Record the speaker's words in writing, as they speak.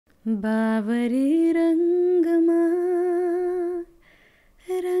बाबरी रङ्गमा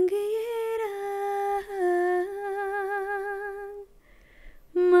रङ्गिएर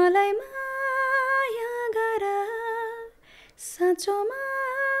मलाई माया गर साँचो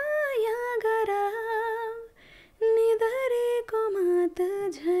माया गर निधरेको मात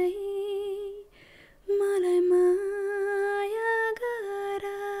झै मलाई माया गर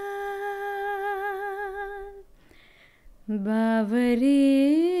बाबरी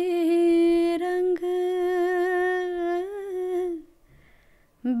रङ्ग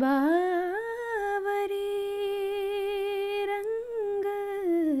बाबरी रङ्ग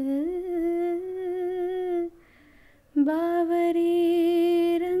बाबरी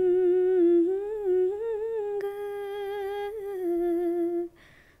रङ्ग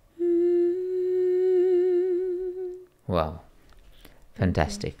Wow,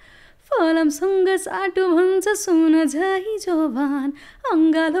 fantastic. फलामसँग साटो भन्छ सुन झै जोबान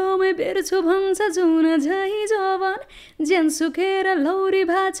अङ्गालोमै बेर्छु भन्छ जुन झै जोबान ज्यान सुकेर लौरी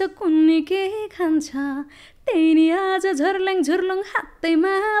भाछ कुन्नी के खान्छ त्यही नि आज झर्ल्याङ झुर्लुङ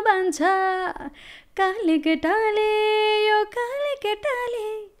हातैमा बान्छ काले केटाले यो काले केटाले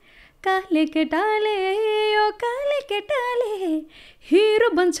काले केटाले यो काले केटाले हिरो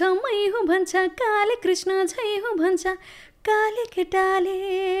बन्छ मै हुँ भन्छ काले कृष्ण झै हुँ भन्छ काले केटाले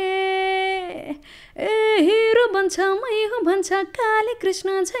ए हिरो बन्छ मै हुँ भन्छ काले कृष्ण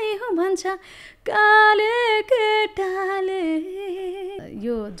झै हुँ भन्छ काले केटाले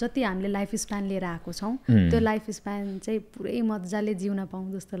यो जति हामीले लाइफ स्प्यान लिएर आएको छौँ त्यो लाइफ स्प्यान चाहिँ पुरै मजाले जिउन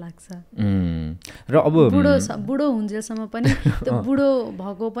पाऊँ जस्तो लाग्छ र अब बुढो हुन्जेलसम्म पनि त्यो बुढो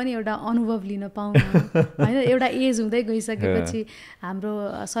भएको पनि एउटा अनुभव लिन पाउँ होइन एउटा एज हुँदै गइसकेपछि हाम्रो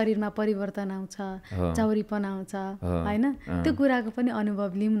शरीरमा परिवर्तन आउँछ चाउरीपन आउँछ होइन त्यो कुराको पनि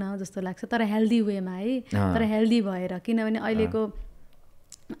अनुभव लिउँ न जस्तो लाग्छ तर हेल्दी वेमा है तर हेल्दी भएर किनभने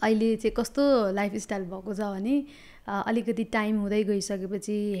अहिले चाहिँ कस्तो लाइफस्टाइल भएको छ भने अलिकति टाइम हुँदै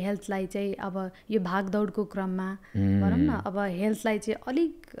गइसकेपछि हेल्थलाई चाहिँ अब यो भागदौडको क्रममा भनौँ न अब हेल्थलाई चाहिँ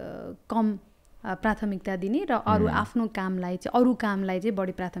अलिक कम प्राथमिकता दिने र अरू आफ्नो कामलाई चाहिँ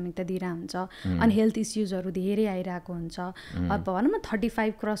बढी प्राथमिकता दिइरहेको हुन्छ अनि हेल्थ इस्युजहरू धेरै आइरहेको हुन्छ अब भनौँ न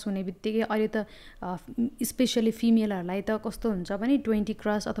 35 क्रस हुने बित्तिकै अहिले त स्पेसली फिमेलहरूलाई त कस्तो हुन्छ भने 20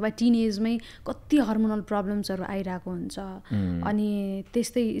 क्रस अथवा टिन एजमै कति हर्मोनल प्रब्लम्सहरू आइरहेको हुन्छ अनि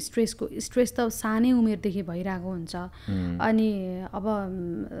त्यस्तै स्ट्रेस त सानै उमेरदेखि भइरहेको हुन्छ अनि अब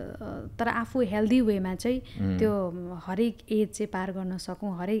तर आफू हेल्दी वेमा चाहिँ त्यो हरेक एज चाहिँ पार गर्न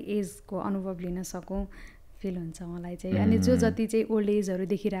सकौँ हरेक एजको अनुभव लिन सकौँ फिल हुन्छ मलाई चाहिँ अनि जो जति चाहिँ ओल्ड एजहरू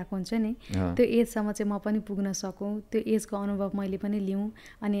देखिरहेको हुन्छ नि त्यो एजसम्म चाहिँ म पनि पुग्न सकौँ त्यो एजको अनुभव मैले पनि लिउँ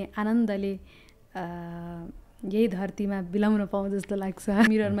अनि आनन्दले यही धरतीमा बिलाउन पाऊँ जस्तो लाग्छ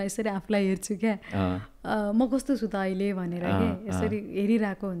मिररमा यसरी आफूलाई हेर्छु क्या म कस्तो छु त अहिले भनेर के यसरी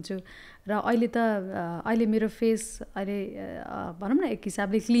हेरिरहेको हुन्छु र अहिले मेरो फेस अहिले भनौँ न एक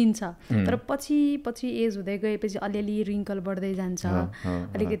हिसाबले क्लिन छ तर पछि एज हुँदै गएपछि अलिअलि रिङ्कल बढ्दै जान्छ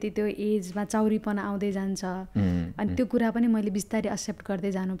अलिकति त्यो एजमा चाउरीपन आउँदै जान्छ अनि त्यो कुरा पनि मैले बिस्तारै एक्सेप्ट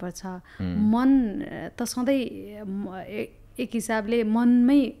गर्दै जानुपर्छ मन त सधैँ एक हिसाबले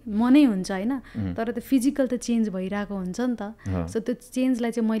मनै हुन्छ होइन तर त्यो फिजिकल त चेन्ज भइरहेको हुन्छ नि त सो त्यो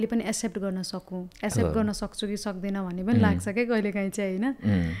चेन्जलाई चाहिँ मैले पनि एक्सेप्ट गर्न सक्छु कि सक्दैन भन्ने पनि लाग्छ क्या कहिलेकाहीँ चाहिँ होइन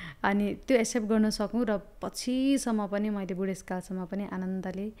अनि त्यो एक्सेप्ट गर्न सकौँ र पछिसम्म पनि मैले बुढेसकालसम्म पनि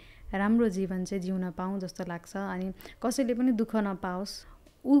आनन्दले राम्रो जीवन चाहिँ जिउन पाऊँ जस्तो लाग्छ अनि कसैले पनि दुःख नपाओस्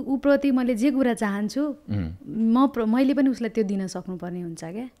उप्रति मैले जे कुरा चाहन्छु मैले पनि उसलाई त्यो दिन सक्नुपर्ने हुन्छ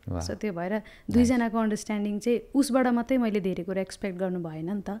क्या सो त्यो भएर दुईजनाको अन्डरस्ट्यान्डिङ चाहिँ उसबाट मात्रै मैले धेरै कुरा एक्सपेक्ट गर्नु भएन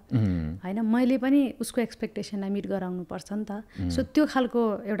नि त होइन मैले पनि उसको एक्सपेक्टेसनलाई मिट गराउनु पर्छ नि त सो त्यो खालको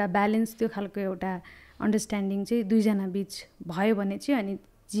एउटा ब्यालेन्स त्यो खालको एउटा अन्डरस्ट्यान्डिङ चाहिँ दुईजना बिच भयो भने चाहिँ अनि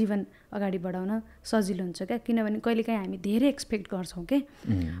जीवन अगाडि बढाउन सजिलो हुन्छ क्या किनभने कहिलेकाहीँ हामी धेरै एक्सपेक्ट गर्छौँ के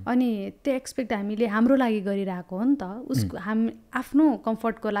अनि त्यो एक्सपेक्ट हामीले हाम्रो लागि गरिरहेको हो नि त उसको आफ्नो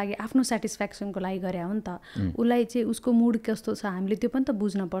कम्फर्टको लागि आफ्नो सेटिस्फ्याक्सनको लागि गरे हो नि त उसलाई चाहिँ उसको मुड कस्तो छ हामीले त्यो पनि त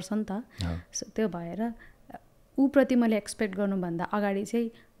बुझ्नुपर्छ नि त त्यो भएर ऊप्रति मैले एक्सपेक्ट गर्नुभन्दा अगाडि चाहिँ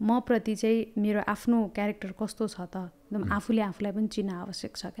म प्रति चाहिँ मेरो आफ्नो क्यारेक्टर कस्तो छ त एकदम आफूले आफूलाई पनि चिन्न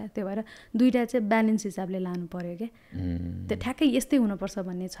आवश्यक छ क्या त्यो भएर दुईटा चाहिँ ब्यालेन्स हिसाबले लानु पर्यो क्या त्यो ठ्याक्कै यस्तै हुनुपर्छ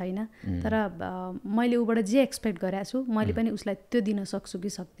भन्ने छैन तर मैले ऊबाट जे एक्सपेक्ट गरेको छु मैले पनि उसलाई त्यो दिन सक्छु कि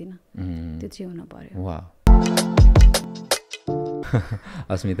सक्दिनँ त्यो चाहिँ हुनु पर्यो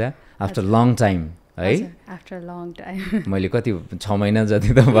अस्मिता आफ्टर लङ टाइम है आफ्टर लङ टाइम मैले कति 6 महिना जति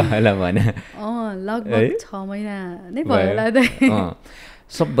त भयो भने लगभग 6 महिना नै भयो होला।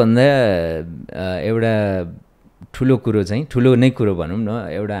 सबभन्दा एउटा ठुलो कुरो चाहिँ ठुलो नै कुरो भनौँ न,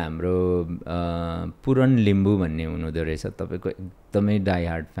 एउटा हाम्रो पुरन लिम्बू भन्ने हुनुहुँदो रहेछ, तपाईँको एकदमै डाई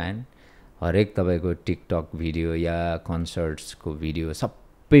हार्ड फ्यान। हरेक तपाईँको टिकटक भिडियो या कन्सर्ट्सको भिडियो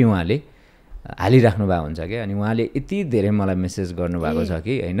सबै उहाँले हालिराख्नु भएको हुन्छ क्या। अनि उहाँले यति धेरै मलाई मेसेज गर्नुभएको छ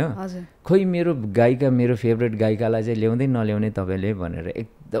कि होइन, खोइ मेरो गायिका, मेरो फेभरेट गायिकालाई चाहिँ ल्याउँदै नल्याउने तपाईँले भनेर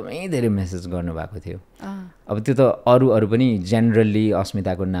एकदमै धेरै मेसेज गर्नुभएको थियो। अब त्यो त अरू पनि जेनरली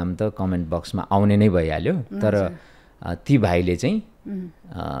अस्मिताको नाम त कमेन्ट बक्समा आउने नै भइहाल्यो, तर ती भाइले चाहिँ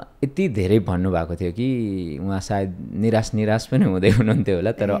यति धेरै भन्नुभएको थियो कि उहाँ सायद निराश पनि हुँदै हुनुहुन्थ्यो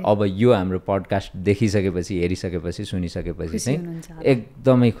होला, तर अब यो हाम्रो पडकास्ट देखिसकेपछि, हेरिसकेपछि, सुनिसकेपछि चाहिँ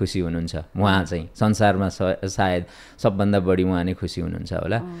एकदमै खुसी हुनुहुन्छ उहाँ चाहिँ। संसारमा सायद सबभन्दा बढी उहाँ नै खुसी हुनुहुन्छ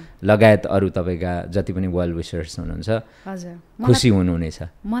होला, लगायत अरू तपाईँका जति पनि वेल विशर्स हुनुहुन्छ खुसी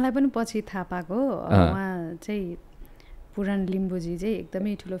हुनुहुनेछ। मलाई पनि पछि थाहा पाएको उहाँ चाहिँ पुराण लिम्बूजी चाहिँ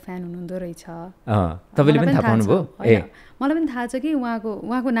एकदमै ठुलो फ्यान हुनुहुँदो रहेछ। तपाईँले पनि थाहा पाउनुभयो? मलाई पनि थाहा छ कि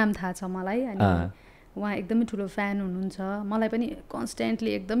उहाँको नाम थाहा छ मलाई, अनि उहाँ एकदमै ठुलो फ्यान हुनुहुन्छ। मलाई पनि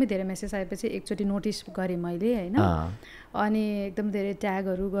कन्स्ट्यान्टली एकदमै धेरै मेसेज आएपछि एकचोटि नोटिस गरेँ मैले होइन, अनि एकदम धेरै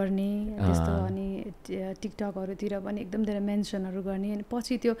ट्यागहरू गर्ने त्यस्तो, अनि टिकटकहरूतिर पनि एकदम धेरै मेन्सनहरू गर्ने। अनि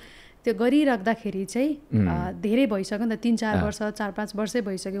पछि त्यो गरिराख्दाखेरि चाहिँ धेरै भइसक्यो नि त, 3-4 वर्ष 4-5 वर्षै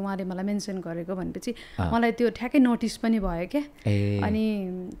भइसक्यो उहाँले मलाई मेन्सन गरेको भनेपछि मलाई त्यो ठ्याक्कै नोटिस पनि भयो क्या। अनि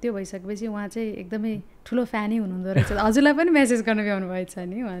त्यो भइसकेपछि उहाँ चाहिँ एकदमै ठुलो फ्यानै हुनुहुँदो रहेछ। हजुरलाई पनि मेसेज गर्नु भ्याउनु भएछ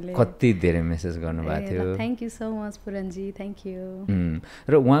नि उहाँले, कति धेरै मेसेज गर्नुभएको थियो। Thank you so much पुरनजी, thank you.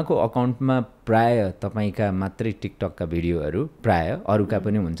 र उहाँको अकाउन्टमा प्राय तपाईँका मात्रै टिकटकका भिडियोहरू, प्राय अरूका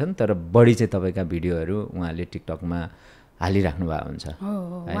पनि हुन्छन्, तर बढी चाहिँ तपाईँका भिडियोहरू उहाँले टिकटकमा हालिराख्नु भएको हुन्छ।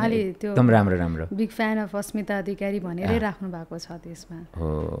 उहाँले त्यो एकदम राम्रो बिग फ्यान अफ अस्मिता अधिकारी भनेरै राख्नु भएको छ त्यसमा।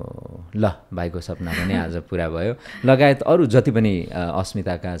 हो ल, भाइको सपना पनि आज पुरा भयो, लगायत अरू जति पनि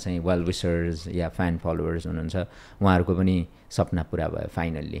अस्मिताका चाहिँ वेल विशर्स या फ्यान फलोवर्स हुनुहुन्छ उहाँहरूको पनि सपना पुरा भयो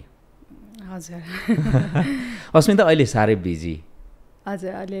फाइनल्ली। हजुर अस्मिता अहिले साह्रै बिजी। हजुर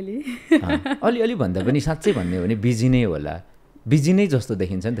अलिअलि भन्दा पनि साँच्चै भन्ने हो भने बिजी नै होला, बिजी नै जस्तो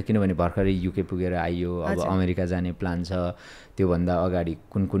देखिन्छ नि त, किनभने भर्खरै युके पुगेर आइयो, अब अमेरिका जाने प्लान छ। त्योभन्दा अगाडि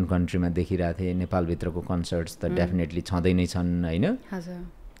कुन कन्ट्रीमा देखिरहेको थिएँ, नेपालभित्रको कन्सर्ट्स त डेफिनेटली छँदै नै छन् होइन। हजुर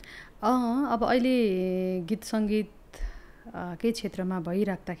अब अहिले गीत सङ्गीत केही क्षेत्रमा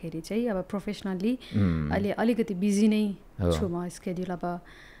भइराख्दाखेरि चाहिँ अब प्रोफेसनली अहिले अलिकति बिजी नै छु म। स्केड्युल अब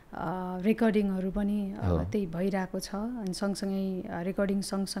रेकर्डिङहरू पनि त्यही भइरहेको छ, अनि सँगसँगै रेकर्डिङ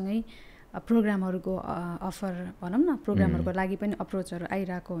सँगसँगै प्रोग्रामहरूको अफर भनौँ न, प्रोग्रामहरूको लागि पनि अप्रोचहरू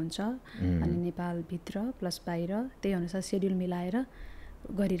आइरहेको हुन्छ, अनि नेपालभित्र प्लस बाहिर त्यही अनुसार सेड्युल मिलाएर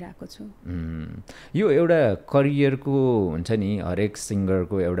गरिरहेको छु। यो एउटा करियरको हुन्छ नि, हरेक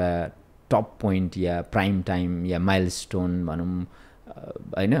सिङ्गरको एउटा टप पोइन्ट या प्राइम टाइम या माइलस्टोन भनौँ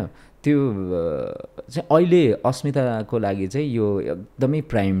होइन, त्यो चाहिँ अहिले अस्मिताको लागि चाहिँ यो एकदमै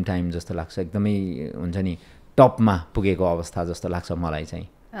प्राइम टाइम जस्तो लाग्छ, एकदमै हुन्छ नि टपमा पुगेको अवस्था जस्तो लाग्छ मलाई चाहिँ।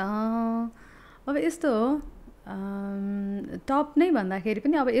 अब यस्तो हो, टप नै भन्दाखेरि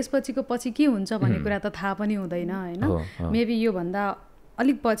पनि अब यसपछिको पछि के हुन्छ भन्ने कुरा त थाहा पनि हुँदैन होइन। मेबी योभन्दा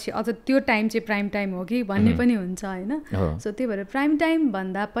अलिक पछि अझ त्यो टाइम चाहिँ प्राइम टाइम हो कि भन्ने पनि हुन्छ होइन। सो त्यही भएर प्राइम टाइम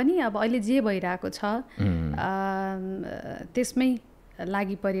भन्दा पनि अब अहिले जे भइरहेको छ त्यसमै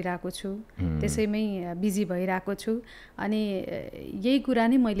लागि परिरहेको छु, त्यसैमै बिजी भइरहेको छु। अनि यही कुरा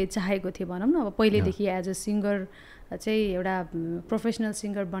नै मैले चाहेको थिएँ भनौँ न, अब पहिलेदेखि एज अ सिङ्गर चाहिँ एउटा प्रोफेसनल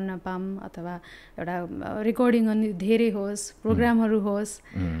सिङ्गर बन्न पाऊँ, अथवा एउटा रेकर्डिङ धेरै होस्, प्रोग्रामहरू होस्,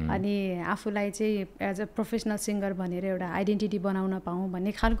 अनि आफूलाई चाहिँ एज अ प्रोफेसनल सिङ्गर भनेर एउटा आइडेन्टिटी बनाउन पाऊँ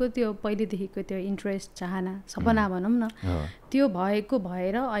भन्ने खालको त्यो पहिलेदेखिको त्यो इन्ट्रेस्ट, चाहना, सपना भनौँ न, त्यो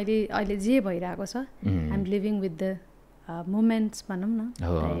भएर अहिले जे भइरहेको छ, आइ am living with the moments भनौँ न।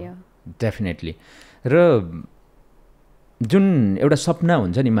 डेफिनेटली। र जुन एउटा सपना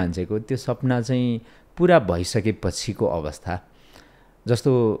हुन्छ नि मान्छेको, त्यो सपना चाहिँ पुरा भइसकेपछिको अवस्था,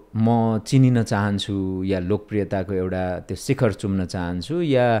 जस्तो म चिनिन चाहन्छु या लोकप्रियताको एउटा त्यो शिखर चुम्न चाहन्छु,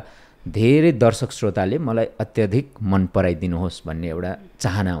 या धेरै दर्शक श्रोताले मलाई अत्यधिक मन पराइदिनुहोस् भन्ने एउटा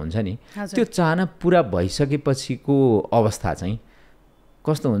चाहना हुन्छ नि, त्यो चाहना पुरा भइसकेपछिको अवस्था चाहिँ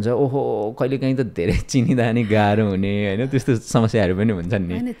कस्तो हुन्छ? ओहो कहिलेकाहीँ त धेरै चिनिँदा नि गाह्रो हुने होइन, त्यस्तो समस्याहरू पनि हुन्छन्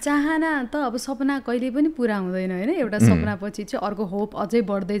नि। होइन, चाहना त अब सपना कहिले पनि पुरा हुँदैन होइन। एउटा सपनापछि चाहिँ अर्को होप अझै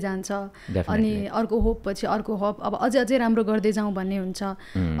बढ्दै जान्छ, अनि अर्को होप पछि अर्को होप, अब अझै राम्रो गर्दै जाउँ भन्ने हुन्छ।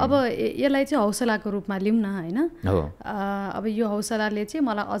 अब यसलाई चाहिँ हौसलाको रूपमा लिउँ न होइन। अब यो हौसलाले चाहिँ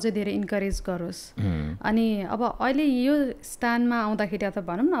मलाई अझै धेरै इन्करेज गरोस्। अनि अब अहिले यो स्थानमा आउँदाखेरि, अथवा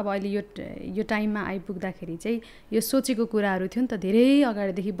भनौँ न अब अहिले यो टाइममा आइपुग्दाखेरि चाहिँ यो सोचेको कुराहरू थियो नि त, धेरै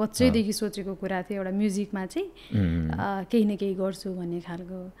अगाडिदेखि बच्चैदेखि सोचेको कुरा थियो एउटा म्युजिकमा चाहिँ केही न केही गर्छु भन्ने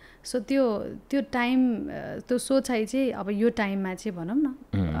खालको। सो त्यो टाइम त्यो सोचाइ चाहिँ अब यो टाइममा चाहिँ भनौँ न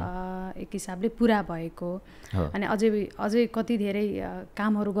एक हिसाबले पुरा भएको। अनि अझै कति धेरै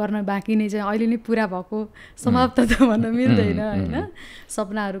कामहरू गर्न बाँकी नै चाहिँ अहिले नै पुरा भएको समाप्त त भन्न मिल्दैन होइन।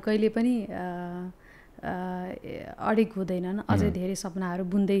 सपनाहरू कहिले पनि अडिग हुँदैनन्, अझै धेरै सपनाहरू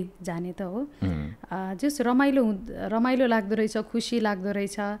बुन्दै जाने त हो। जस रमाइलो लाग्दो रहेछ, खुसी लाग्दो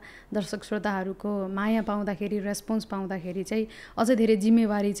रहेछ, दर्शक श्रोताहरूको माया पाउँदाखेरि, रेस्पोन्स पाउँदाखेरि चाहिँ अझै धेरै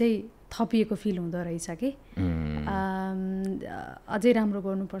जिम्मेवारी चाहिँ थपिएको फिल हुँदो रहेछ कि अझै राम्रो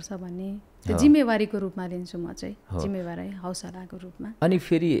गर्नुपर्छ भन्ने त्यो जिम्मेवारीको रूपमा लिन्छु म चाहिँ, जिम्मेवारी हौसलाको रूपमा। अनि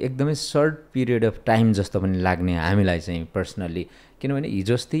फेरि एकदमै सर्ट पिरियड अफ टाइम जस्तो पनि लाग्ने हामीलाई चाहिँ पर्सनल्ली, किनभने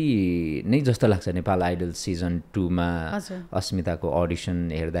हिजोस्ति नै जस्तो लाग्छ नेपाल आइडल सिजन 2 मा अस्मिताको अडिसन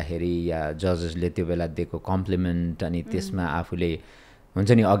हेर्दाखेरि या जजेसले त्यो बेला दिएको कम्प्लिमेन्ट अनि त्यसमा आफूले हुन्छ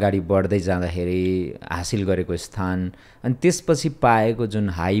नि अगाडि बढ्दै जाँदाखेरि हासिल गरेको स्थान अनि त्यसपछि पाएको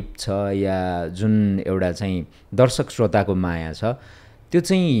जुन हाइप छ या जुन एउटा चाहिँ दर्शक श्रोताको माया छ त्यो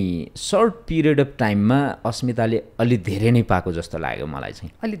चाहिँ सर्ट पिरियड अफ टाइममा अस्मिताले अलि धेरै नै पाएको जस्तो लाग्यो मलाई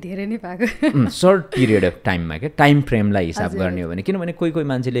चाहिँ। अलि धेरै नै पाएको सर्ट पिरियड अफ टाइममा क्या, टाइम फ्रेमलाई हिसाब गर्ने हो भने। किनभने कोही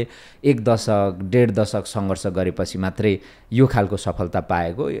मान्छेले 1 दशक 1.5 दशक सङ्घर्ष गरेपछि मात्रै यो खालको सफलता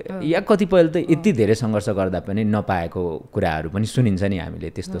पाएको या कतिपयले त यति धेरै सङ्घर्ष गर्दा पनि नपाएको कुराहरू पनि सुनिन्छ नि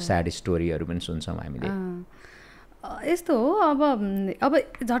हामीले, त्यस्तो स्याड स्टोरीहरू पनि सुन्छौँ हामीले। यस्तो हो अब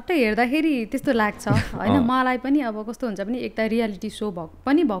झट्टै हेर्दाखेरि त्यस्तो लाग्छ होइन। मलाई पनि अब कस्तो हुन्छ भने एक त रियालिटी सो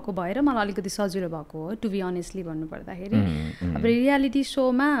भएको भएर मलाई अलिकति सजिलो भएको हो टु बी अनेस्टली भन्नुपर्दाखेरि। अब रियालिटी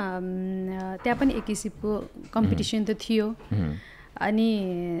सोमा त्यहाँ पनि एक किसिमको कम्पिटिसन त थियो। अनि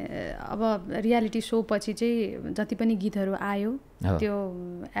अब रियालिटी सो पछि चाहिँ जति पनि गीतहरू आयो त्यो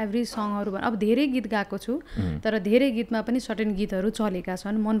एभ्री सङहरू अब धेरै गीत गाएको छु, तर धेरै गीतमा पनि सर्टेन गीतहरू चलेका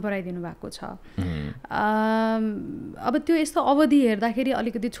छन्, मन पराइदिनु भएको छ। अब त्यो यस्तो अवधि हेर्दाखेरि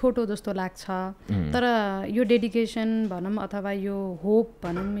अलिकति छोटो जस्तो लाग्छ, तर यो डेडिकेसन भनौँ अथवा यो होप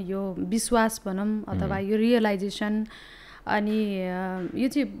भनौँ, यो विश्वास भनौँ अथवा यो रियलाइजेसन अनि यो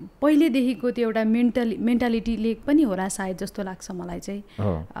चाहिँ पहिलेदेखिको त्यो एउटा मेन्टालिटीले पनि होला सायद जस्तो लाग्छ मलाई चाहिँ।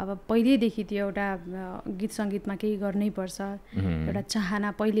 अब पहिलेदेखि त्यो एउटा गीत सङ्गीतमा केही गर्नै पर्छ एउटा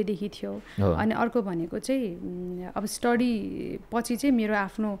चाहना पहिलेदेखि थियो। अनि अर्को भनेको चाहिँ अब स्टडी पछि चाहिँ मेरो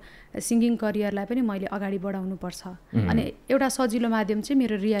आफ्नो सिङ्गिङ करियरलाई पनि मैले अगाडि बढाउनु पर्छ। अनि एउटा सजिलो माध्यम चाहिँ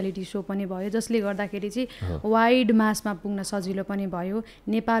मेरो रियालिटी सो पनि भयो, जसले गर्दाखेरि चाहिँ वाइड मासमा पुग्न सजिलो पनि भयो।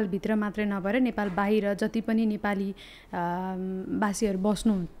 नेपालभित्र मात्रै नभएर नेपाल बाहिर जति पनि नेपाली भाषीहरू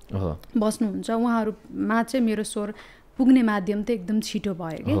बस्नुहुन्छ उहाँहरूमा चाहिँ मेरो स्वर पुग्ने माध्यम त एकदम छिटो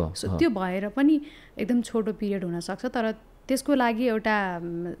भयो कि। सो त्यो भएर पनि एकदम छोटो पिरियड हुनसक्छ, तर त्यसको लागि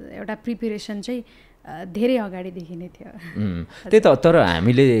एउटा प्रिपेरेसन चाहिँ धेरै अगाडिदेखि नै थियो। त्यही त, तर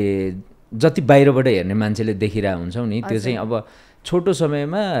हामीले जति बाहिरबाट हेर्ने मान्छेले देखिरहेको हुन्छौँ नि त्यो चाहिँ अब छोटो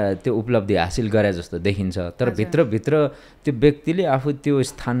समयमा त्यो उपलब्धि हासिल गरे जस्तो देखिन्छ, तर भित्रभित्र त्यो व्यक्तिले आफू त्यो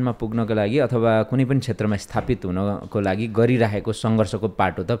स्थानमा पुग्नको लागि अथवा कुनै पनि क्षेत्रमा स्थापित हुनको लागि गरिरहेको सङ्घर्षको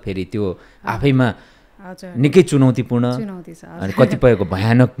पाटो त फेरि त्यो आफैमा निकै चुनौतीपूर्ण अनि कतिपयको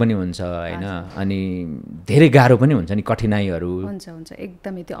भयानक पनि हुन्छ होइन। अनि धेरै गाह्रो पनि हुन्छ नि, कठिनाइहरू हुन्छ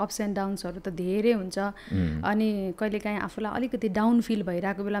एकदमै त्यो अप्स एन्ड डाउन्सहरू त धेरै हुन्छ। अनि कहिलेकाहीँ आफूलाई अलिकति डाउन फिल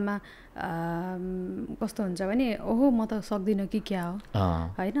भइरहेको बेलामा कस्तो हुन्छ भने ओहो म त सक्दिनँ कि क्या हो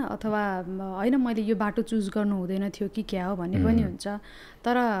होइन, अथवा होइन मैले यो बाटो चुज गर्नु हुँदैन थियो कि क्या हो भन्ने पनि हुन्छ।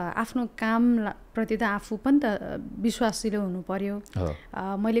 तर आफ्नो कामप्रति त आफू पनि त विश्वासिलो हुनु पर्यो।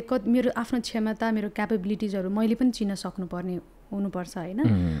 मैले मेरो आफ्नो क्षमता मेरो क्यापेबिलिटिजहरू मैले पनि चिन्न सक्नुपर्ने हुनुपर्छ होइन।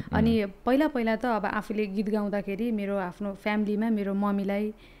 अनि पहिला त अब आफूले गीत गाउँदाखेरि मेरो आफ्नो फ्यामिलीमा मेरो मम्मीलाई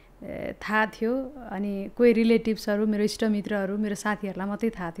थाहा थियो, अनि कोही रिलेटिभ्सहरू मेरो इष्टमित्रहरू मेरो साथीहरूलाई मात्रै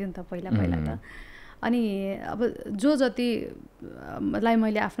थाहा थियो नि त पहिला त। अनि अब जो जतिलाई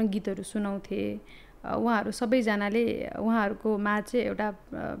मैले आफ्नो गीतहरू सुनाउँथेँ उहाँहरू सबैजनाले उहाँहरूकोमा चाहिँ एउटा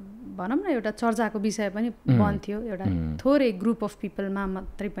भनौँ न एउटा चर्चाको विषय पनि बन्थ्यो, एउटा थोरै ग्रुप अफ पिपलमा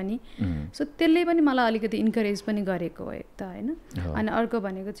मात्रै पनि। सो त्यसले पनि मलाई अलिकति इन्करेज पनि गरेको हो एक त होइन। अनि अर्को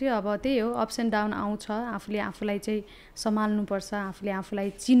भनेको चाहिँ अब त्यही हो, अप्स एन्ड डाउन आउँछ, आफूले आफूलाई चाहिँ सम्हाल्नुपर्छ, आफूले आफूलाई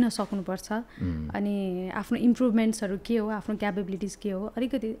चिन्न सक्नुपर्छ। अनि आफ्नो इम्प्रुभमेन्ट्सहरू के हो, आफ्नो क्यापेबिलिटिज के हो,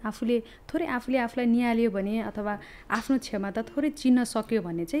 अलिकति आफूले आफूलाई निहाल्यो भने अथवा आफ्नो क्षमता थोरै चिन्न सक्यो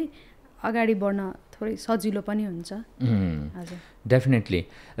भने चाहिँ अगाडि बढ्न थोरै सजिलो पनि हुन्छ। हजुर डेफिनेटली।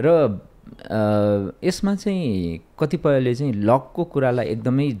 र यसमा चाहिँ कतिपयले चाहिँ लकको कुरालाई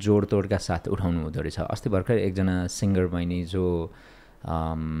एकदमै जोडतोडका साथ उठाउनु हुँदो रहेछ। अस्ति भर्खर एकजना सिङ्गर बहिनी जो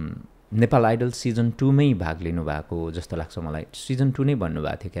नेपाल आइडल सिजन 2 मै भाग लिनुभएको जस्तो लाग्छ मलाई। सिजन 2 नै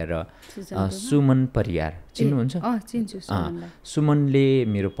भन्नुभएको थियो क्या। र सुमन परियार चिन्नुहुन्छ? चिन्छु सुमनलाई। सुमनले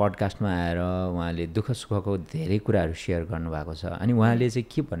मेरो पडकास्टमा आएर उहाँले दुःख सुखको धेरै कुराहरू सेयर गर्नुभएको छ। अनि उहाँले चाहिँ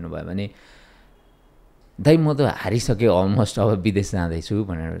के भन्नुभयो भने दाइ म त हारिसकेँ अलमोस्ट, अब विदेश जाँदैछु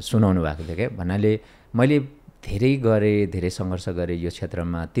भनेर सुनाउनु भएको थियो क्या। भन्नाले मैले धेरै गरेँ, धेरै सङ्घर्ष गरेँ यो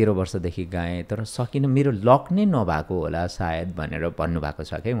क्षेत्रमा, 13 वर्षदेखि गाएँ, तर सकिनँ, मेरो लक नै नभएको होला सायद भनेर भन्नुभएको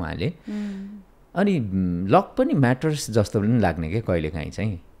छ क्या उहाँले। अनि लक पनि म्याटर्स जस्तो पनि लाग्ने क्या कहिलेकाहीँ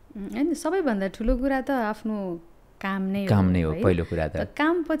चाहिँ। होइन, सबैभन्दा ठुलो कुरा त आफ्नो काम नै हो पहिलो कुरा त।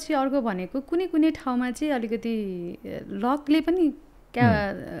 काम पछि अर्को भनेको कुनै कुनै ठाउँमा चाहिँ अलिकति लकले पनि क्या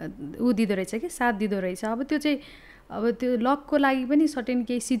दिँदो रहेछ कि साथ दिँदो रहेछ। अब त्यो चाहिँ अब त्यो लकको लागि पनि सर्टेन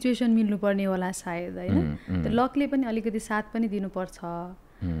केही सिचुएसन मिल्नुपर्ने होला सायद, होइन? त्यो लकले पनि अलिकति साथ पनि दिनुपर्छ।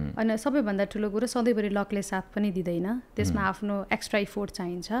 अनि सबैभन्दा ठुलो कुरो सधैँभरि लकले साथ पनि दिँदैन, त्यसमा आफ्नो एक्स्ट्रा इफोर्ट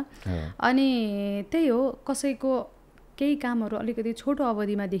चाहिन्छ। अनि त्यही हो, कसैको केही कामहरू अलिकति छोटो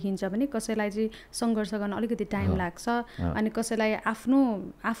अवधिमा देखिन्छ भने कसैलाई चाहिँ सङ्घर्ष गर्न अलिकति टाइम लाग्छ, अनि कसैलाई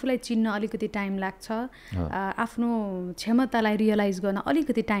आफूलाई चिन्न अलिकति टाइम लाग्छ, आफ्नो क्षमतालाई रियलाइज गर्न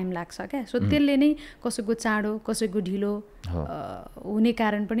अलिकति टाइम लाग्छ क्या। सो त्यसले नै कसैको चाँडो कसैको ढिलो हुने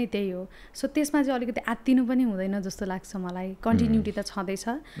कारण पनि त्यही हो। सो त्यसमा चाहिँ अलिकति आत्तिनु पनि हुँदैन जस्तो लाग्छ मलाई। कन्टिन्युटी त छँदैछ,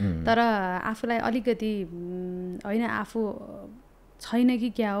 तर आफूलाई अलिकति होइन आफू छैन कि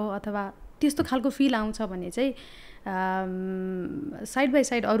क्या हो अथवा त्यस्तो खालको फिल आउँछ भने चाहिँ साइड बाई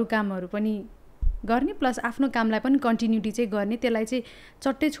साइड अरू कामहरू पनि गर्ने, प्लस आफ्नो कामलाई पनि कन्टिन्युटी चाहिँ गर्ने। त्यसलाई चाहिँ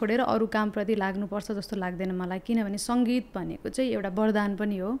चट्टै छोडेर अरू कामप्रति लाग्नुपर्छ जस्तो लाग्दैन मलाई, किनभने सङ्गीत भनेको चाहिँ एउटा वरदान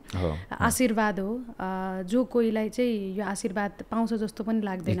पनि हो, आशीर्वाद हो। जो कोहीलाई चाहिँ यो आशीर्वाद पाउँछ जस्तो पनि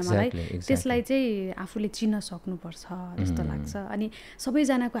लाग्दैन मलाई। त्यसलाई चाहिँ आफूले चिन्न सक्नुपर्छ जस्तो लाग्छ। अनि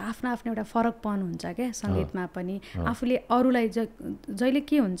सबैजनाको आफ्नो आफ्नो एउटा फरकपन हुन्छ क्या सङ्गीतमा पनि। आफूले अरूलाई जहिले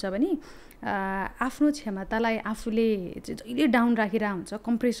के हुन्छ भने आफ्नो क्षमतालाई आफूले जहिले डाउन राखिरहेको हुन्छ,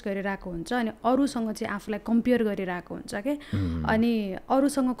 कम्प्रेस गरिरहेको हुन्छ, अनि अरूसँग चाहिँ आफूलाई कम्पेयर गरिरहेको हुन्छ क्या। अनि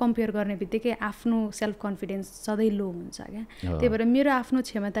अरूसँग कम्पेयर गर्ने बित्तिकै आफ्नो सेल्फ कन्फिडेन्स सधैँ लो हुन्छ क्या। त्यही भएर मेरो आफ्नो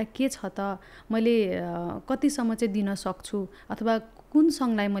क्षमता के छ त, मैले कतिसम्म चाहिँ दिन सक्छु, अथवा कुन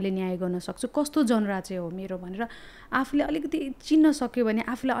सङ्गलाई मैले न्याय गर्न सक्छु, कस्तो जनरा चाहिँ हो मेरो भनेर आफूले अलिकति चिन्न सक्यो भने,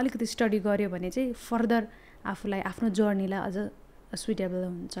 आफूलाई अलिकति स्टडी गर्यो भने चाहिँ फर्दर आफूलाई आफ्नो जर्नीलाई अझ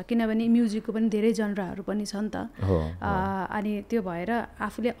सुइटेबल हुन्छ। किनभने म्युजिकको पनि धेरै जनराहरू पनि छ नि त। अनि त्यो भएर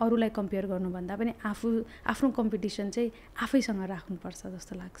आफूले अरूलाई कम्पेयर गर्नुभन्दा पनि आफ्नो कम्पिटिसन चाहिँ आफैसँग राख्नुपर्छ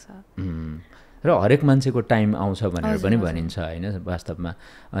जस्तो लाग्छ। र हरेक मान्छेको टाइम आउँछ भनेर पनि भनिन्छ होइन वास्तवमा।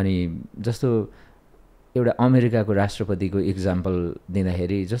 अनि जस्तो एउटा अमेरिकाको राष्ट्रपतिको इक्जाम्पल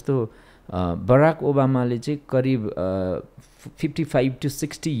दिँदाखेरि, जस्तो बराक ओबामाले चाहिँ करिब 55 to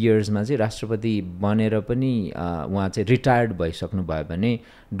 60 इयर्समा चाहिँ राष्ट्रपति बनेर पनि उहाँ चाहिँ रिटायर्ड भइसक्नु भयो भने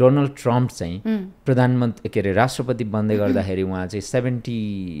डोनाल्ड ट्रम्प चाहिँ प्रधानमन्त्री के अरे राष्ट्रपति बन्दै गर्दाखेरि उहाँ चाहिँ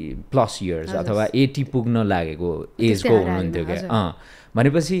 70+ इयर्स अथवा 80 पुग्न लागेको एजको हुनुहुन्थ्यो क्या।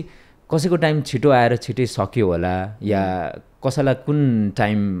 भनेपछि कसैको टाइम छिटो आएर छिटै सक्यो होला, या कसैलाई कुन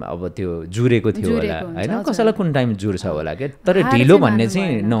टाइम अब त्यो जुरेको थियो होला होइन, कसैलाई कुन टाइम जुर्छ होला क्या। तर ढिलो भन्ने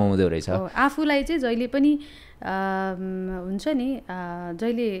चाहिँ नहुँदो रहेछ। आफूलाई चाहिँ जहिले पनि हुन्छ नि,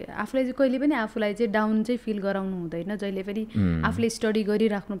 जहिले आफूलाई चाहिँ कहिले पनि आफूलाई चाहिँ डाउन चाहिँ फिल गराउनु हुँदैन। जहिले पनि आफूले स्टडी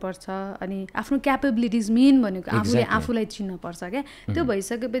गरिराख्नुपर्छ। अनि आफ्नो क्यापेबिलिटिज मेन भनेको आफूले आफूलाई चिन्नुपर्छ क्या। त्यो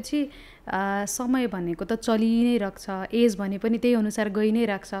भइसकेपछि समय भनेको त चलि नै राख्छ, एज भने पनि त्यही अनुसार गइ नै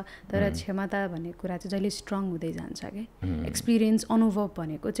राख्छ, तर क्षमता भन्ने कुरा चाहिँ जहिले स्ट्रङ हुँदै जान्छ क्या। एक्सपिरियन्स, अनुभव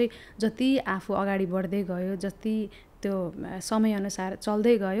भनेको चाहिँ जति आफू अगाडि बढ्दै गयो, जति त्यो समयअनुसार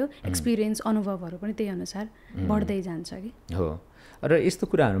चल्दै गयो, एक्सपिरियन्स अनुभवहरू पनि त्यही अनुसार बढ्दै जान्छ कि हो। र यस्तो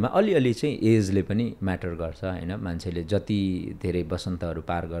कुराहरूमा अलिअलि चाहिँ एजले पनि म्याटर गर्छ होइन। मान्छेले जति धेरै वसन्तहरू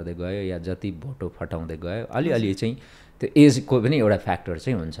पार गर्दै गयो या जति भोटो फटाउँदै गयो, अलिअलि चाहिँ त्यो एजको पनि एउटा फ्याक्टर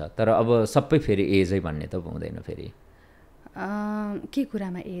चाहिँ हुन्छ। तर अब सबै फेरि एजै भन्ने त हुँदैन फेरि। के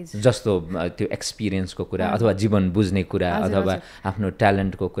कुरामा एज? जस्तो त्यो एक्सपिरियन्सको कुरा, अथवा जीवन बुझ्ने कुरा, अथवा आफ्नो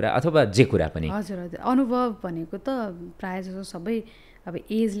ट्यालेन्टको कुरा, अथवा जे कुरा पनि। हजुर हजुर, अनुभव भनेको त प्रायः जसो सबै अब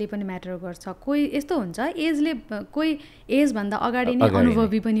एजले पनि म्याटर गर्छ। कोही यस्तो हुन्छ एजले, कोही एजभन्दा अगाडि नै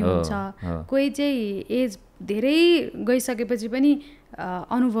अनुभवी पनि हुन्छ, कोही चाहिँ एज धेरै गइसकेपछि पनि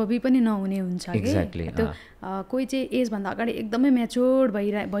अनुभवी पनि नहुने हुन्छ कि। त्यो कोही चाहिँ एजभन्दा अगाडि एकदमै म्याच्योर्ड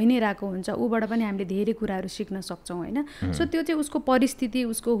भइ नै रहेको हुन्छ, ऊबाट पनि हामीले धेरै कुराहरू सिक्न सक्छौँ होइन। सो त्यो चाहिँ उसको परिस्थिति,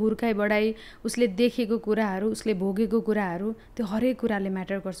 उसको हुर्काइ बढाइ, उसले देखेको कुराहरू, उसले भोगेको कुराहरू, त्यो हरेक कुराले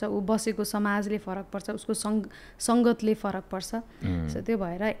म्याटर गर्छ। ऊ बसेको समाजले फरक पर्छ, उसको सङ्गतले फरक पर्छ। सो त्यो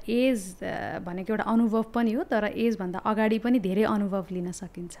भएर एज भनेको एउटा अनुभव पनि हो, तर एजभन्दा अगाडि पनि धेरै अनुभव लिन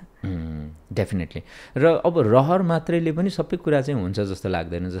सकिन्छ। डेफिनेटली। र अब रहर मात्रैले पनि सबै कुरा चाहिँ हुन्छ जस्तो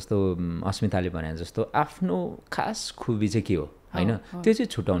लाग्दैन। जस्तो अस्मिताले भने जस्तो आफ्नो खास खुबी चाहिँ के हो हैन, त्यो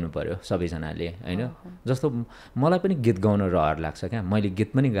चाहिँ छुटाउनु पर्यो सबैजनाले हैन। जस्तो मलाई पनि गीत गाउन रहर लाग्छ क्या, मैले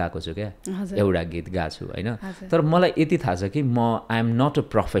गीत पनि गाएको छु क्या, एउटा गीत गाएको छु हैन। तर मलाई यति थाहा छ कि म I am not a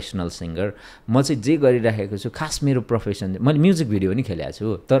professional singer. म चाहिँ जे गरिराखेको छु खास मेरो प्रोफेसन, मैले म्युजिक भिडियो पनि खेलेको छु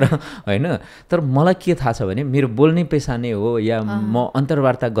तर हैन। तर मलाई के थाहा छ भने मेरो बोल्ने पेसा नै हो या म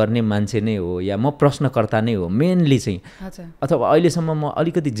अन्तर्वार्ता गर्ने मान्छे नै हो या म प्रश्नकर्ता नै हो मेनली चाहिँ, अथवा अहिलेसम्म म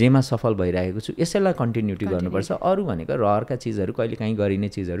अलिकति जेमा सफल भइरहेको छु यसैलाई कन्टिन्युटी गर्नुपर्छ। अरू भनेको रहरका चिजहरू कहिले काहीँ गरिने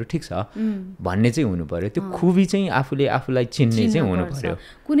चिजहरू ठिक छ भन्ने चाहिँ हुनु पर्यो। त्यो खुबी चाहिँ आफूले आफूलाई चिन्ने चाहिँ हुनु पर्यो।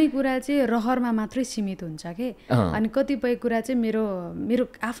 कुनै कुरा चाहिँ रहरमा मात्रै सीमित हुन्छ के, अनि कतिपय कुरा चाहिँ मेरो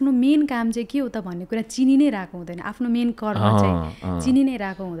आफ्नो मेन काम चाहिँ के हो त भन्ने कुरा चिनि नै रहेको हुँदैन, आफ्नो मेन कर्म चाहिँ चिनि नै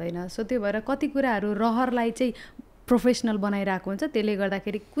रहेको हुँदैन। सो त्यो भएर कति कुराहरू रहरलाई चाहिँ प्रोफेसनल बनाइरहेको हुन्छ, त्यसले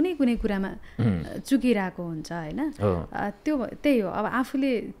गर्दाखेरि कुनै कुनै कुरामा चुकिरहेको हुन्छ हैन। त्यो त्यही हो, अब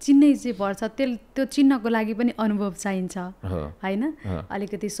आफूले चिन्नै चाहिँ पर्छ। त्यो चिन्नको लागि पनि अनुभव चाहिन्छ हैन।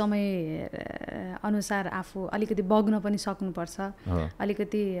 अलिकति समय अनुसार आफू अलिकति बग्न पनि सक्नुपर्छ,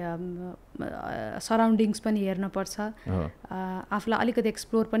 अलिकति सराउन्डिङ्स पनि हेर्नुपर्छ, आफूलाई अलिकति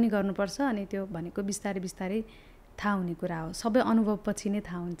एक्सप्लोर पनि गर्नुपर्छ। अनि त्यो भनेको बिस्तारै बिस्तारै थाहा हुने कुरा हो, सबै अनुभव पछि नै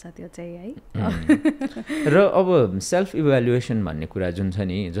थाहा हुन्छ त्यो चाहिँ है। र अब सेल्फ इभ्यालुएसन भन्ने कुरा जुन छ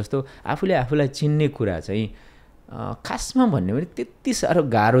नि, जस्तो आफूले आफूलाई चिन्ने कुरा चाहिँ खासमा भन्ने भने त्यति साह्रो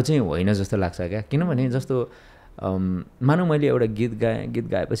गाह्रो चाहिँ होइन जस्तो लाग्छ क्या। किनभने जस्तो मानौँ मैले एउटा गीत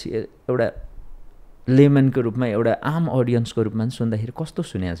गाएपछि एउटा लेमनको रूपमा एउटा आम अडियन्सको रूपमा सुन्दाखेरि कस्तो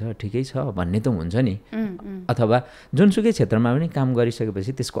सुनेको छ, ठिकै छ भन्ने त हुन्छ नि। अथवा जुनसुकै क्षेत्रमा पनि काम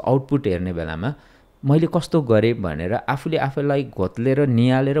गरिसकेपछि त्यसको आउटपुट हेर्ने बेलामा मैले कस्तो गरेँ भनेर आफूले आफूलाई घोत्लेर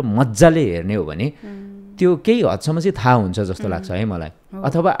निहालेर मजाले हेर्ने हो भने त्यो केही हदसम्म चाहिँ थाहा हुन्छ जस्तो लाग्छ है मलाई।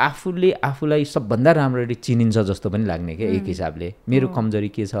 अथवा आफूले आफूलाई सबभन्दा राम्ररी चिनिन्छ जस्तो पनि लाग्ने क्या एक हिसाबले। मेरो कमजोरी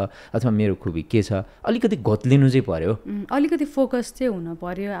के छ अथवा मेरो खुबी के छ अलिकति घोत्लिनु चाहिँ पर्यो, अलिकति फोकस चाहिँ हुनु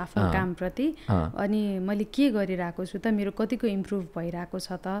पर्यो आफ्नो कामप्रति। अनि मैले के गरिरहेको छु त, मेरो कतिको इम्प्रुभ भइरहेको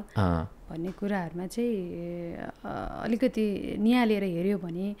छ त भन्ने कुराहरूमा चाहिँ अलिकति निहालेर हेऱ्यो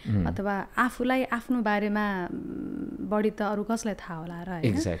भने, अथवा आफूलाई आफ्नो बारेमा बढी त अरू कसलाई थाहा होला र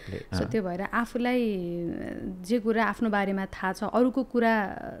हैन। सो त्यो भएर आफूलाई जे कुरा आफ्नो बारेमा थाहा छ अरूको कुरा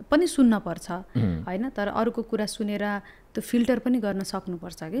पनि सुन्न पर्छ हैन, तर अरूको कुरा सुनेर त्यो फिल्टर पनि गर्न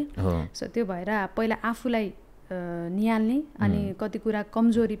सक्नुपर्छ कि। सो त्यो भएर पहिला आफूलाई निहाल्ने, अनि कति कुरा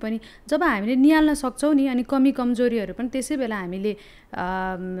कमजोरी पनि जब हामीले निहाल्न सक्छौँ नि, अनि कमी कमजोरीहरू पनि त्यसै बेला हामीले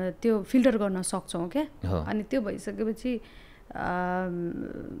त्यो फिल्टर गर्न सक्छौँ क्या। अनि त्यो भइसकेपछि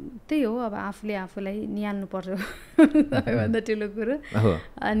त्यही हो, अब आफूले आफूलाई निहाल्नु पर्छ सबैभन्दा ठुलो कुरो।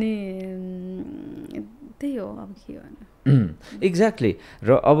 अनि त्यही हो, अब के भन्नु। एक्ज्याक्टली। र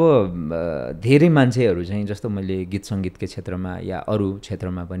अब धेरै मान्छेहरू चाहिँ जस्तो मैले गीत सङ्गीतकै क्षेत्रमा या अरू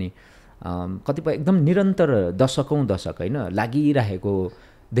क्षेत्रमा पनि कतिपय एकदम निरन्तर दशकौँ दशक होइन लागिरहेको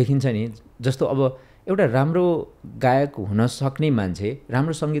देखिन्छ नि। जस्तो अब एउटा राम्रो गायक हुन सक्ने मान्छे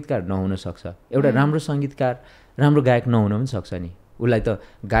राम्रो सङ्गीतकार नहुन सक्छ, एउटा राम्रो सङ्गीतकार राम्रो गायक नहुन पनि सक्छ नि। उसलाई त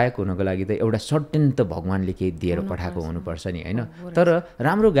गायक हुनको लागि त एउटा सर्टेन त भगवान्ले केही दिएर पठाएको हुनुपर्छ नि होइन। तर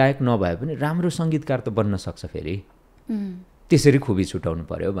राम्रो गायक नभए पनि राम्रो सङ्गीतकार त बन्न सक्छ फेरि। त्यसरी खुबी छुटाउनु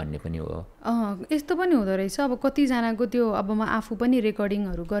पर्यो भन्ने पनि हो। यस्तो पनि हुँदो रहेछ। अब कतिजनाको त्यो अब म आफू पनि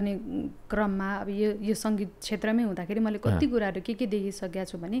रेकर्डिङहरू गर्ने क्रममा अब यो सङ्गीत क्षेत्रमै हुँदाखेरि मैले कति कुराहरू के देखिसकेको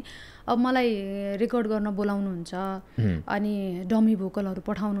छु भने, अब मलाई रेकर्ड गर्न बोलाउनुहुन्छ अनि डमी भोकलहरू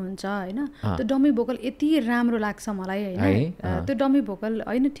पठाउनुहुन्छ होइन। त्यो डमी भोकल यति राम्रो लाग्छ मलाई होइन। त्यो डमी भोकल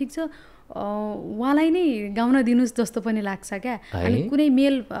होइन ठिक छ उहाँलाई नै गाउन दिनुहोस् जस्तो पनि लाग्छ क्या। अनि कुनै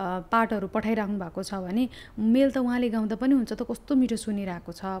मेल पार्टहरू पठाइराख्नु भएको छ भने मेल त उहाँले गाउँदा पनि हुन्छ त, कस्तो मिठो सुनिरहेको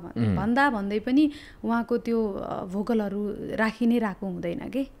छ भन्दै पनि उहाँको त्यो भोकलहरू राखि नै रहेको हुँदैन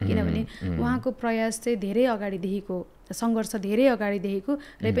कि। किनभने उहाँको प्रयास चाहिँ धेरै अगाडिदेखिको, सङ्घर्ष धेरै अगाडिदेखिको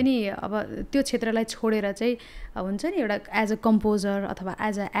र पनि अब त्यो क्षेत्रलाई छोडेर चाहिँ हुन्छ नि एउटा एज अ कम्पोजर अथवा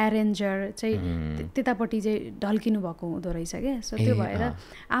एज अ एरेन्जर चाहिँ त्यतापट्टि चाहिँ ढल्किनु भएको हुँदो रहेछ क्या। सो त्यो भएर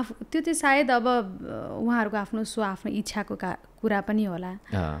त्यो चाहिँ सायद अब उहाँहरूको आफ्नो आफ्नो इच्छाको कुरा पनि होला।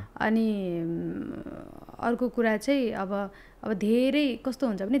 अनि अर्को कुरा चाहिँ अब धेरै कस्तो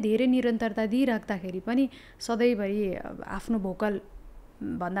हुन्छ भने धेरै निरन्तरता दिइराख्दाखेरि पनि सधैँभरि आफ्नो भोकल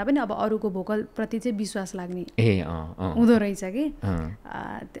भन्दा पनि अब अरूको भोकल प्रति चाहिँ विश्वास लाग्ने हुँदो रहेछ कि।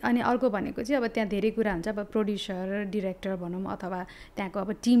 अनि अर्को भनेको चाहिँ अब त्यहाँ धेरै कुरा हुन्छ, अब प्रड्युसर डिरेक्टर भनौँ अथवा त्यहाँको अब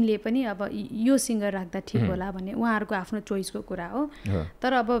टिमले पनि अब यो सिङ्गर राख्दा ठिक होला भन्ने उहाँहरूको आफ्नो चोइसको कुरा हो।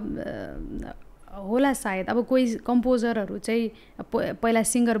 तर अब होला सायद। अब कोही कम्पोजरहरू चाहिँ पहिला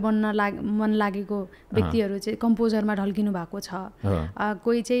सिङ्गर बन्न मन लागेको व्यक्तिहरू चाहिँ कम्पोजरमा ढल्किनु भएको छ।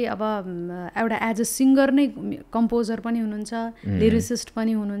 कोही चाहिँ अब एउटा एज अ सिङ्गर नै कम्पोजर पनि हुनुहुन्छ, लिरिसिस्ट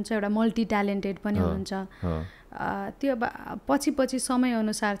पनि हुनुहुन्छ, एउटा मल्टी ट्यालेन्टेड पनि हुनुहुन्छ। त्यो अब पछि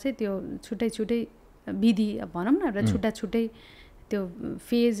समयअनुसार चाहिँ त्यो छुट्टै छुट्टै विधि भनौँ न एउटा छुट्टा छुट्टै त्यो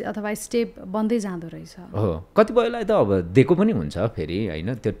फेज अथवा स्टेप बन्दै जाँदो रहेछ। हो, कतिपयलाई त अब दिएको पनि हुन्छ फेरि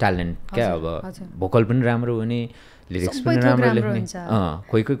होइन त्यो ट्यालेन्ट क्या, अब भोकल पनि राम्रो हुने, लिरिक्स पनि राम्रो लेख्ने,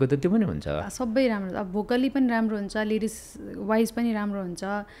 कोही कोहीको त त्यो पनि हुन्छ। सबै राम्रो, अब भोकली पनि राम्रो हुन्छ, लिरिक्स वाइज पनि राम्रो हुन्छ।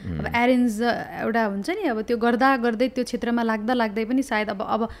 अब एरेन्ज एउटा हुन्छ नि, अब त्यो गर्दा गर्दै त्यो क्षेत्रमा लाग्दै पनि सायद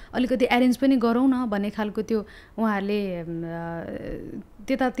अब अलिकति एरेन्ज पनि गरौँ न भन्ने खालको त्यो उहाँहरूले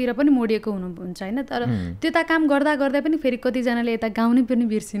त्यतातिर पनि मोडिएको हुनुहुन्छ होइन। तर त्यता काम गर्दा पनि फेरि कतिजनाले यता गाउनै पनि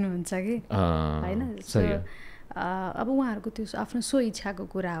बिर्सिनुहुन्छ कि होइन। अब उहाँहरूको त्यो आफ्नो सो इच्छाको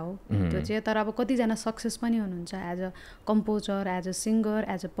कुरा हो त्यो चाहिँ। तर अब कतिजना सक्सेस पनि हुनुहुन्छ as a composer, as a singer,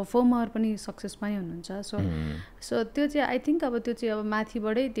 as a performer पनि सक्सेस पनि हुनुहुन्छ। सो त्यो चाहिँ आई थिङ्क अब त्यो चाहिँ अब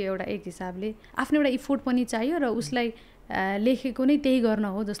माथिबाटै त्यो एउटा एक हिसाबले आफ्नो एउटा इफोर्ट पनि चाहियो र उसलाई लेखेको नै त्यही गर्न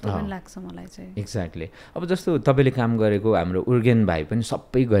हो जस्तो पनि लाग्छ मलाई चाहिँ। एक्ज्याक्टली। अब जस्तो तपाईँले काम गरेको हाम्रो उर्गेन भाइ पनि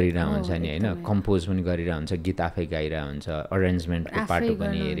सबै गरिरहेको हुन्छ नि होइन, कम्पोज पनि गरिरहेको हुन्छ, गीत आफै गाइरहेको हुन्छ, अरेन्जमेन्टको पाटो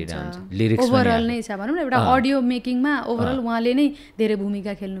पनि हेरिरहेको हुन्छ, लिरिक्स ओभरअल नै छ भनौँ न। एउटा अडियो मेकिङमा ओभरअल उहाँले नै धेरै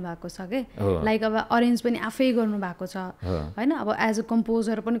भूमिका खेल्नु भएको छ के। लाइक अब अरेन्ज पनि आफै गर्नु भएको छ होइन। अब एज अ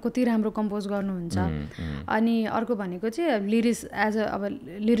कम्पोजर पनि कति राम्रो कम्पोज गर्नुहुन्छ। अनि अर्को भनेको चाहिँ लिरिक्स एज अ अब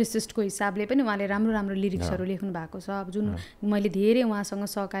लिरिसिस्टको हिसाबले पनि उहाँले राम्रो लिरिक्सहरू लेख्नु भएको छ। अब मैले धेरै उहाँसँग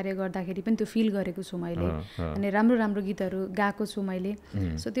सहकार्य गर्दाखेरि पनि त्यो फिल गरेको छु मैले। अनि राम्रो गीतहरू गाएको छु मैले।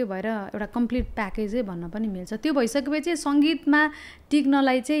 सो त्यो भएर एउटा कम्प्लिट प्याकेजै भन्न पनि मिल्छ। त्यो भइसकेपछि चाहिँ सङ्गीतमा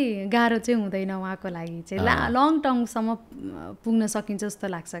टिक्नलाई चाहिँ गाह्रो चाहिँ हुँदैन उहाँको लागि चाहिँ, लङ टर्मसम्म पुग्न सकिन्छ जस्तो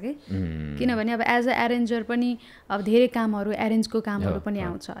लाग्छ कि। किनभने अब एज अ एरेन्जर पनि अब धेरै कामहरू एरेन्जको कामहरू पनि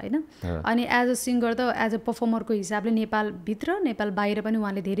आउँछ होइन। अनि एज अ सिङ्गर त एज अ पर्फर्मरको हिसाबले नेपालभित्र नेपाल बाहिर पनि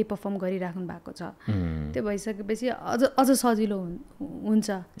उहाँले धेरै पर्फर्म गरिराख्नु भएको छ। त्यो भइसकेपछि अझ सजिलो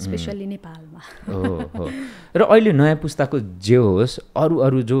हुन्छ स्पेसल्ली नेपालमा। र अहिले नयाँ पुस्ताको जे होस्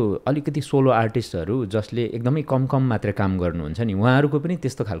अरू जो अलिकति सोलो आर्टिस्टहरू जसले एकदमै कम मात्र काम गर्नुहुन्छ नि, उहाँहरूको पनि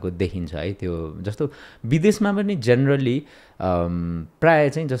त्यस्तो खालको देखिन्छ है। त्यो जस्तो विदेशमा पनि जेनरली प्राय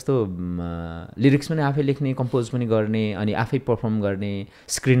चाहिँ जस्तो लिरिक्स पनि आफै लेख्ने, कम्पोज पनि गर्ने, अनि आफै पर्फर्म गर्ने,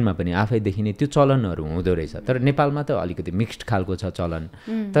 स्क्रिनमा पनि आफै देखिने त्यो चलनहरू हुँदो रहेछ। तर नेपालमा त अलिकति मिक्स्ड खालको छ चलन।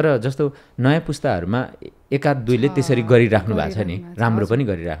 तर जस्तो नयाँ पुस्ताहरूमा एकाध दुईले त्यसरी गरिराख्नु भएको छ नि, राम्रो पनि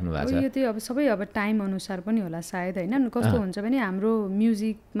गरिराख्नु भएको छ। यो चाहिँ अब सबै अब टाइम अनुसार पनि होला सायद होइन। कस्तो हुन्छ भने हाम्रो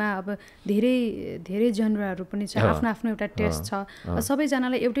म्युजिकमा अब धेरै जनरहरू पनि छ, आफ्नो एउटा टेस्ट छ।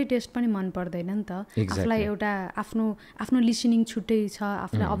 सबैजनालाई एउटै टेस्ट पनि मन पर्दैन नि त। आफूलाई एउटा आफ्नो लिसनिङ छुट्टै छ,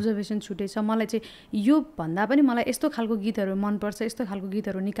 आफ्नो अब्जर्भेसन छुट्टै छ। मलाई चाहिँ यो भन्दा पनि मलाई यस्तो खालको गीतहरू मनपर्छ, यस्तो खालको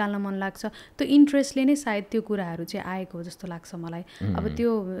गीतहरू निकाल्न मन लाग्छ। त्यो इन्ट्रेस्टले नै सायद त्यो कुराहरू चाहिँ आएको हो जस्तो लाग्छ मलाई। अब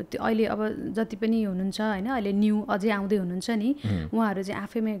त्यो अहिले अब जति पनि हुनुहुन्छ होइन, अहिले न्यू अझै आउँदै हुनुहुन्छ नि, उहाँहरू चाहिँ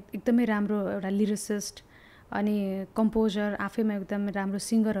आफैमा एकदमै राम्रो एउटा लिरिसिस्ट अनि कम्पोजर, आफैमा एकदमै राम्रो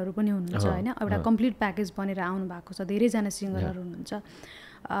सिङ्गरहरू पनि हुनुहुन्छ होइन। एउटा कम्प्लिट प्याकेज बनेर आउनु भएको छ, धेरैजना सिङ्गरहरू हुनुहुन्छ।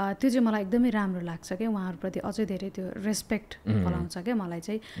 त्यो चाहिँ मलाई एकदमै राम्रो लाग्छ क्या। उहाँहरूप्रति अझै धेरै त्यो रेस्पेक्ट बोलाउँछ क्या मलाई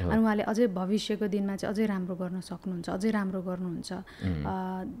चाहिँ। अनि उहाँले अझै भविष्यको दिनमा चाहिँ अझै राम्रो गर्न सक्नुहुन्छ, अझै राम्रो गर्नुहुन्छ,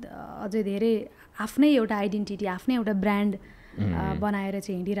 अझै धेरै आफ्नै एउटा आइडेन्टिटी, आफ्नै एउटा ब्रान्ड बनाएर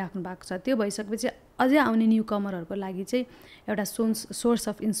चाहिँ हिँडिराख्नु भएको छ। त्यो भइसकेपछि अझै आउने न्यू कमरहरूको लागि चाहिँ एउटा सोर्स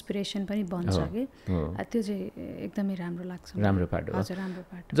अफ इन्सपिरेसन पनि बन्छ कि। त्यो चाहिँ एकदमै राम्रो लाग्छ। राम्रो पाटो, हजुर राम्रो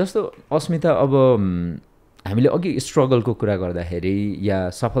पाटो। जस्तो अस्मिता, अब हामीले अघि स्ट्रगलको कुरा गर्दाखेरि या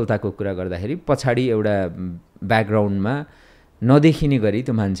सफलताको कुरा गर्दाखेरि पछाडि एउटा ब्याकग्राउन्डमा नदेखिने गरी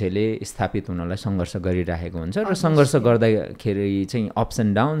त्यो मान्छेले स्थापित हुनलाई सङ्घर्ष गरिराखेको हुन्छ र सङ्घर्ष गर्दाखेरि चाहिँ ups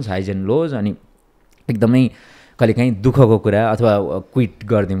and downs, highs and लोज, अनि एकदमै कहिलेकाहीँ दुःखको कुरा अथवा क्विट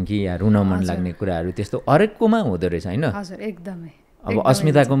गरिदिउँ कि या रुन मन लाग्ने कुराहरू त्यस्तो हरेककोमा हुँदो रहेछ होइन। हजुर एकदमै। अब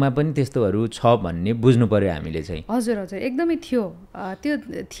अस्मिताकोमा पनि त्यस्तोहरू छ भन्ने बुझ्नु पर्यो हामीले चाहिँ। हजुर एकदमै थियो। त्यो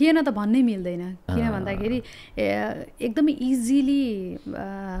थिएन त भन्नै मिल्दैन। किन भन्दाखेरि एकदमै इजिली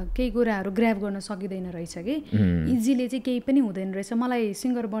केही कुराहरू ग्र्याब गर्न सकिँदैन रहेछ कि। इजिली चाहिँ केही पनि हुँदैन रहेछ। मलाई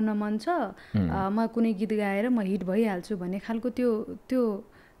सिङ्गर बन्न मन छ, म कुनै गीत गाएर म हिट भइहाल्छु भन्ने खालको त्यो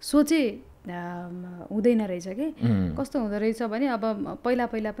सोचै हुँदैन रहेछ कि। कस्तो हुँदो रहेछ भने अब पहिला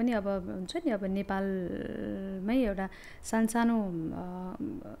पनि अब हुन्छ नि, अब नेपालमै एउटा सानो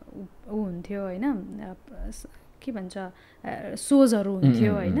ऊ हुन्थ्यो होइन, के भन्छ सोजहरू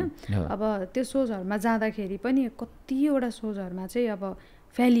हुन्थ्यो होइन अब त्यो सोजहरूमा जाँदाखेरि पनि कतिवटा सोजहरूमा चाहिँ अब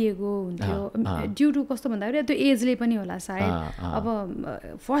फ्यालिएको हुन्थ्यो ड्यु टु कस्तो भन्दाखेरि त्यो एजले पनि होला सायद अब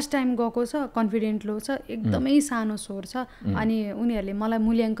फर्स्ट टाइम गएको छ कन्फिडेन्ट लो छ एकदमै सानो स्वर छ अनि उनीहरूले मलाई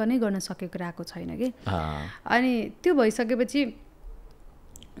मूल्याङ्कनै गर्न सकेको रहेको छैन कि अनि त्यो भइसकेपछि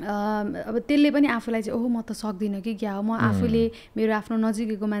अब त्यसले पनि आफूलाई चाहिँ ओहो म त सक्दिनँ कि क्या हो म आफूले मेरो आफ्नो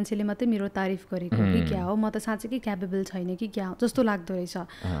नजिकैको मान्छेले मात्रै मेरो तारिफ गरेको कि क्या हो म त साँच्चै क्यापेबल छैन कि क्या हो जस्तो लाग्दो रहेछ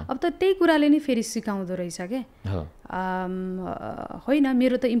अब त त्यही कुराले नै फेरि सिकाउँदो रहेछ क्या होइन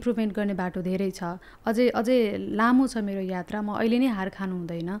मेरो त इम्प्रुभमेन्ट गर्ने बाटो धेरै छ अझै लामो छ मेरो यात्रा म अहिले नै हार खानु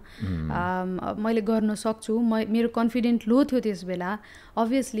हुँदैन मैले गर्न सक्छु मेरो कन्फिडेन्ट लो थियो त्यस बेला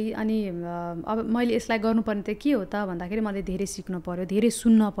अभियसली अनि अब मैले यसलाई गर्नुपर्ने त के हो त भन्दाखेरि मैले धेरै सिक्नु पर्यो धेरै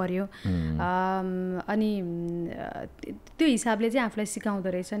सुन्न पर्यो अनि त्यो हिसाबले चाहिँ आफूलाई सिकाउँदो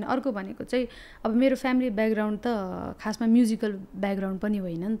रहेछ अनि अर्को भनेको चाहिँ अब मेरो फ्यामिली ब्याकग्राउन्ड त खासमा म्युजिकल ब्याकग्राउन्ड पनि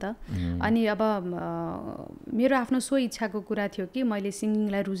होइन नि त अनि अब मेरो आफ्नो सो इच्छाको कुरा थियो कि मैले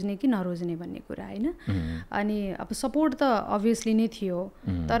सिङ्गिङलाई रुच्ने कि नरोज्ने भन्ने कुरा होइन अनि अब सपोर्ट त अभियसली नै थियो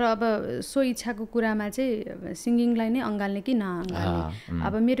तर अब सो इच्छाको कुरामा चाहिँ सिङ्गिङलाई नै अँगाल्ने कि नअँगाल्ने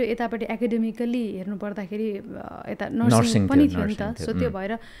अब मेरो यतापट्टि एकाडेमिकल्ली हेर्नु पर्दाखेरि यता नर्सिङ पनि थियो नि त सो त्यो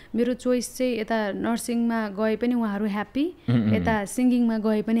भएर मेरो चोइस चाहिँ यता नर्सिङमा गए पनि उहाँहरू ह्याप्पी यता सिङ्गिङमा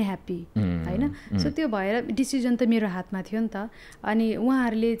गए पनि ह्याप्पी होइन सो त्यो भएर डिसिजन त मेरो हातमा थियो नि त अनि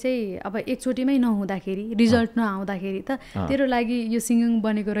उहाँहरूले चाहिँ अब एकचोटिमै नहुँदाखेरि रिजल्ट नआउँदाखेरि त तेरो लागि यो सिङ्गिङ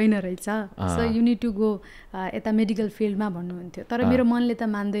बनेको रहेछ so you need to go यता मेडिकल फिल्डमा भन्नुहुन्थ्यो तर मेरो मनले त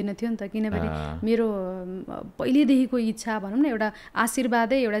मान्दैन थियो नि त किनभने मेरो पहिलेदेखिको इच्छा भनौँ न एउटा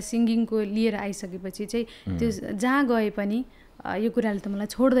आशीर्वादै एउटा सिङ्गिङको लिएर आइसकेपछि चाहिँ त्यो जहाँ गए पनि यो कुराले त मलाई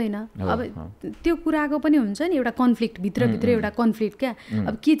छोड्दैन अब त्यो कुराको पनि हुन्छ नि एउटा कन्फ्लिक्ट भित्रभित्रै एउटा कन्फ्लिक्ट क्या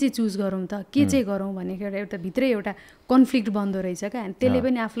अब के चाहिँ चुज गरौँ त के चाहिँ गरौँ भनेको एउटा भित्रै एउटा कन्फ्लिक्ट बन्दो रहेछ क्या अनि त्यसले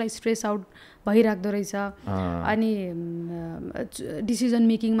पनि आफूलाई स्ट्रेस आउट भइराख्दो रहेछ अनि डिसिजन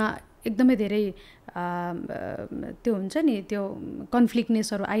मेकिङमा एकदमै धेरै त्यो हुन्छ नि त्यो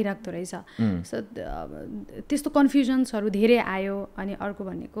कन्फ्लिक्टनेसहरू आइराख्दो रहेछ सो त्यस्तो कन्फ्युजन्सहरू धेरै आयो अनि अर्को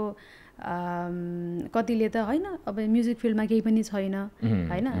भनेको कतिले त होइन अब म्युजिक फिल्डमा केही पनि छैन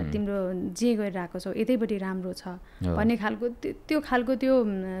होइन तिम्रो जे गरिरहेको छौ यतैपट्टि राम्रो छ भन्ने खालको त्यो खालको त्यो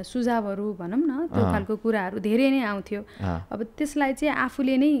सुझावहरू भनौँ न त्यो खालको कुराहरू धेरै नै आउँथ्यो अब त्यसलाई चाहिँ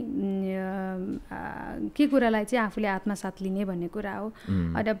आफूले नै के कुरालाई चाहिँ आफूले आत्मसात लिने भन्ने कुरा हो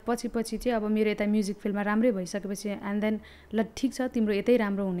अनि पछि चाहिँ अब मेरो यता म्युजिक फिल्डमा राम्रै भइसकेपछि एन्ड देन ल ठिक छ तिम्रो यतै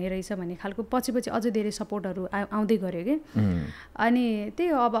राम्रो हुने रहेछ भन्ने खालको पछि अझै धेरै सपोर्टहरू आउँदै गऱ्यो कि अनि त्यही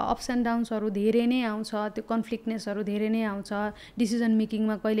हो अब अप्स एन्ड डाउन्सहरू धेरै नै आउँछ त्यो कन्फ्लिक्टनेसहरू धेरै नै आउँछ डिसिजन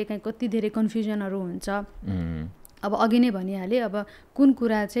मेकिङमा कहिलेकाहीँ कति धेरै कन्फ्युजनहरू हुन्छ अब अघि नै भनिहालेँ अब कुन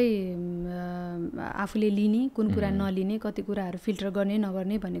कुरा चाहिँ आफूले लिने कुन कुरा नलिने कति कुराहरू फिल्टर गर्ने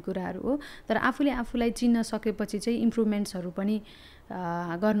नगर्ने भन्ने कुराहरू हो तर आफूले आफूलाई चिन्न सकेपछि चाहिँ इम्प्रुभमेन्ट्सहरू पनि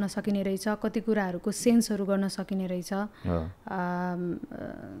गर्न सकिने रहेछ कति कुराहरूको सेन्सहरू गर्न सकिने रहेछ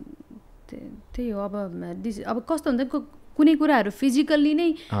त्यही हो अब कस्तो हुन्छ कुनै कुराहरू फिजिकल्ली नै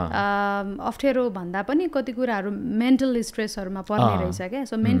अप्ठ्यारो भन्दा पनि कति कुराहरू मेन्टल स्ट्रेसहरूमा पर्ने रहेछ क्या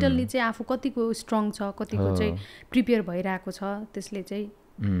सो मेन्टल्ली चाहिँ आफू कतिको स्ट्रङ छ कतिको चाहिँ प्रिपेयर भइरहेको छ त्यसले चाहिँ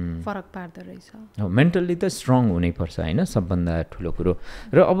फरक पार्दो रहेछ मेन्टल्ली त स्ट्रङ हुनैपर्छ होइन सबभन्दा ठुलो कुरो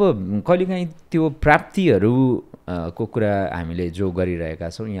र अब कहिलेकाहीँ त्यो प्राप्तिहरू को कुरा हामीले जो गरिरहेका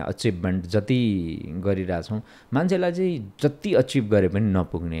छौँ यहाँ अचिभमेन्ट जति गरिरहेछौँ मान्छेलाई चाहिँ जति अचिभ गरे पनि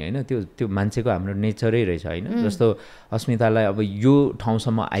नपुग्ने होइन त्यो मान्छेको हाम्रो नेचरै रहेछ होइन जस्तो अस्मितालाई अब यो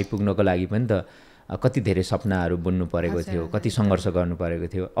ठाउँसम्म आइपुग्नको लागि पनि त कति धेरै सपनाहरू बुन्नु परेको थियो कति सङ्घर्ष गर्नु परेको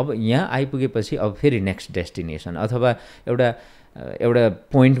थियो अब यहाँ आइपुगेपछि अब फेरि नेक्स्ट डेस्टिनेसन अथवा एउटा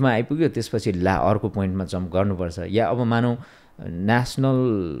पोइन्टमा आइपुग्यो त्यसपछि अर्को पोइन्टमा जम्प गर्नुपर्छ या अब मानौँ नेसनल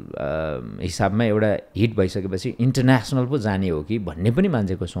हिसाबमा एउटा हिट भइसकेपछि इन्टरनेसनल पो जाने हो कि भन्ने पनि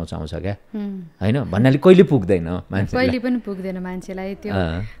मान्छेको सोच आउँछ क्या होइन भन्नाले कहिले पुग्दैन मान्छे कहिले पनि पुग्दैन मान्छेलाई त्यो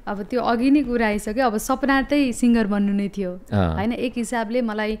अब त्यो अघि नै कुरा आइसक्यो अब सपना चाहिँ सिङ्गर बन्नु नै थियो होइन एक हिसाबले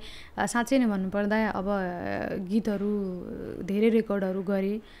मलाई साँच्चै नै भन्नुपर्दा अब गीतहरू धेरै रेकर्डहरू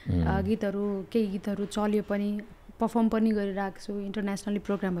गरेँ केही गीतहरू चल्यो पनि पर्फर्म पनि गरिरहेको छु इन्टरनेसनली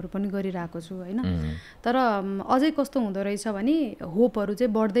प्रोग्रामहरू पनि गरिरहेको छु होइन तर अझै कस्तो हुँदो रहेछ भने होपहरू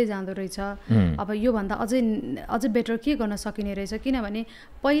चाहिँ बढ्दै जाँदो रहेछ अब योभन्दा अझै बेटर के गर्न सकिने रहेछ किनभने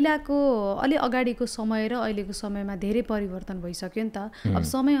पहिलाको अलि अगाडिको समय र अहिलेको समयमा धेरै परिवर्तन भइसक्यो नि त अब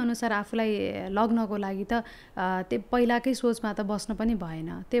समयअनुसार आफूलाई लग्नको लागि त त्यो पहिलाकै सोचमा त बस्न पनि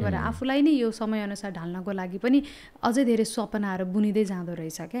भएन त्यही भएर आफूलाई नै यो समयअनुसार ढाल्नको लागि पनि अझै धेरै सपनाहरू बुनिँदै जाँदो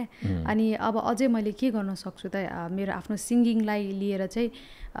रहेछ क्या अनि अब अझै मैले के गर्न सक्छु त मेरो आफ्नो सिङ्गिङलाई लिएर चाहिँ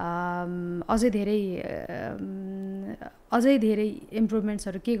अझै धेरै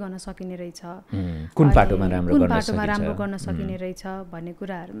इम्प्रुभमेन्ट्सहरू के गर्न सकिने रहेछ, कुन पाटोमा राम्रो गर्न सकिने रहेछ भन्ने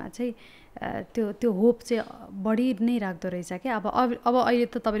कुराहरूमा चाहिँ त्यो होप चाहिँ बढी नै राख्दो रहेछ क्या। अब अहिले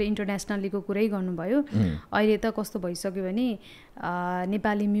त तपाईँले इन्टरनेसनल्लीको कुरै गर्नुभयो, अहिले त कस्तो भइसक्यो भने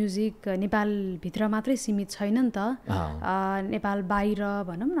नेपाली म्युजिक नेपालभित्र मात्रै सीमित छैन नि त, नेपाल बाहिर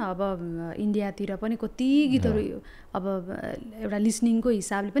भनौँ न, अब इन्डियातिर पनि कति गीतहरू अब एउटा लिसनिङको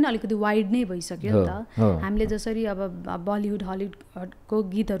हिसाबले पनि अलिकति वाइड नै भइसक्यो नि त। हामीले जसरी अब बलिउड हलिउडको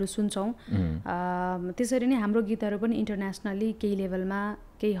गीतहरू सुन्छौँ, त्यसरी नै हाम्रो गीतहरू पनि इन्टरनेसनली केही लेभलमा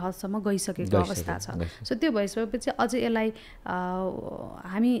केही हदसम्म गइसकेको अवस्था छ। सो त्यो भइसकेपछि अझै यसलाई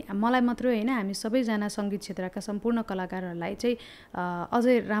मलाई मात्रै होइन, हामी सबैजना सङ्गीत क्षेत्रका सम्पूर्ण कलाकारहरूलाई चाहिँ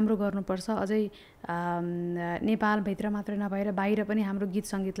अझै राम्रो गर्नुपर्छ, अझै नेपालभित्र मात्रै नभएर बाहिर पनि हाम्रो गीत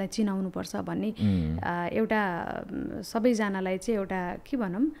सङ्गीतलाई चिनाउनुपर्छ भन्ने एउटा सबैजनालाई चाहिँ एउटा के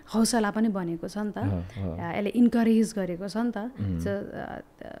भनौँ हौसला पनि बनेको छ नि त, यसले इन्करेज गरेको छ नि त।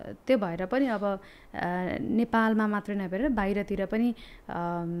 त्यो भएर पनि अब नेपालमा मात्रै नभएर बाहिरतिर पनि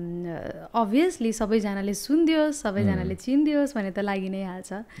अभियसली सबैजनाले सुनिदियोस्, सबैजनाले चिनिदियोस् भन्ने त लागि नै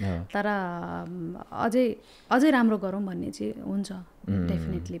हाल्छ, तर अझै राम्रो गरौँ भन्ने चाहिँ हुन्छ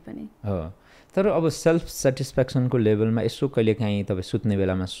डेफिनेटली पनि। तर अब सेल्फ सेटिस्फ्याक्सनको लेभलमा यसो कहिलेकाहीँ तपाईँ सुत्ने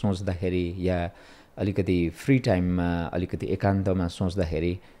बेलामा सोच्दाखेरि या अलिकति फ्री टाइममा अलिकति एकान्तमा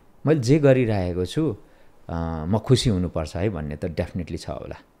सोच्दाखेरि मैले जे गरिरहेको छु म खुसी हुनुपर्छ है भन्ने त डेफिनेटली छ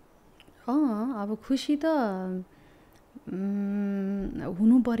होला। अब खुसी त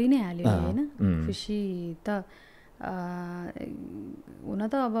हुनु परि नै हाल्यो होइन, खुसी त हुन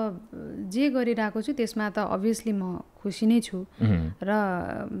त अब जे गरिरहेको छु त्यसमा त अभियसली म खुसी नै छु, र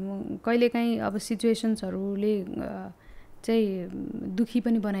कहिलेकाहीँ अब सिचुएसन्सहरूले चाहिँ दुखी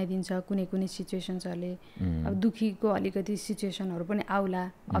पनि बनाइदिन्छ, कुनै सिचुएसन्सहरूले अब दुखीको अलिकति सिचुएसनहरू पनि आउला,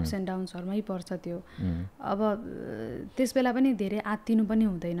 अप्स एन्ड डाउन्सहरूमै पर्छ त्यो। अब त्यस बेला पनि धेरै आत्तिनु पनि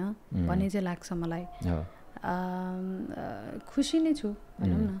हुँदैन भन्ने चाहिँ लाग्छ मलाई। खुसी नै छु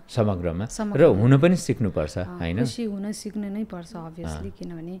भनौँ न समग्रमा, र हुन पनि सिक्नुपर्छ होइन, खुसी हुन सिक्नु नै पर्छ अभियसली,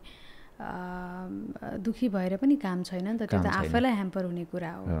 किनभने दुखी भएर पनि काम छैन नि त, त्यो त आफैलाई ह्याम्पर हुने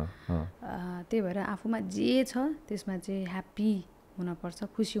कुरा हो। त्यही भएर आफूमा जे छ त्यसमा चाहिँ ह्याप्पी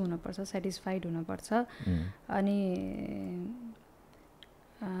हुनपर्छ, खुसी हुनपर्छ, सेटिस्फाइड हुनपर्छ। अनि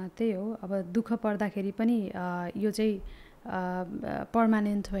त्यही हो, अब दुःख पर्दाखेरि पनि यो चाहिँ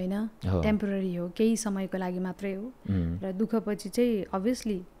पर्मानेन्ट होइन, टेम्पोररी हो, केही समयको लागि मात्रै हो, र दुःखपछि चाहिँ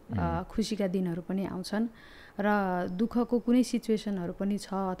अभियसली खुसीका दिनहरू पनि आउँछन्, र दुःखको कुनै सिचुएसनहरू पनि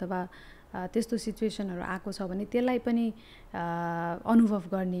छ अथवा त्यस्तो सिचुएसनहरू आएको छ भने त्यसलाई पनि अनुभव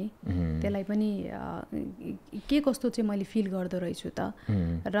गर्ने, त्यसलाई पनि के कस्तो चाहिँ मैले फिल गर्दो रहेछु त,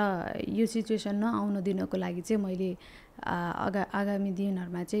 र यो सिचुएसन नआउन दिनको लागि चाहिँ मैले आगामी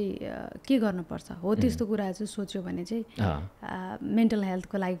दिनहरूमा चाहिँ के गर्नुपर्छ हो, त्यस्तो कुरा चाहिँ सोच्यो भने चाहिँ मेन्टल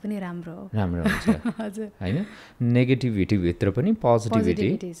हेल्थको लागि पनि राम्रो हुन्छ। हजुर होइन, नेगेटिभिटीभित्र पनि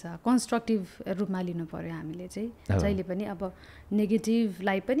पोजिटिभिटी छ, कन्स्ट्रक्टिभ रूपमा लिनु पर्यो हामीले चाहिँ जहिले पनि। अब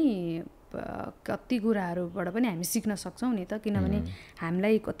नेगेटिभलाई पनि कति कुराहरूबाट पनि हामी सिक्न सक्छौँ नि त, किनभने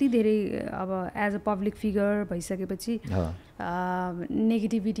हामीलाई कति धेरै अब एज अ पब्लिक फिगर भइसकेपछि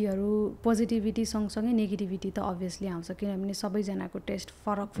नेगेटिभिटीहरू पोजिटिभिटी सँगसँगै नेगेटिभिटी त अभियसली आउँछ, किनभने सबैजनाको टेस्ट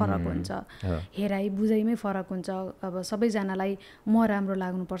फरक हुन्छ, हेराइ बुझाइमै फरक हुन्छ। अब सबैजनालाई म राम्रो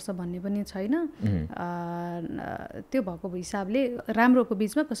लाग्नुपर्छ भन्ने पनि छैन, त्यो भएको हिसाबले राम्रोको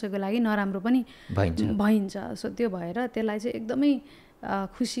बिचमा कसैको लागि नराम्रो पनि भइन्छ। सो त्यो भएर त्यसलाई चाहिँ एकदमै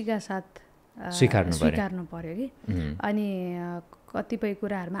खुसीका साथ स्वीकार्नु पर्यो कि। अनि कतिपय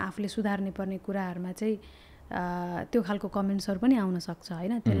कुराहरूमा आफूले सुधार्ने पर्ने कुराहरूमा चाहिँ त्यो खालको कमेन्ट्सहरू पनि आउन सक्छ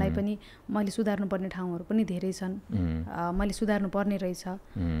होइन, त्यसलाई पनि मैले सुधार्नुपर्ने ठाउँहरू पनि धेरै छन्, मैले सुधार्नु पर्ने रहेछ,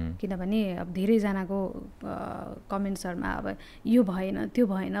 किनभने अब धेरैजनाको कमेन्ट्सहरूमा अब यो भएन त्यो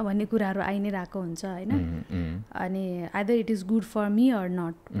भएन भन्ने कुराहरू आइ नै रहेको हुन्छ होइन। अनि either it is good for me or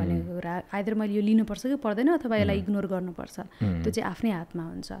not भन्ने कुरा, आइदर मैले यो लिनुपर्छ कि पर्दैन अथवा यसलाई इग्नोर गर्नुपर्छ, त्यो चाहिँ आफ्नै हातमा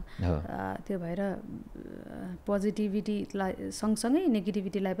हुन्छ। त्यो भएर पोजिटिभिटीलाई सँगसँगै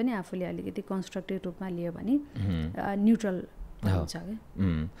नेगेटिभिटीलाई पनि आफूले अलिकति कन्स्ट्रक्टिभ रूपमा लियो भने न्युट्रल हुन्छ क्या।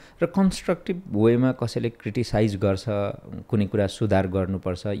 र कन्स्ट्रक्टिभ वेमा कसैले क्रिटिसाइज गर्छ, कुनै कुरा सुधार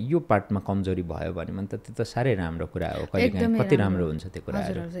गर्नुपर्छ, यो पार्टमा कमजोरी भयो भने त त्यो त साह्रै राम्रो कुरा हो, कहिलेकाहीँ कति राम्रो हुन्छ त्यो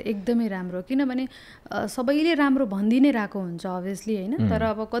कुराहरू। हजुर एकदमै राम्रो, किनभने सबैले राम्रो भनिदिनै रहेको हुन्छ अभियसली होइन, तर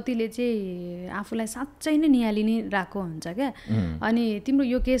अब कतिले चाहिँ आफूलाई साँच्चै नै निहाली नै रहेको हुन्छ क्या। अनि तिम्रो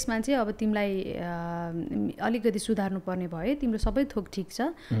यो केसमा चाहिँ अब तिमीलाई अलिकति सुधार्नु पर्ने भयो, तिम्रो सबै थोक ठिक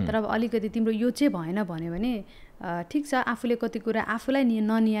छ, तर अब अलिकति तिम्रो यो चाहिँ भएन भन्यो भने ठिक छ आफूले कति कुरा आफूलाई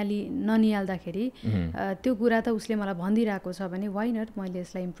ननिहाल्दाखेरि त्यो कुरा त उसले मलाई भनिदिरहेको छ भने वाइ नट मैले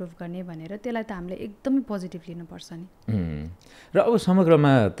यसलाई इम्प्रुभ गर्ने भनेर त्यसलाई त हामीले एकदमै पोजिटिभ लिनुपर्छ नि। र अब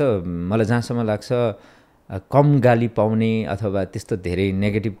समग्रमा त मलाई जहाँसम्म लाग्छ कम गाली पाउने अथवा त्यस्तो धेरै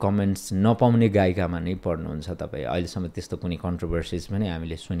नेगेटिभ कमेन्ट्स नपाउने गायिकामा नै पर्नुहुन्छ तपाईँ। अहिलेसम्म त्यस्तो कुनै कन्ट्रोभर्सिज पनि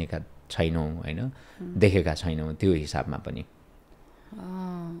हामीले सुनेका छैनौँ होइन, देखेका छैनौँ त्यो हिसाबमा पनि।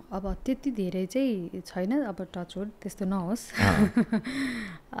 अब त्यति धेरै चाहिँ छैन, अब टचवुड त्यस्तो नहोस्।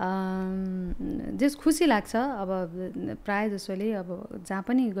 जस खुसी लाग्छ अब प्रायः जसोले अब जहाँ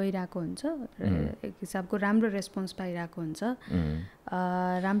पनि गइरहेको हुन्छ एक हिसाबको राम्रो रेस्पोन्स पाइरहेको हुन्छ,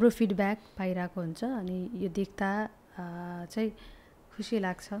 राम्रो फिडब्याक पाइरहेको हुन्छ, अनि यो देख्दा चाहिँ खुसी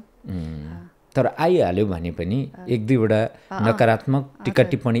लाग्छ। तर आइहाल्यो भने पनि एक दुईवटा नकारात्मक टिका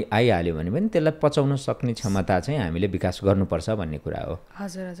टिप्पणी आइहाल्यो भने पनि त्यसलाई पचाउन सक्ने क्षमता चाहिँ हामीले विकास गर्नुपर्छ भन्ने कुरा हो।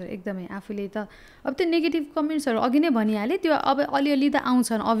 हजुर हजुर एकदमै। आफूले त अब त्यो नेगेटिभ कमेन्ट्सहरू अघि नै भनिहालेँ, त्यो अब अलिअलि त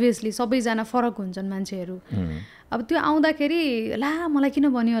आउँछन्, अभियसली सबैजना फरक हुन्छन् मान्छेहरू। अब त्यो आउँदाखेरि ला मलाई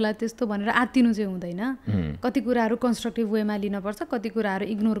किन भन्यो होला त्यस्तो भनेर आत्तिनु चाहिँ हुँदैन। कति कुराहरू कन्स्ट्रक्टिभ वेमा लिनुपर्छ, कति कुराहरू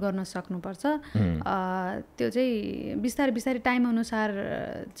इग्नोर गर्न सक्नुपर्छ। त्यो चाहिँ बिस्तारै बिस्तारै टाइम अनुसार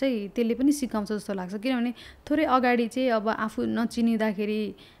चाहिँ त्यसले पनि सिकाउँछ जस्तो लाग्छ। किनभने थोरै अगाडि चाहिँ अब आफू नचिनिँदाखेरि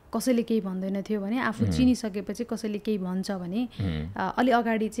कसैले केही भन्दैन थियो भने आफू चिनिसकेपछि कसैले केही भन्छ भने अलि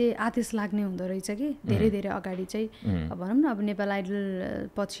अगाडि चाहिँ आदेश लाग्ने हुँदो रहेछ कि धेरै धेरै अगाडि चाहिँ भनौँ न अब नेपाल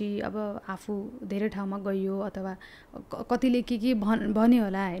आइडल पछि अब आफू धेरै ठाउँमा गइयो अथवा कतिले के भन्यो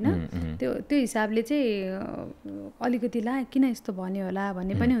होला होइन, त्यो हिसाबले चाहिँ अलिकति ला किन यस्तो भन्यो होला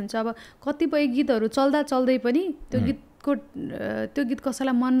भन्ने पनि हुन्छ। अब कतिपय गीतहरू चल्दा चल्दै पनि त्यो गीत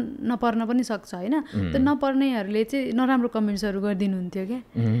कसैलाई मन नपर्न पनि सक्छ होइन, त्यो नपर्नेहरूले चाहिँ नराम्रो कमेन्ट्सहरू गरिदिनुहुन्थ्यो क्या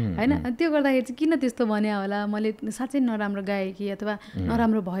होइन। त्यो गर्दाखेरि चाहिँ किन त्यस्तो भन्यो होला, मैले साँच्चै नराम्रो गाएँ कि अथवा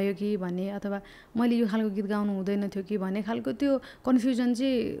नराम्रो भयो कि भन्ने, अथवा मैले यो खालको गीत गाउनु हुँदैन थियो कि भन्ने खालको त्यो कन्फ्युजन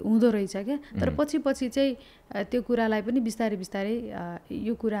चाहिँ हुँदो रहेछ क्या। तर पछि पछि चाहिँ त्यो कुरालाई पनि बिस्तारै बिस्तारै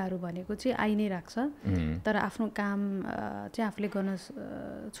यो कुराहरू भनेको चाहिँ आइ नै राख्छ। तर आफ्नो काम चाहिँ आफूले गर्न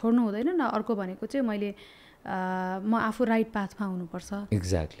छोड्नु हुँदैन न। अर्को भनेको चाहिँ म आफू राइट पाथमा हुनुपर्छ।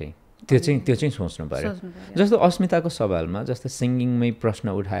 एक्ज्याक्टली, त्यो चाहिँ सोच्नु पर्यो। जस्तो अस्मिताको सवालमा जस्तो सिङ्गिङमै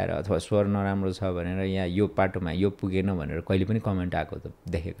प्रश्न उठाएर अथवा स्वर नराम्रो छ भनेर यहाँ यो पाटोमा यो पुगेन भनेर कहिले पनि कमेन्ट आएको त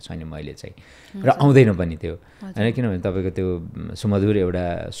देखेको छैन मैले चाहिँ, र आउँदैन पनि त्यो होइन। किनभने तपाईँको त्यो सुमधुर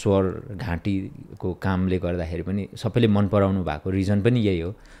एउटा स्वर घाँटीको कामले गर्दाखेरि पनि सबैले मन पराउनु भएको रिजन पनि यही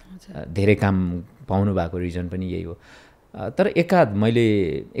हो, धेरै काम पाउनु भएको रिजन पनि यही हो। तर एकाध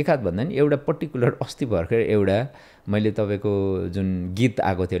भन्दा नि एउटा पर्टिकुलर अस्ति भर्खर एउटा मैले तपाईँको जुन गीत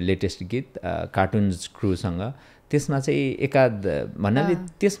आएको थियो लेटेस्ट गीत कार्टुन्स क्रुसँग, त्यसमा चाहिँ एकाध भन्नाले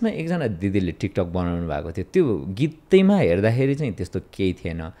त्यसमा एकजना दिदीले टिकटक बनाउनु भएको थियो। त्यो गीतैमा हेर्दाखेरि चाहिँ त्यस्तो केही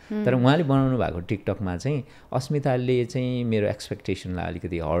थिएन, तर उहाँले बनाउनु भएको टिकटकमा चाहिँ अस्मिताले चाहिँ मेरो एक्सपेक्टेसनलाई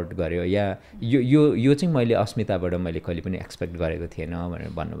अलिकति हर्ट गर्यो, या यो चाहिँ मैले अस्मिताबाट मैले कहिले पनि एक्सपेक्ट गरेको थिएन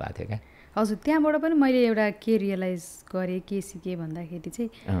भनेर भन्नुभएको थियो क्या। हजुर, त्यहाँबाट पनि मैले एउटा के रियलाइज गरेँ, के सिकेँ भन्दाखेरि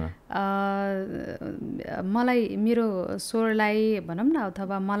चाहिँ मलाई मेरो स्वरलाई भनौँ न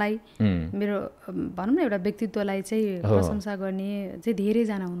अथवा मलाई मेरो भनौँ न एउटा व्यक्तित्वलाई चाहिँ प्रशंसा गर्ने चाहिँ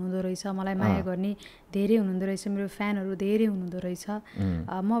धेरैजना हुनुहुँदो रहेछ, मलाई माया गर्ने धेरै हुनुहुँदो रहेछ, मेरो फ्यानहरू धेरै हुनुहुँदो रहेछ।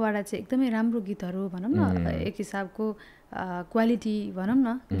 मबाट चाहिँ एकदमै राम्रो गीतहरू भनौँ न एक हिसाबको क्वालिटी भनौँ न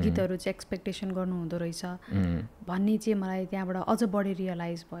गीतहरू चाहिँ एक्सपेक्टेसन गर्नुहुँदो रहेछ भन्ने चाहिँ मलाई त्यहाँबाट अझ बढी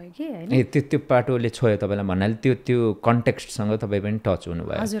रियलाइज भयो कि होइन। त्यो पाटोले छोयो तपाईँलाई भन्नाले त्यो कन्टेक्स्टसँग तपाईँ पनि टच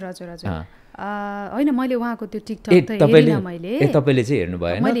हुनुभयो? हजुर हजुर हजुर। होइन, मैले उहाँको त्यो टिकटक त हेरिनँ मैले। तपाईँले चाहिँ हेर्नु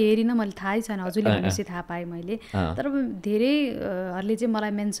भयो? मैले हेरिनँ, मैले थाहै छैन, हजुरले भनेपछि थाहा पाएँ मैले। तर धेरैहरूले चाहिँ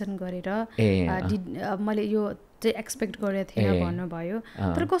मलाई मेन्सन गरेर मैले यो चाहिँ एक्सपेक्ट गरेको थिएन भन्नुभयो।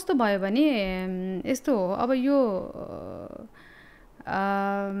 तर कस्तो भयो भने यस्तो हो, अब यो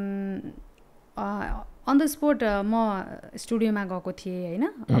अन द स्पोट म स्टुडियोमा गएको थिएँ होइन।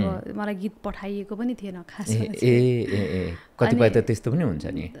 अब मलाई गीत पठाइएको पनि थिएन खासमा। कतिपय त त्यस्तो पनि हुन्छ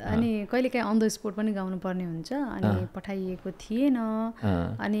नि। अनि कहिलेकाहीँ अन द स्पोट पनि गाउनु पर्ने हुन्छ, अनि पठाइएको थिएन।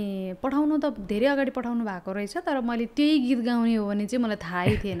 अनि पठाउनु त धेरै अगाडि पठाउनु भएको रहेछ, तर मैले त्यही गीत गाउने हो भने चाहिँ मलाई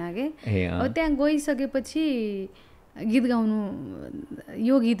थाहै थिएन कि। अब त्यहाँ गइसकेपछि गीत गाउनु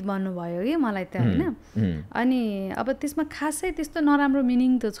यो गीत भन्नुभयो कि मलाई त होइन। अनि अब त्यसमा खासै त्यस्तो नराम्रो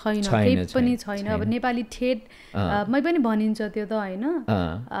मिनिङ त छैन, केही पनि छैन। अब नेपाली ठेटमै पनि भनिन्छ त्यो त होइन,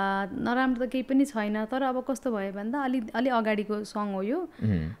 नराम्रो त केही पनि छैन। तर अब कस्तो भयो भन्दा अलि अगाडिको सङ हो यो,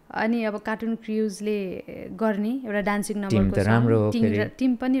 अनि अब कार्टुन क्रुजले गर्ने एउटा डान्सिङ नम्बरको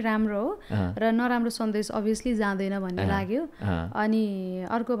टिम पनि राम्रो हो, र नराम्रो सन्देश अभियसली जाँदैन भन्ने लाग्यो। अनि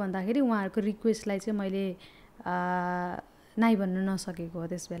अर्को भन्दाखेरि उहाँहरूको रिक्वेस्टलाई चाहिँ मैले नाइ भन्न नसकेको हो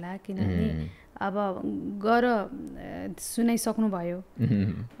त्यस बेला, किनभने अब गर सुनाइसक्नु भयो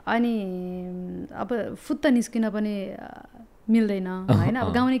अनि अब फुत्त निस्किन पनि मिल्दैन होइन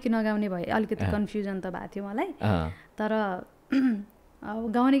अब गाउने कि नगाउने भयो अलिकति कन्फ्युजन त भएको थियो मलाई तर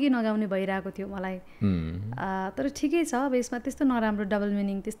अब गाउने कि नगाउने भइरहेको थियो मलाई तर ठिकै छ अब यसमा त्यस्तो नराम्रो डबल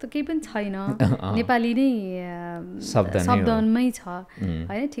मिनिङ त्यस्तो केही पनि छैन नेपाली नै शब्दमै छ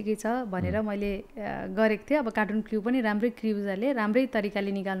होइन ठिकै छ भनेर मैले गरेको थिएँ अब कार्टुन क्र्यू पनि राम्रै क्र्यूजहरूले राम्रै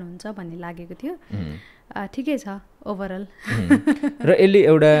तरिकाले निकाल्नुहुन्छ भन्ने लागेको थियो ठिकै छ ओभरअल र यसले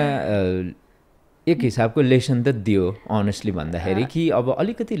एउटा एक हिसाबको लेसन त दियो अनेस्टली भन्दाखेरि कि अब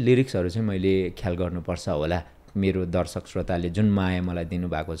अलिकति लिरिक्सहरू चाहिँ मैले ख्याल गर्नुपर्छ होला मेरो दर्शक श्रोताले जुन माया मलाई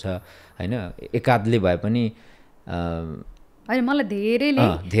दिनुभएको छ होइन एकाधले भए पनि होइन मलाई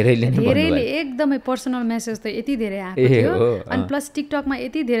धेरैले एकदमै पर्सनल मेसेज त यति धेरै आएको थियो अनि प्लस टिकटकमा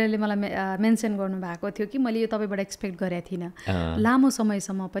यति धेरैले मलाई मेन्सन गर्नुभएको थियो कि मैले यो तपाईँबाट एक्सपेक्ट गरेको थिइनँ लामो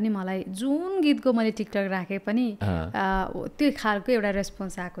समयसम्म पनि मलाई जुन गीतको मैले टिकटक राखेँ पनि त्यो खालको एउटा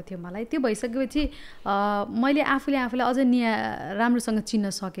रेस्पोन्स आएको थियो मलाई त्यो भइसकेपछि मैले आफूलाई अझ राम्रोसँग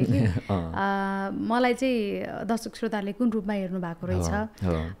चिन्न सकेँ कि मलाई चाहिँ दर्शक श्रोताहरूले कुन रूपमा हेर्नु भएको रहेछ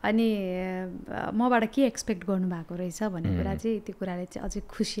अनि मबाट के एक्सपेक्ट गर्नुभएको रहेछ भन्ने कुरा त्यो कुराले चाहिँ अझै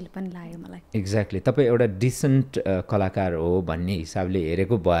खुसी पनि लाग्यो मलाई एक्ज्याक्टली तपाईँ एउटा डिसेन्ट कलाकार हो भन्ने हिसाबले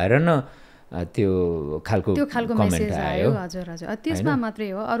हेरेको भएर न त्यो खालको मेसेज आयो हजुर त्यसमा मात्रै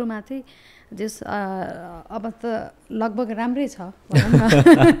हो अरूमा चाहिँ जस अब त लगभग राम्रै छ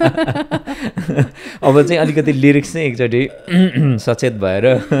अब चाहिँ अलिकति लिरिक्स चाहिँ एकचोटि सचेत भएर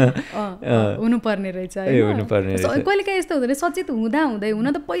हुनुपर्ने रहेछ कहिलेकाहीँ यस्तो हुँदैन सचेत हुँदै हुन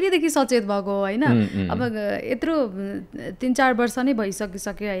त पहिलेदेखि सचेत भएको होइन अब यत्रो 3-4 वर्ष नै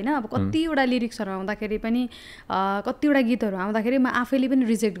भइसकिसक्यो होइन अब कतिवटा लिरिक्सहरू आउँदाखेरि पनि कतिवटा गीतहरू आउँदाखेरि म आफैले पनि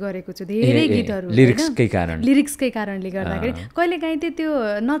रिजेक्ट गरेको छु धेरै गीतहरू लिरिक्सकै कारणले गर्दाखेरि कहिलेकाहीँ चाहिँ त्यो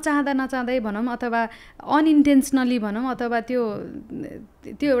नचाहँदै भनौँ अथवा अनइन्टेन्सनली भनौँ अथवा त्यो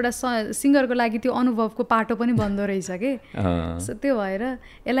एउटा सिङ्गरको लागि त्यो अनुभवको पाटो पनि बन्दो रहेछ कि त्यो भएर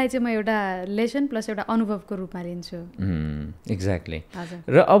यसलाई चाहिँ म एउटा लेसन प्लस एउटा अनुभवको रूपमा लिन्छु एक्ज्याक्टली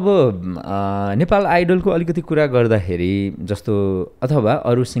र अब नेपाल आइडलको अलिकति कुरा गर्दाखेरि जस्तो अथवा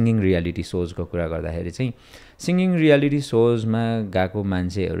अरू सिङ्गिङ रियालिटी सोजको कुरा गर्दाखेरि चाहिँ सिङ्गिङ रियालिटी सोजमा गएको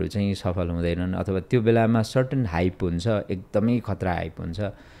मान्छेहरू चाहिँ सफल हुँदैनन् अथवा त्यो बेलामा सर्टन हाइप हुन्छ एकदमै खतरा हाइप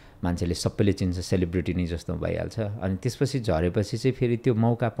हुन्छ मान्छेले सबैले चिन्छ सेलिब्रिटी नै जस्तो भइहाल्छ अनि त्यसपछि झरेपछि चाहिँ फेरि त्यो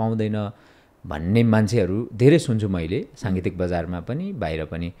मौका पाउँदैन भन्ने मान्छेहरू धेरै सुन्छु मैले साङ्गीतिक बजारमा पनि बाहिर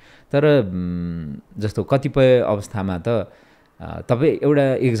पनि तर जस्तो कतिपय अवस्थामा त तपाईँ एउटा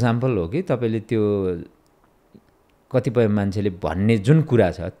इक्जाम्पल हो कि तपाईँले त्यो कतिपय मान्छेले भन्ने जुन कुरा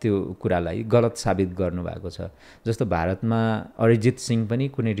छ त्यो कुरालाई गलत साबित गर्नुभएको छ जस्तो भारतमा अरिजित सिंह पनि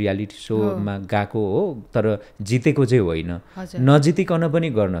कुनै रियालिटी सोमा गएको हो तर जितेको चाहिँ होइन नजितिकन पनि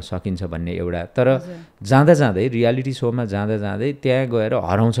गर्न सकिन्छ भन्ने एउटा तर जाँदै रियालिटी सोमा जाँदै त्यहाँ गएर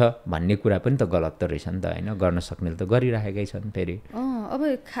हराउँछ भन्ने कुरा पनि त गलत त रहेछ नि त होइन गर्न सक्नेले त गरिराखेकै छन् फेरि अब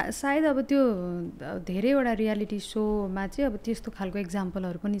सायद अब त्यो धेरैवटा रियालिटी सोमा चाहिँ अब त्यस्तो खालको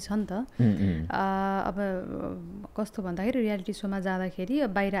इक्जाम्पलहरू पनि छ नि त अब कस्तो भन्दाखेरि रियालिटी सोमा जाँदाखेरि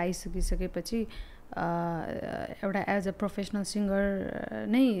बाहिर आइसकिसकेपछि एउटा एज अ प्रोफेसनल सिङ्गर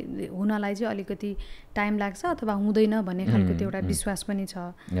नै हुनलाई चाहिँ अलिकति टाइम लाग्छ अथवा हुँदैन भन्ने खालको त्यो एउटा विश्वास पनि छ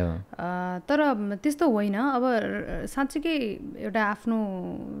तर त्यस्तो होइन अब साँच्चीकै एउटा आफ्नो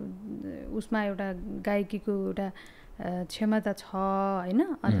उसमा एउटा गायकीको एउटा क्षमता छ होइन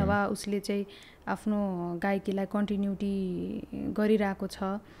अथवा उसले चाहिँ आफ्नो गायकीलाई कन्टिन्युटी गरिरहेको छ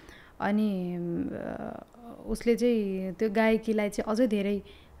अनि उसले चाहिँ त्यो गायकीलाई चाहिँ अझै धेरै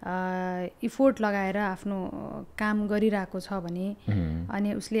इफोर्ट लगाएर आफ्नो काम गरिरहेको छ भने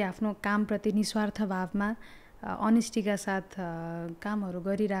अनि उसले आफ्नो कामप्रति निस्वार्थ भावमा अनेस्टीका साथ कामहरू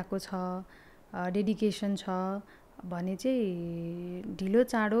गरिरहेको छ डेडिकेसन छ भने चाहिँ ढिलो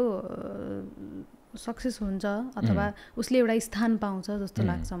चाँडो सक्सेस हुन्छ अथवा उसले एउटा स्थान पाउँछ जस्तो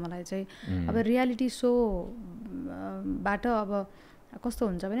लाग्छ मलाई चाहिँ अब रियालिटी सोबाट अब कस्तो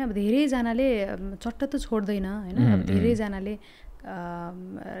हुन्छ भने अब धेरैजनाले चट्ट त छोड्दैन होइन अब धेरैजनाले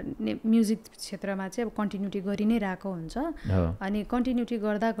म्युजिक क्षेत्रमा चाहिँ अब कन्टिन्युटी गरि नै रहेको हुन्छ अनि कन्टिन्युटी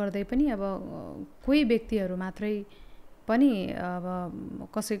गर्दै पनि अब कोही व्यक्तिहरू मात्रै पनि अब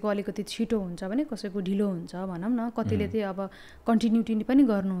कसैको अलिकति छिटो हुन्छ भने कसैको ढिलो हुन्छ भनौँ न कतिले चाहिँ अब कन्टिन्युटी पनि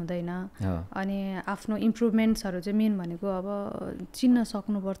गर्नु हुँदैन अनि आफ्नो इम्प्रुभमेन्ट्सहरू चाहिँ मेन भनेको अब चिन्न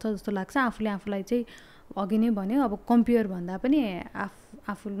सक्नुपर्छ जस्तो लाग्छ आफूलाई चाहिँ अघि नै भन्यो अब कम्पेयर भन्दा पनि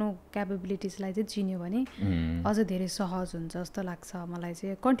आफ्नो क्यापेबिलिटिजलाई चाहिँ चिन्यो भने अझ धेरै सहज हुन्छ जस्तो लाग्छ मलाई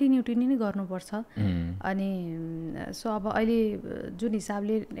चाहिँ कन्टिन्युटी नै गर्नुपर्छ अनि सो अब अहिले जुन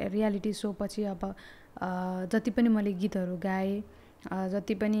हिसाबले रियालिटी सो पछि अब जति पनि मैले गीतहरू गाएँ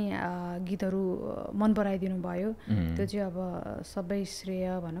जति पनि गीतहरू मन पराइदिनु भयो त्यो चाहिँ अब सबै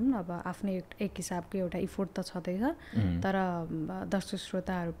श्रेय भनौँ न अब आफ्नै एक हिसाबको एउटा इफोर्ट त छँदैछ तर दर्शक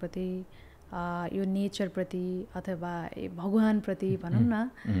श्रोताहरूप्रति यो नेचरप्रति अथवा भगवानप्रति भनौँ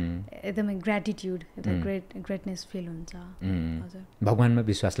न एकदमै ग्रेटिट्युड एउटा ग्रेटनेस फिल हुन्छ। हजुर भगवानमा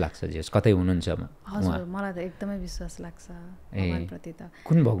विश्वास लाग्छ जे कतै हुनुहुन्छ? हजुर मलाई त एकदमै विश्वास लाग्छ भगवानप्रति। त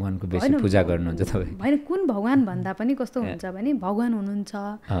कुन भगवानको बेसी पूजा गर्नुहुन्छ तपाईँ? होइन कुन भगवान भन्दा पनि कस्तो हुन्छ भने भगवान हुनुहुन्छ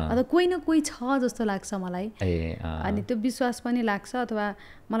अथवा कोही न कोही छ जस्तो लाग्छ मलाई। अनि त्यो विश्वास पनि लाग्छ अथवा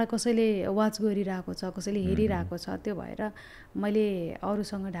मलाई कसैले वाच गरिरहेको छ कसैले हेरिरहेको छ त्यो भएर मैले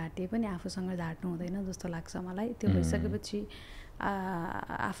अरूसँग ढाँटे पनि आफूसँग ढाँट्नु हुँदैन जस्तो लाग्छ मलाई। त्यो भइसकेपछि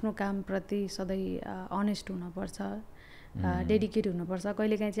आफ्नो कामप्रति सधैँ अनेस्ट हुनुपर्छ, डेडिकेट हुनुपर्छ।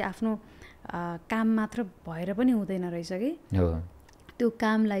 कहिलेकाहीँ चाहिँ आफ्नो काम मात्र भएर पनि हुँदैन रहेछ कि त्यो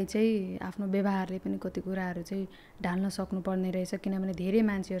कामलाई चाहिँ आफ्नो व्यवहारले पनि कति कुराहरू चाहिँ ढाल्न सक्नुपर्ने रहेछ। किनभने धेरै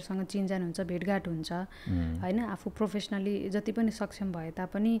मान्छेहरूसँग चिनजान हुन्छ, भेटघाट हुन्छ होइन। आफू प्रोफेसनली जति पनि सक्षम भए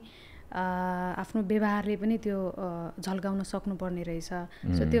तापनि आफ्नो व्यवहारले पनि त्यो झल्काउन सक्नुपर्ने रहेछ।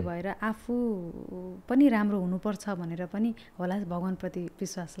 सो त्यो भएर आफू पनि राम्रो हुनुपर्छ भनेर पनि होला भगवानप्रति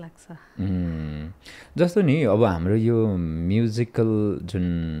विश्वास लाग्छ। जस्तो नि अब हाम्रो यो म्युजिकल जुन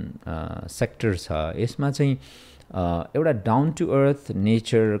सेक्टर छ यसमा चाहिँ एउटा डाउन टु अर्थ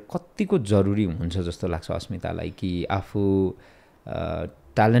नेचर कतिको जरुरी हुन्छ जस्तो लाग्छ अस्मितालाई? कि आफू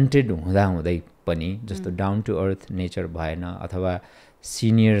ट्यालेन्टेड हुँदाहुँदै पनि जस्तो डाउन टु अर्थ नेचर भएन अथवा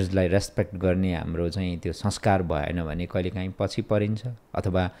सिनियर्सलाई रेस्पेक्ट गर्ने हाम्रो चाहिँ त्यो संस्कार भएन भने कहिलेकाहीँ पछि परिन्छ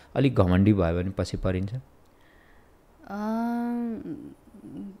अथवा अलिक घमण्डी भयो भने पछि परिन्छ?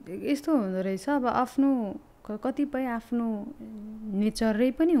 यस्तो हुँदो रहेछ अब आफ्नो कतिपय आफ्नो नेचरै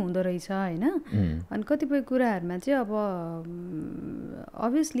पनि हुँदो रहेछ होइन। अनि कतिपय कुराहरूमा चाहिँ अब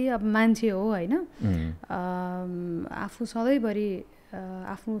अभियसली अब मान्छे हो होइन, आफू सधैँभरि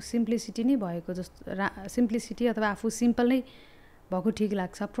आफ्नो सिम्प्लिसिटी नै भएको जस्तो सिम्प्लिसिटी अथवा आफू सिम्पल नै भएको ठिक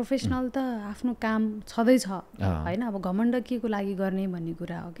लाग्छ। प्रोफेसनल त आफ्नो काम छँदैछ होइन। अब घमण्ड के को लागि गर्ने भन्ने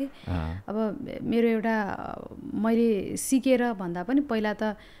कुरा हो कि। अब मेरो एउटा मैले सिकेर भन्दा पनि पहिला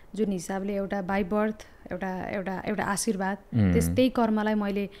त जुन हिसाबले एउटा बाई बर्थ एउटा एउटा एउटा आशीर्वाद त्यही कर्मलाई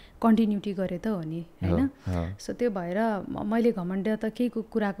मैले कन्टिन्युटी गरेँ त हो नि होइन। सो त्यो भएर मैले घमण्ड त केही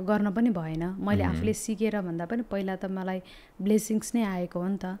कुराको गर्न पनि भएन। मैले आफूले सिकेर भन्दा पनि पहिला त मलाई ब्लेसिङ्स नै आएको हो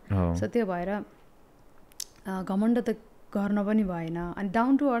नि त। सो त्यो भएर घमण्ड त गर्न पनि भएन। अनि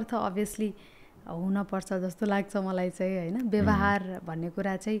डाउन टु अर्थ अभियसली हुनपर्छ जस्तो लाग्छ मलाई चाहिँ होइन। व्यवहार भन्ने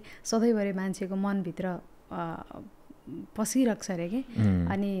कुरा चाहिँ सधैँभरि मान्छेको मनभित्र पसिरहेको छ अरे कि।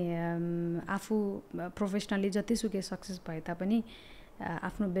 अनि आफू प्रोफेसनली जतिसुकै सक्सेस भए तापनि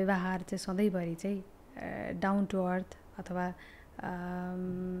आफ्नो व्यवहार चाहिँ सधैँभरि चाहिँ डाउन टु अर्थ अथवा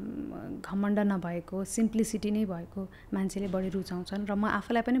घमण्ड नभएको सिम्प्लिसिटी नै भएको मान्छेले बढी रुचाउँछन्। र म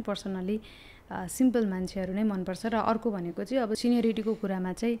आफूलाई पनि पर्सनली सिम्पल मान्छेहरू नै मनपर्छ। र अर्को भनेको चाहिँ अब सिनियरिटीको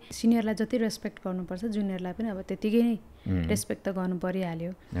कुरामा चाहिँ सिनियरलाई जति रेस्पेक्ट गर्नुपर्छ जुनियरलाई पनि अब त्यतिकै नै रेस्पेक्ट त गर्नु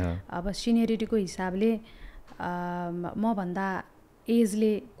परिहाल्यो। अब सिनियरिटीको हिसाबले मभन्दा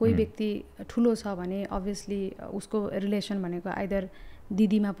एजले कोही व्यक्ति ठुलो छ भने अभियसली उसको रिलेसन भनेको आइदर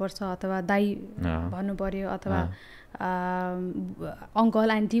दिदीमा पर्छ अथवा दाई भन्नु पर्यो अथवा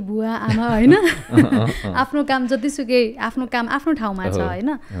अङ्कल आन्टी बुवा आमा होइन। आफ्नो काम जतिसुकै आफ्नो काम आफ्नो ठाउँमा छ होइन।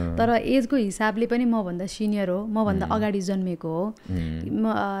 तर एजको हिसाबले पनि मभन्दा सिनियर हो, मभन्दा अगाडि जन्मेको हो, म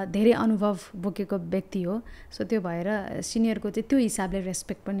धेरै अनुभव बोकेको व्यक्ति हो। सो त्यो भएर सिनियरको चाहिँ त्यो हिसाबले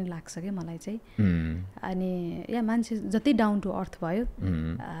रेस्पेक्ट पनि लाग्छ क्या मलाई चाहिँ। अनि या मान्छे जति डाउन टु अर्थ भयो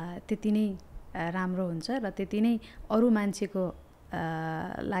त्यति नै राम्रो हुन्छ र त्यति नै अरू मान्छेको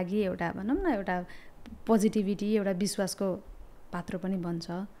लागि एउटा भनौँ न एउटा पोजिटिभिटी एउटा विश्वासको पात्र पनि बन्छ।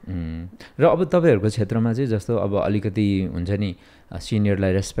 र अब तपाईँहरूको क्षेत्रमा चाहिँ जस्तो अब अलिकति हुन्छ नि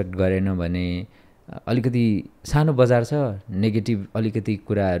सिनियरलाई रेस्पेक्ट गरेन भने अलिकति सानो बजार छ, नेगेटिभ अलिकति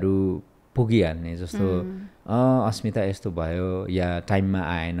कुराहरू पुगिहाल्ने जस्तो अस्मिता यस्तो भयो या टाइममा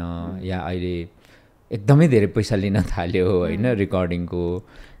आएन या अहिले एकदमै धेरै पैसा लिन थाल्यो होइन रेकर्डिङको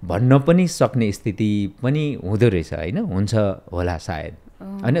भन्न पनि सक्ने स्थिति पनि हुँदो रहेछ होइन। हुन्छ होला सायद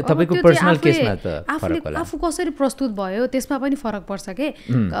होइन। तपाईँको पर्सनल केसमा त फरक होला। आफू कसरी प्रस्तुत भयो त्यसमा पनि फरक पर्छ के।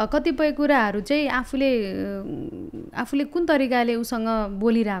 कतिपय कुराहरू चाहिँ आफूले कुन तरिकाले उसँग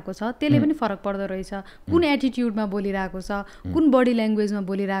बोलिरहेको छ त्यसले पनि फरक पर्दो रहेछ। कुन एटिट्युडमा बोलिरहेको छ, कुन बडी ल्याङ्ग्वेजमा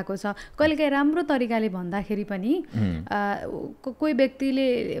बोलिरहेको छ। कहिलेकाहीँ राम्रो तरिकाले भन्दाखेरि पनि कोही व्यक्तिले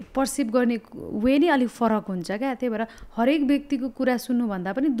पर्सिभ गर्ने वे नै अलिक फरक हुन्छ क्या। त्यही भएर हरेक व्यक्तिको कुरा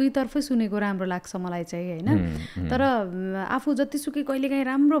सुन्नुभन्दा पनि दुईतर्फै सुनेको राम्रो लाग्छ मलाई चाहिँ होइन। तर आफू जतिसुकै कहिले कहिलेकाहीँ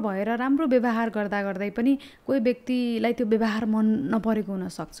राम्रो भएर राम्रो व्यवहार गर्दा गर्दै पनि कोही व्यक्तिलाई त्यो व्यवहार मन नपरेको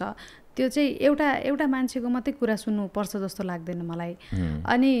हुनसक्छ। त्यो चाहिँ एउटा मान्छेको मात्रै कुरा सुन्नुपर्छ जस्तो लाग्दैन मलाई।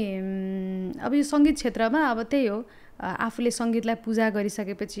 अनि अब यो सङ्गीत क्षेत्रमा अब त्यही हो, आफूले सङ्गीतलाई पूजा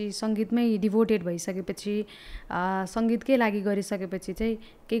गरिसकेपछि, सङ्गीतमै डिभोटेड भइसकेपछि, सङ्गीतकै लागि गरिसकेपछि चाहिँ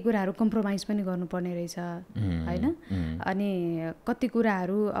केही कुराहरू कम्प्रोमाइज पनि गर्नुपर्ने रहेछ होइन। अनि कति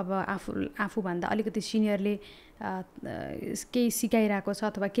कुराहरू अब आफूभन्दा अलिकति सिनियरले केही सिकाइरहेको छ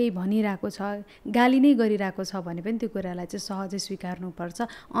अथवा केही भनिरहेको छ, गाली नै गरिरहेको छ भने पनि त्यो कुरालाई चाहिँ सहजै स्वीकार्नुपर्छ,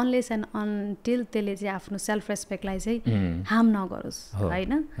 अनलेस एन्ड अनटिल त्यसले चाहिँ आफ्नो सेल्फ रेस्पेक्टलाई चाहिँ हार्म नगरोस्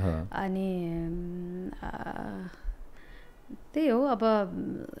होइन। अनि त्यही हो, अब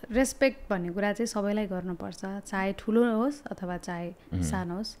रेस्पेक्ट भन्ने कुरा चाहिँ सबैलाई गर्नुपर्छ, चाहे ठुलो होस् अथवा चाहे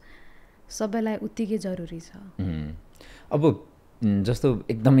सानो होस्, सबैलाई उत्तिकै जरुरी छ। अब जस्तो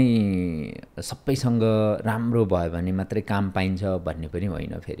एकदमै सबैसँग राम्रो भयो भने मात्रै काम पाइन्छ भन्ने पनि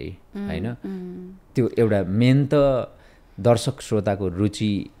होइन फेरि होइन। त्यो एउटा मेन त दर्शक श्रोताको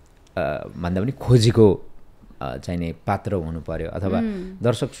रुचि भन्दा पनि खोजीको चाहिने पात्र हुनु पर्यो, अथवा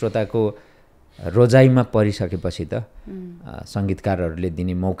दर्शक श्रोताको रोजाइमा परिसकेपछि त सङ्गीतकारहरूले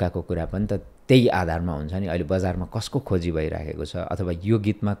दिने मौकाको कुरा पनि त त्यही आधारमा हुन्छ नि। अहिले बजारमा कसको खोजी भइराखेको छ अथवा यो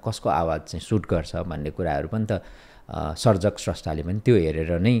गीतमा कसको आवाज चाहिँ सुट गर्छ भन्ने कुराहरू पनि त सर्जक स्रष्टाले पनि त्यो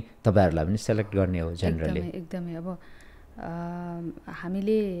हेरेर नै तपाईँहरूलाई पनि सेलेक्ट गर्ने हो जेनरली। एकदमै अब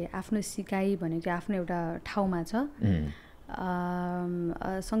हामीले आफ्नो सिकाइ भनेको आफ्नो एउटा ठाउँमा छ,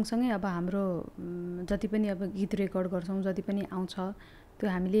 सँगसँगै अब हाम्रो जति पनि अब गीत रेकर्ड गर्छौँ, जति पनि आउँछ त्यो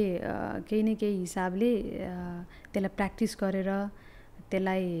हामीले केही न केही हिसाबले त्यसलाई प्र्याक्टिस गरेर,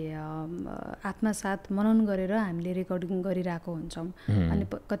 त्यसलाई आत्मसात मनन गरेर हामीले रेकर्डिङ गरिरहेको हुन्छौँ। अनि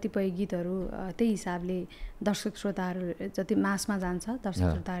कतिपय गीतहरू त्यही हिसाबले दर्शक श्रोताहरू जति मासमा जान्छ, दर्शक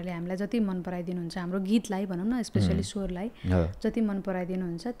श्रोताहरूले हामीलाई जति मन पराइदिनुहुन्छ, हाम्रो गीतलाई भनौँ न, स्पेसली स्वरलाई जति मन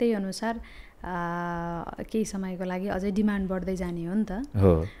पराइदिनुहुन्छ, त्यही अनुसार केही समयको लागि अझै डिमान्ड बढ्दै जाने हो नि त।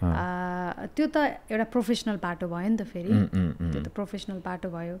 त्यो त एउटा प्रोफेसनल पाटो भयो नि त फेरि, त्यो त प्रोफेसनल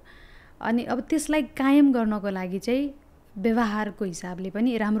पाटो भयो। अनि अब त्यसलाई कायम गर्नको लागि चाहिँ व्यवहारको हिसाबले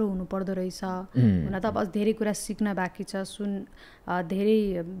पनि राम्रो हुनुपर्दो रहेछ। हुन त अब धेरै कुरा सिक्न बाँकी छ,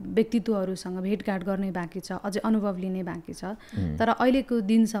 धेरै व्यक्तित्वहरूसँग भेटघाट गर्ने बाँकी छ, अझै अनुभव लिने बाँकी छ। तर अहिलेको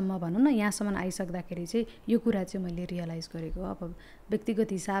दिनसम्म भनौँ न, यहाँसम्म आइसक्दाखेरि चाहिँ यो कुरा चाहिँ मैले रियलाइज गरेको। अब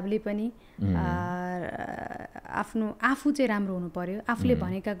व्यक्तिगत हिसाबले पनि आफू चाहिँ राम्रो हुनु पर्यो, आफूले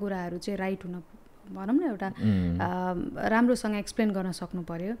भनेका कुराहरू चाहिँ राइट हुन भनौँ न, एउटा राम्रोसँग एक्सप्लेन गर्न सक्नु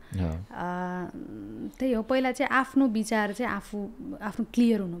पर्यो। त्यही हो, पहिला चाहिँ आफ्नो विचार चाहिँ आफ्नो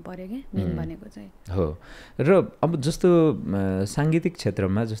क्लियर हुनु पर्यो क्या, मेन भनेको चाहिँ हो। र अब जस्तो साङ्गीतिक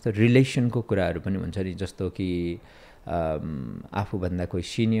क्षेत्रमा जस्तो रिलेसनको कुराहरू पनि हुन्छ नि, जस्तो कि आफूभन्दा कोही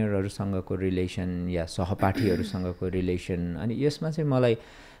सिनियरहरूसँगको रिलेसन या सहपाठीहरूसँगको रिलेसन। अनि यसमा चाहिँ मलाई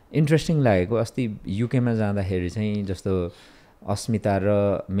इन्ट्रेस्टिङ लागेको, अस्ति युकेमा जाँदाखेरि चाहिँ जस्तो अस्मिता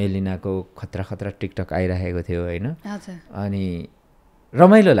र मेलिनाको खतरा खतरा टिकटक आइरहेको थियो होइन। अनि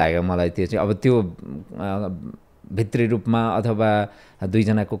रमाइलो लाग्यो मलाई त्यो चाहिँ। अब त्यो भित्री रूपमा अथवा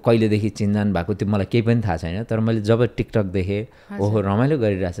दुईजनाको कहिलेदेखि चिन्जान भएको त्यो मलाई केही पनि थाहा छैन, तर मैले जब टिकटक देखेँ, ओहो रमाइलो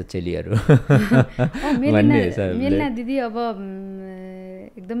गरिरहेछ चेलीहरू भन्ने हिसाबले। मेलिना दिदी अब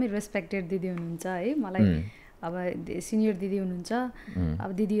एकदमै रेस्पेक्टेड दिदी हुनुहुन्छ है, मलाई अब सिनियर दिदी हुनुहुन्छ। अब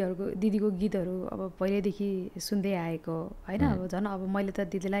दिदीको गीतहरू अब पहिल्यैदेखि सुन्दै आएको होइन। अब झन् अब मैले त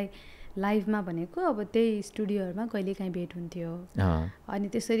दिदीलाई लाइभमा भनेको अब त्यही स्टुडियोहरूमा कहिलेकाहीँ भेट हुन्थ्यो। अनि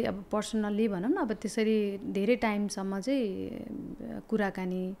त्यसरी अब पर्सनल्ली भनौँ न, अब त्यसरी धेरै टाइमसम्म चाहिँ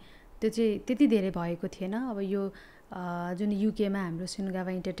कुराकानी त्यो चाहिँ त्यति धेरै भएको थिएन। अब यो जुन युकेमा हाम्रो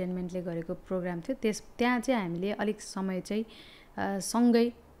सुनगावा इन्टरटेनमेन्टले गरेको प्रोग्राम थियो, त्यहाँ चाहिँ हामीले अलिक समय चाहिँ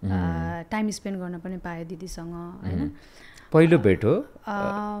सँगै टाइम स्पेन्ड गर्न पनि पायो दिदीसँग होइन। पहिलो भेट हो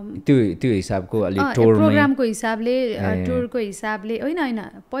त्यो हिसाबको अलिक प्रोग्रामको हिसाबले, टुरको हिसाबले होइन।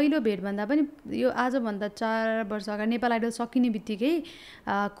 पहिलो भेटभन्दा पनि यो आजभन्दा 4 वर्ष अगाडि नेपाल आइडल सकिने बित्तिकै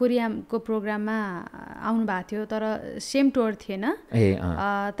कोरियाको प्रोग्राममा आउनु भएको थियो, तर सेम टुर थिएन।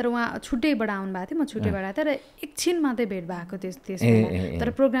 तर उहाँ छुट्टैबाट आउनु भएको थियो, म छुट्टैबाट आएको, तर एकछिन मात्रै भेट भएको त्यसमा। तर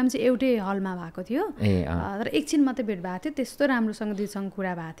प्रोग्राम चाहिँ एउटै हलमा भएको थियो, तर एकछिन मात्रै भेट भएको थियो, त्यस्तो राम्रोसँग दुईसँग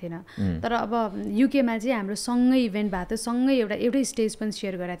कुरा भएको थिएन। तर अब युकेमा चाहिँ हाम्रो सँगै इभेन्ट भएको थियो, सँगै एउटै स्टेज पनि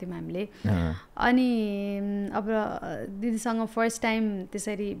सेयर गरेका थियौँ हामीले। अनि अब दिदीसँग फर्स्ट टाइम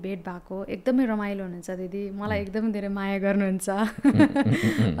त्यसरी भेट भएको, एकदमै रमाइलो हुनुहुन्छ दिदी, मलाई एकदमै धेरै माया गर्नुहुन्छ।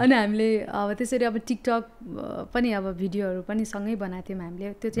 अनि हामीले अब त्यसरी अब टिकटक पनि अब भिडियोहरू पनि सँगै बनाएको थियौँ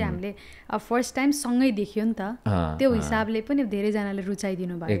हामीले। त्यो चाहिँ हामीले अब फर्स्ट टाइम सँगै देख्यो नि त, त्यो हिसाबले पनि धेरैजनाले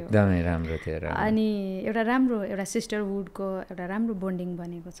रुचाइदिनु भयो, एकदमै राम्रो थियो। अनि एउटा सिस्टरहुडको एउटा राम्रो बोन्डिङ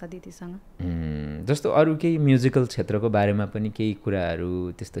बनेको छ दिदीसँग। जस्तो अरू केही म्युजिकल क्षेत्रको बारेमा बारेमा पनि केही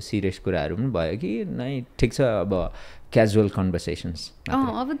कुराहरू त्यस्तो सिरियस कुराहरू पनि भयो कि नै ठिक छ अब क्याजुअल कन्भर्सेसन्स?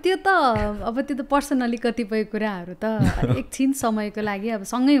 अब त्यो त पर्सनली कतिपय कुराहरू त एकछिन समयको लागि अब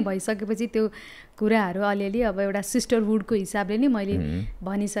सँगै भइसकेपछि त्यो कुराहरू अलिअलि अब एउटा सिस्टरहुडको हिसाबले नै मैले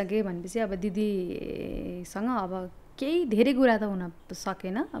भनिसकेँ भनेपछि अब दिदीसँग अब केही धेरै कुरा त हुन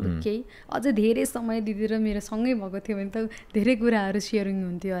सकेन। अब केही अझ धेरै समय दिदी र मेरो सँगै भएको थियो भने त धेरै कुराहरू सेयरिङ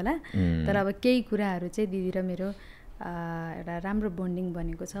हुन्थ्यो होला। तर अब केही कुराहरू चाहिँ दिदी र मेरो एउटा राम्रो बन्डिङ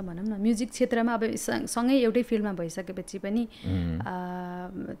बनेको छ भनौँ न। म्युजिक क्षेत्रमा अब सँगै एउटै फिल्डमा भइसकेपछि पनि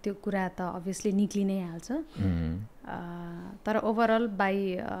त्यो कुरा त अभियसली निक्लि नै हाल्छ। तर ओभरअल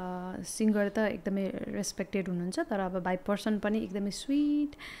बाई सिङ्गर त एकदमै रेस्पेक्टेड हुनुहुन्छ, तर अब बाई पर्सन पनि एकदमै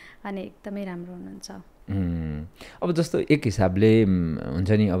स्विट अनि एकदमै राम्रो हुनुहुन्छ। अब जस्तो एक हिसाबले हुन्छ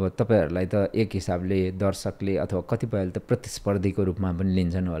नि, अब तपाईँहरूलाई त एक हिसाबले दर्शकले अथवा कतिपयले त प्रतिस्पर्धीको रूपमा पनि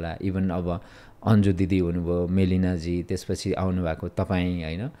लिन्छन् होला। इभन अब अन्जु दिदी हुनुभयो, मेलिनाजी, त्यसपछि आउनुभएको तपाईँ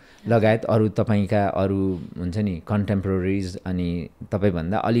होइन, लगायत अरू तपाईँका अरू हुन्छ नि कन्टेम्पोरेरिज अनि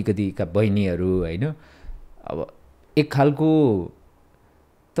तपाईँभन्दा अलिकतिका बहिनीहरू होइन। अब एक खालको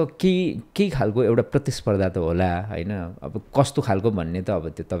त केही खालको एउटा प्रतिस्पर्धा त होला होइन। अब कस्तो खालको भन्ने त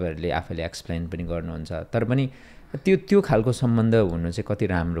अब त्यो तपाईँहरूले आफैले एक्सप्लेन पनि गर्नुहुन्छ, तर पनि त्यो खालको सम्बन्ध हुनु चाहिँ कति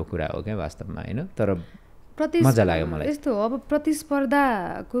राम्रो कुरा हो क्या वास्तवमा होइन। तर मजा लाग्यो मलाई। यस्तो हो, अब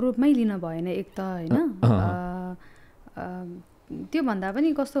प्रतिस्पर्धाको रूपमै लिन भएन एक त होइन। त्यो भन्दा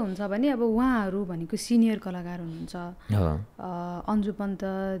पनि कस्तो हुन्छ भने अब उहाँहरू भनेको सिनियर कलाकार हुनुहुन्छ। अन्जु पन्त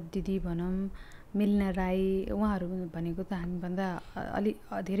दिदी भनौँ, मेलिना राई, उहाँहरू भनेको त हामीभन्दा अलि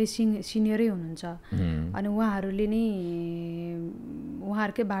धेरै सिनियरै हुनुहुन्छ। अनि उहाँहरूले नै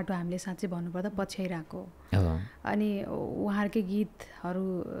उहाँहरूकै बाटो हामीले साँच्चै भन्नुपर्दा पछ्याइरहेको। अनि उहाँहरूकै गीतहरू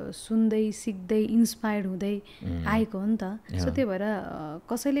सुन्दै सिक्दै इन्सपायर्ड हुँदै आएको हो नि त। सो त्यो भएर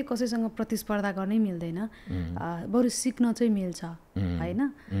कसैले कसैसँग प्रतिस्पर्धा गर्नै मिल्दैन, बरु सिक्न चाहिँ मिल्छ होइन।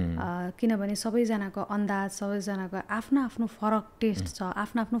 किनभने सबैजनाको अन्दाज, सबैजनाको आफ्नो आफ्नो फरक टेस्ट छ,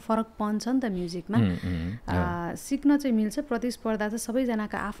 आफ्नो आफ्नो फरकपन छ नि त म्युजिकमा। सिक्न चाहिँ मिल्छ। प्रतिस्पर्धा चाहिँ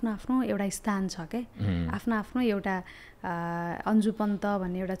सबैजनाको आफ्नो आफ्नो एउटा स्थान छ क्या, आफ्नो आफ्नो एउटा अन्जु पन्त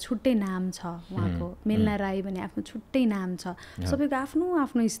भन्ने एउटा छुट्टै नाम छ उहाँको, मेलिना राई भन्ने आफ्नो छुट्टै नाम छ। सबैको आफ्नो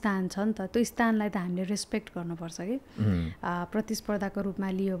आफ्नो स्थान छ नि त। त्यो स्थानलाई त हामीले रेस्पेक्ट गर्नुपर्छ कि। प्रतिस्पर्धाको रूपमा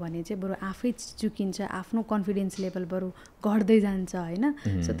लियो भने चाहिँ बरु आफै चुकिन्छ, आफ्नो कन्फिडेन्स लेभल बरु घट्दै जान्छ होइन।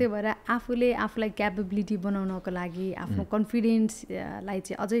 सो त्यो भएर आफूले आफूलाई क्यापेबिलिटी बनाउनको लागि, आफ्नो कन्फिडेन्सलाई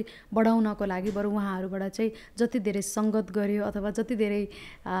चाहिँ अझै बढाउनको लागि बरु उहाँहरूबाट चाहिँ जति धेरै सङ्गत गर्यो अथवा जति धेरै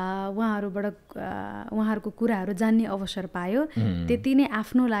उहाँहरूको कुराहरू जान्ने अवसर पायो त्यति नै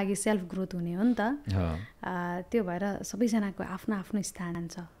आफ्नो लागि सेल्फ ग्रोथ हुने हो नि त। त्यो भएर सबैजनाको आफ्नो आफ्नो स्थान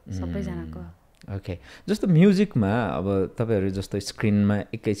छ सबैजनाको। ओके, जस्तो म्युजिकमा अब तपाईँहरू जस्तो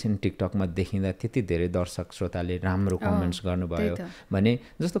स्क्रिनमा एकैछिन टिकटकमा देखिँदा त्यति धेरै दर्शक श्रोताले राम्रो कमेन्ट्स गर्नुभयो भने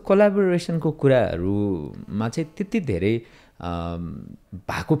जस्तो कोलाबोरेसनको कुराहरूमा चाहिँ त्यति धेरै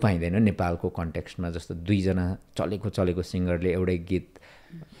भएको पाइँदैन नेपालको कन्टेक्स्टमा। जस्तो दुईजना चलेको सिङ्गरले एउटै गीत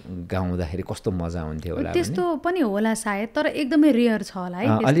गाउँदाखेरि कस्तो मजा हुन्थ्यो होला। त्यस्तो पनि होला सायद, तर एकदमै रेयर छ होला है।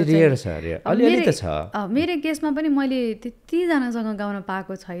 अलि रेयर छ, अलिअलि त छ। मेरो केसमा पनि मैले त्यतिजनासँग गाउन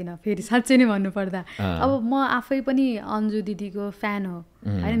पाएको छैन फेरि साँच्चै नै भन्नुपर्दा। अब म आफै पनि अन्जु दिदीको फ्यान हो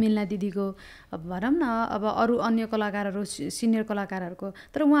होइन, मेलिना दिदीको भनौँ न, अब अरू अन्य कलाकारहरू सिनियर कलाकारहरूको,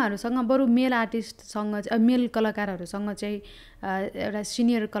 तर उहाँहरूसँग बरु मेल आर्टिस्टसँग मेल कलाकारहरूसँग चाहिँ एउटा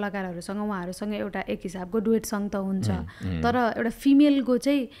सिनियर कलाकारहरूसँग उहाँहरूसँग एउटा एक हिसाबको डुएट सङ त हुन्छ, तर एउटा फिमेलको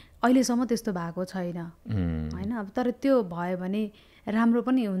चाहिँ अहिलेसम्म त्यस्तो भएको छैन होइन। अब तर त्यो भयो भने राम्रो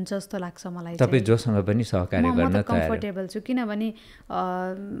पनि हुन्छ जस्तो लाग्छ मलाई। तपाईँ जोसँग पनि सहकार्य गर्न कम्फर्टेबल छु, किनभने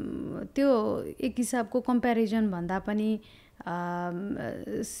त्यो एक हिसाबको कम्पेरिजन भन्दा पनि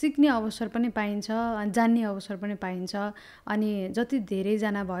सिक्ने अवसर पनि पाइन्छ, जान्ने अवसर पनि पाइन्छ। अनि जति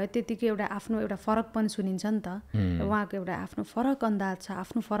धेरैजना भयो त्यतिकै एउटा आफ्नो एउटा फरकपन सुनिन्छ नि त। उहाँको एउटा आफ्नो फरक अन्दाज छ,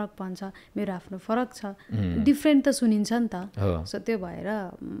 आफ्नो फरकपन छ, मेरो आफ्नो फरक छ, डिफ्रेन्ट त सुनिन्छ नि त। सो त्यो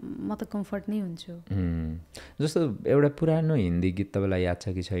भएर म त कम्फर्ट नै हुन्छु। जस्तो एउटा पुरानो हिन्दी गीत तपाईँलाई याद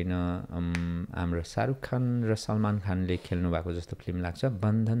छ कि छैन, हाम्रो शाहरुख खान र सलमान खानले खेल्नु भएको जस्तो फिल्म लाग्छ,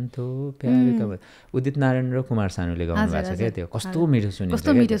 बन्धन तो प्यार का, उदित नारायण र कुमार सानुले गाउनु भएको छ। त्यो कस्तो मिठो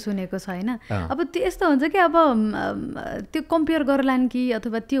सुनेको छ होइन। अब त्यो यस्तो हुन्छ कि अब त्यो कम्पेयर गर्लान् कि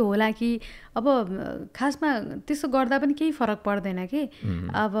अथवा त्यो होला कि, अब खासमा त्यसो गर्दा पनि केही फरक पर्दैन कि।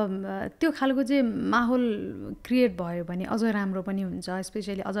 अब त्यो खालको चाहिँ माहौल क्रिएट भयो भने अझ राम्रो पनि हुन्छ,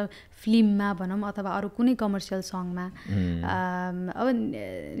 स्पेसली अझ फिल्ममा भनौँ अथवा अरू कुनै कमर्सियल सङमा। अब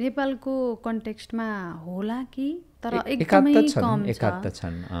नेपालको कन्टेक्स्टमा होला कि तर एकदमै कम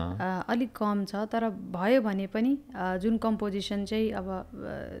छन् अलिक कम छ तर भयो भने पनि जुन कम्पोजिसन चाहिँ अब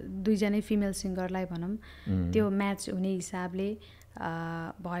दुईजनै फिमेल सिङ्गरलाई भनौँ त्यो म्याच हुने हिसाबले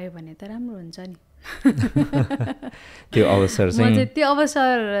भयो भने त राम्रो हुन्छ नि त्यो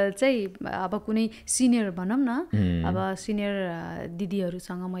अवसर चाहिँ अब कुनै सिनियर भनौँ न अब सिनियर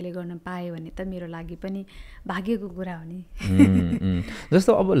दिदीहरूसँग मैले गर्न पाएँ भने त मेरो लागि पनि भाग्यको कुरा हो नि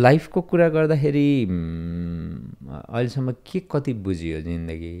जस्तो अब लाइफको कुरा गर्दाखेरि अहिलेसम्म के कति बुझियो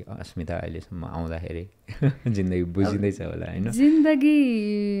जिन्दगी अस्मिता अहिलेसम्म आउँदाखेरि जिन्दगी बुझिँदैछ होला होइन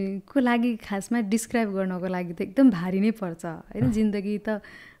जिन्दगीको लागि खासमा डिस्क्राइब गर्नको लागि त एकदम भारी नै पर्छ होइन जिन्दगी त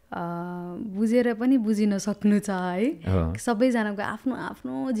बुझेर पनि बुझिन सक्नु छ है सबैजनाको आफ्नो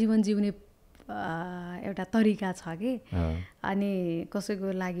आफ्नो जीवन जिउने एउटा तरिका छ कि अनि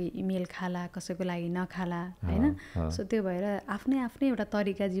कसैको लागि मेल खाला कसैको लागि नखाला होइन सो त्यो भएर आफ्नै आफ्नै एउटा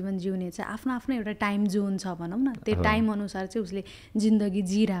तरिका जीवन जिउने चाहिँ आफ्नो आफ्नो एउटा टाइम जोन छ भनौँ न त्यो टाइम अनुसार चाहिँ उसले जिन्दगी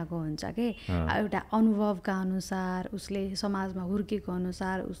जिरहेको हुन्छ कि एउटा अनुभवका अनुसार उसले समाजमा हुर्केको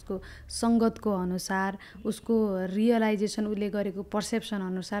अनुसार उसको सङ्गतको अनुसार उसको रियलाइजेसन उसले गरेको पर्सेप्सन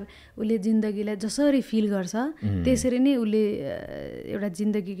अनुसार उसले जिन्दगीलाई जसरी फिल गर्छ त्यसरी नै उसले एउटा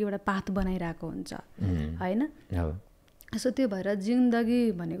जिन्दगीको एउटा पाथ बनाइरहेको हुन्छ होइन सो त्यो भएर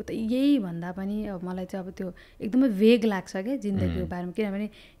जिन्दगी भनेको त यही भन्दा पनि अब मलाई चाहिँ अब त्यो एकदमै वेग लाग्छ क्या जिन्दगीको बारेमा किनभने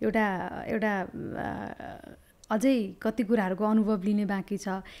एउटा एउटा अझै कति कुराहरूको अनुभव लिने बाँकी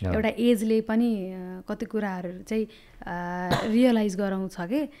छ एउटा एजले पनि कति कुराहरू चाहिँ रियलाइज गराउँछ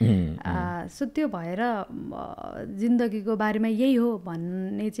कि सो त्यो भएर जिन्दगीको बारेमा यही हो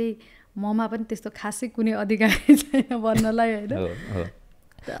भन्ने चाहिँ ममा पनि त्यस्तो खासै कुनै अधिकार छैन भन्नलाई होइन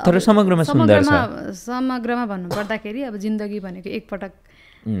तर समग्रमा भन्नुपर्दाखेरि अब जिन्दगी भनेको एकपटक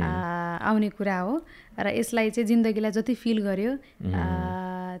आउने कुरा हो र यसलाई चाहिँ जिन्दगीलाई जति फिल गर्यो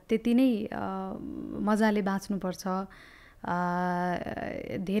त्यति नै मजाले बाँच्नुपर्छ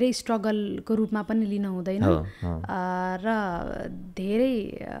धेरै स्ट्रगलको रूपमा पनि लिन हुँदैन र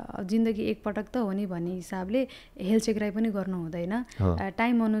धेरै जिन्दगी एकपटक त हो नि भन्ने हिसाबले हेलचेक्राइ पनि गर्नु हुँदैन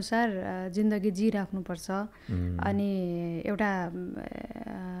टाइम अनुसार जिन्दगी जिराख्नुपर्छ अनि एउटा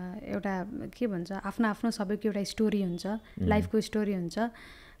एउटा के भन्छ आफ्नो आफ्नो सबैको एउटा स्टोरी हुन्छ लाइफको स्टोरी हुन्छ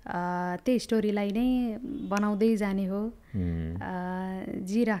त्यही स्टोरीलाई नै बनाउँदै जाने हो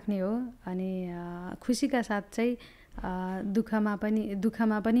जिराख्ने हो अनि खुसीका साथ चाहिँ दुःखमा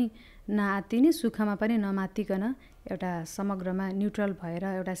पनि नआत्तिने सुखमा पनि नमात्तिकन एउटा समग्रमा न्युट्रल भएर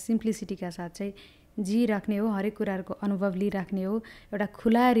एउटा सिम्प्लिसिटीका साथ चाहिँ जिराख्ने हो हरेक कुराहरूको अनुभव लिइराख्ने हो एउटा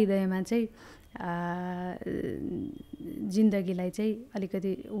खुला हृदयमा चाहिँ जिन्दगीलाई चाहिँ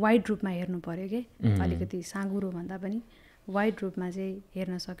अलिकति वाइड रूपमा हेर्नु पर्यो कि अलिकति साँघुरो भन्दा पनि वाइड रूपमा चाहिँ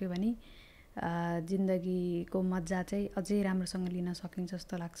हेर्न सक्यो भने जिन्दगीको मजा चाहिँ अझै राम्रोसँग लिन सकिन्छ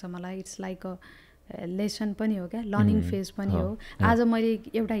जस्तो लाग्छ मलाई इट्स लाइक अ लेसन पनि हो क्या लर्निङ फेज पनि हो आज मैले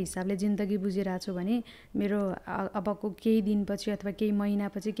एउटा हिसाबले जिन्दगी बुझिरहेको छु भने मेरो अबको केही दिनपछि अथवा केही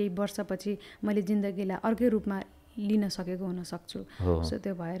महिनापछि केही वर्षपछि मैले जिन्दगीलाई अर्कै रूपमा लिन सकेको हुन सक्छु सो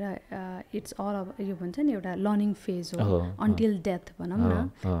त्यो भएर इट्स अल यो भन्छ नि एउटा लर्निङ फेज हो अन्टिल डेथ भनौँ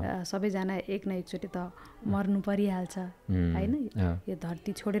न सबैजना एक न एकचोटि त मर्नु परिहाल्छ होइन यो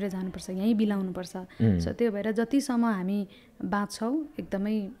धरती छोडेर जानुपर्छ यहीँ बिलाउनुपर्छ सो त्यो भएर जतिसम्म हामी बाँच्छौँ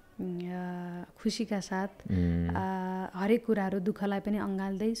एकदमै खुसीका साथ हरेक कुराहरू दुःखलाई पनि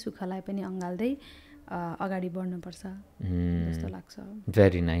अँगाल्दै सुखलाई पनि अँगाल्दै अगाडि बढ्नुपर्छ जस्तो लाग्छ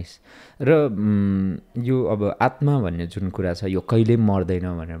भेरी नाइस र यो अब आत्मा भन्ने जुन कुरा छ यो कहिल्यै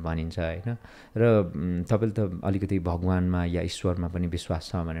मर्दैन भनेर भनिन्छ होइन र तपाईँले त अलिकति भगवानमा या ईश्वरमा पनि विश्वास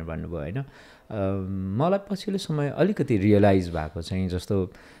छ भनेर भन्नुभयो होइन मलाई पछिल्लो समय अलिकति रियलाइज भएको चाहिँ जस्तो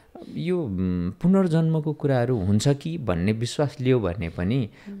यो पुनर्जन्मको कुराहरू हुन्छ कि भन्ने विश्वास लियो भने पनि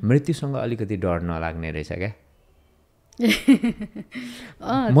मृत्युसँग अलिकति डर नलाग्ने रहेछ क्या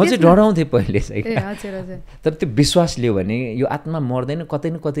म चाहिँ डराउँथेँ पहिले चाहिँ तर त्यो विश्वास लियो भने यो आत्मा मर्दैन कतै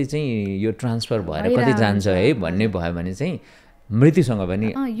न कतै चाहिँ यो ट्रान्सफर भएर कतै जान्छ है भन्ने भयो भने चाहिँ मृत्युसँग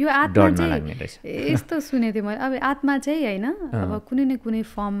पनि यो आत्मा चाहिँ यस्तो सुनेको थिएँ मैले अब आत्मा चाहिँ होइन अब कुनै न कुनै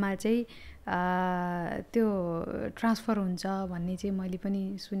फर्ममा चाहिँ त्यो ट्रान्सफर हुन्छ भन्ने चाहिँ मैले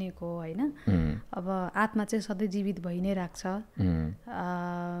पनि सुनेको होइन अब आत्मा चाहिँ सधैँ जीवित भइ नै राख्छ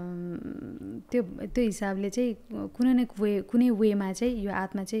त्यो हिसाबले चाहिँ कुनै वेमा चाहिँ यो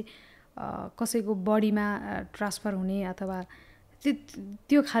आत्मा चाहिँ कसैको बडीमा ट्रान्सफर हुने अथवा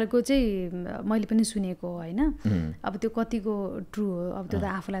त्यो खालको चाहिँ मैले पनि सुनेको हो होइन। अब त्यो कतिको ट्रु हो अब त्यो त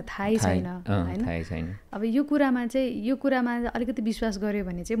आफूलाई थाहै छैन होइन। अब यो कुरामा अलिकति विश्वास गर्यो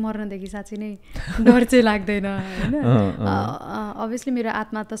भने चाहिँ मर्नदेखि साँच्चै नै डर चाहिँ लाग्दैन होइन। अभियसली मेरो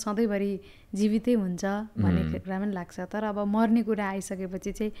आत्मा त सधैँभरि जीवितै हुन्छ भन्ने कुरा पनि लाग्छ, तर अब मर्ने कुरा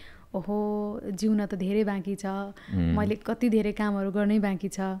आइसकेपछि चाहिँ ओहो जिउन त धेरै बाँकी छ, मैले कति धेरै कामहरू गर्नै बाँकी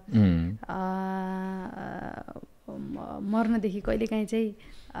छ। मर्नदेखि कहिलेकाहीँ चाहिँ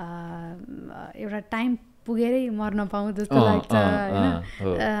एउटा टाइम पुगेरै मर्न पाऊँ जस्तो लाग्छ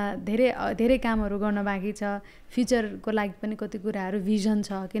होइन। धेरै कामहरू गर्न बाँकी छ, फ्युचरको लागि पनि कति कुराहरू भिजन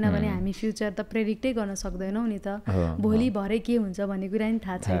छ, किनभने हामी फ्युचर त प्रेडिक्टै गर्न सक्दैनौँ नि त, भोलि भरे के हुन्छ भन्ने कुरा नि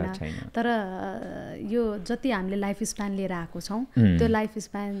थाहा छैन। तर यो जति हामीले लाइफ स्प्यान लिएर आएको छौँ त्यो लाइफ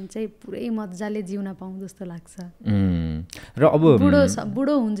स्प्यान चाहिँ पुरै मजाले जिउन पाऊँ जस्तो लाग्छ। र अब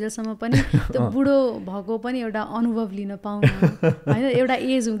बुढो हुन्जेलसम्म पनि त्यो बुढो भएको पनि एउटा अनुभव लिन पाउँ होइन। एउटा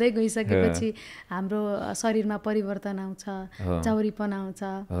एज हुँदै गइसकेपछि हाम्रो शरीरमा परिवर्तन आउँछ, चाउरीपन आउँछ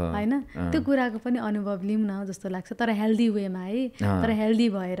होइन, त्यो कुराको पनि अनुभव लिउँ न जस्तो लाग्छ, तर हेल्दी वेमा है, तर हेल्दी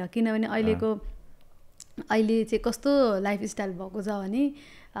भएर। किनभने अहिले चाहिँ कस्तो लाइफस्टाइल भएको छ भने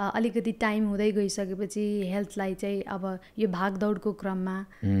अलिकति टाइम हुँदै गइसकेपछि हेल्थलाई चाहिँ अब यो भागदौडको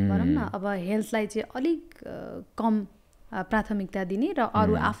क्रममा भनौँ न अब हेल्थलाई चाहिँ अलिक कम प्राथमिकता दिने र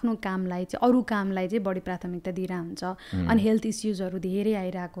आफ्नो कामलाई चाहिँ बढी प्राथमिकता दिएर हुन्छ। अनि हेल्थ इस्युजहरू धेरै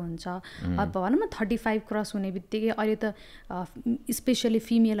आइरहेको हुन्छ। अब भनौँ न 35 क्रस हुने बित्तिकै अहिले त स्पेसली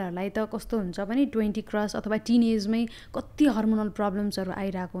फिमेलहरूलाई त कस्तो हुन्छ भने 20 क्रस अथवा टिन एजमै कति हर्मोनल प्रब्लम्सहरू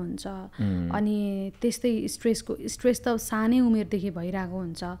आइरहेको हुन्छ। अनि त्यस्तै स्ट्रेस त सानै उमेरदेखि भइरहेको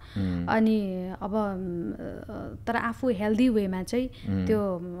हुन्छ। अनि अब तर आफू हेल्दी वेमा चाहिँ त्यो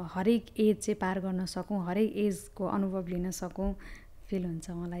हरेक एज चाहिँ पार गर्न सकौँ, हरेक एजको अनुभव लिन सकौँ फिल हुन्छ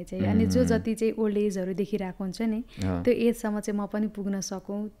मलाई चाहिँ। अनि जो जति चाहिँ ओल्ड एजहरू देखिरहेको हुन्छ नि त्यो एजसम्म चाहिँ म पनि पुग्न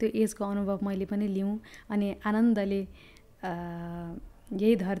सकौँ, त्यो एजको अनुभव मैले पनि लिउँ अनि आनन्दले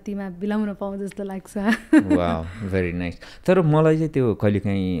यही धरतीमा बिलाउन पाऊँ जस्तो लाग्छ। Wow very nice. तर मलाई चाहिँ त्यो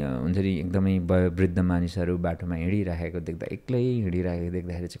कहिलेकाहीँ हुन्छ नि एकदमै वयोवृद्ध मानिसहरू बाटोमा हिँडिराखेको देख्दा, एक्लै हिँडिराखेको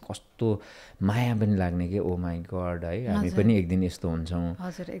देख्दाखेरि चाहिँ कस्तो माया पनि लाग्ने कि ओ माई गड है हामी पनि एक दिन यस्तो हुन्छौँ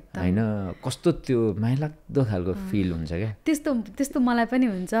होइन, कस्तो त्यो मायालाग्दो खालको फिल हुन्छ क्या। त्यस्तो मलाई पनि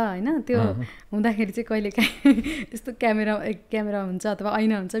हुन्छ होइन। त्यो हुँदाखेरि चाहिँ कहिलेकाहीँ यस्तो क्यामेरा हुन्छ अथवा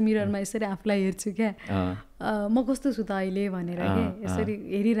ऐना हुन्छ, मिररमा यसरी आफूलाई हेर्छु क्या, म कस्तो छु त अहिले भनेर के यसरी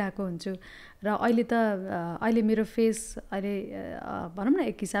हेरिरहेको हुन्छु। र अहिले मेरो फेस अहिले भनौँ न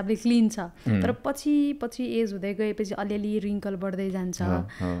एक हिसाबले क्लिन छ, तर पछि एज हुँदै गएपछि अलिअलि रिङ्कल बढ्दै जान्छ,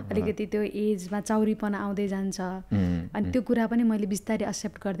 अलिकति त्यो एजमा चाउरीपना आउँदै जान्छ। अनि त्यो कुरा पनि मैले बिस्तारै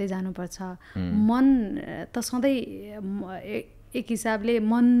एक्सेप्ट गर्दै जानुपर्छ। मन त सधैँ एक हिसाबले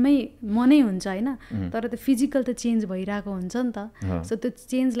मनै हुन्छ होइन, तर त्यो फिजिकल त चेन्ज भइरहेको हुन्छ नि त। सो त्यो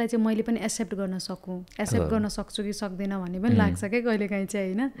चेन्जलाई चाहिँ मैले पनि एक्सेप्ट गर्न सक्छु कि सक्दैन भन्ने पनि लाग्छ क्या कहिलेकाहीँ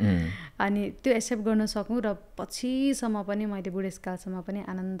चाहिँ होइन। अनि त्यो एक्सेप्ट गर्न सकौँ र पछिसम्म पनि मैले बुढेसकालसम्म पनि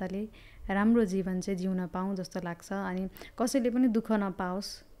आनन्दले राम्रो जीवन चाहिँ जिउन पाऊँ जस्तो लाग्छ। अनि कसैले पनि दुःख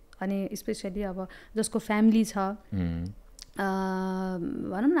नपाओस्, अनि स्पेसली अब जसको फ्यामिली छ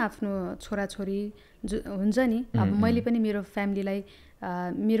भनौँ न आफ्नो छोराछोरी जो हुन्छ नि, अब मैले पनि मेरो फ्यामिलीलाई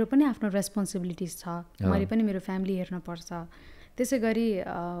मेरो पनि आफ्नो रेस्पोन्सिबिलिटिज छ, मैले पनि मेरो फ्यामिली हेर्नुपर्छ। त्यसै गरी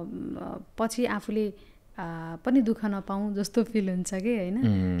पछि आफूले पनि दुःख नपाऊँ जस्तो फिल हुन्छ कि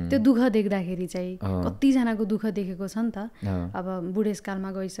होइन। त्यो दुःख देख्दाखेरि चाहिँ कतिजनाको दुःख देखेको छ नि त। अब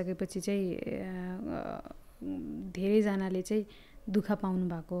बुढेसकालमा गइसकेपछि चाहिँ धेरैजनाले चाहिँ दुःख पाउनु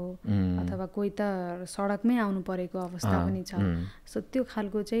भएको अथवा कोही त सडकमै आउनु परेको अवस्था पनि छ। सो त्यो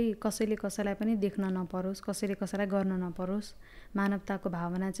खालको चाहिँ कसैले कसैलाई पनि देख्न नपरोस्, कसैले कसैलाई गर्न नपरोस्। मानवताको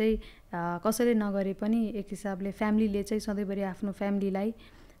भावना चाहिँ कसैले नगरे पनि एक हिसाबले फ्यामिलीले चाहिँ सधैँभरि आफ्नो फ्यामिलीलाई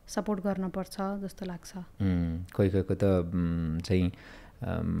सपोर्ट गर्नुपर्छ जस्तो लाग्छ। कोहीको त चाहिँ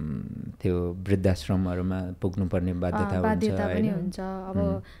त्यो वृद्धाश्रमहरूमा पुग्नुपर्ने बाध्यता पनि हुन्छ।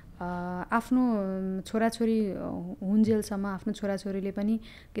 अब आफ्नो छोराछोरी हुन्जेलसम्म आफ्नो छोराछोरीले पनि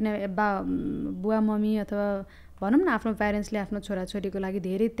किन बुवा मम्मी अथवा भनौँ न आफ्नो प्यारेन्ट्सले आफ्नो छोराछोरीको लागि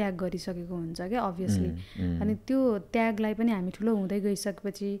धेरै त्याग गरिसकेको हुन्छ क्या अभियसली। अनि त्यो त्यागलाई पनि हामी ठुलो हुँदै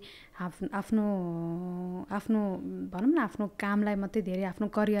गइसकेपछि आफ्नो भनौँ न आफ्नो कामलाई मात्रै धेरै आफ्नो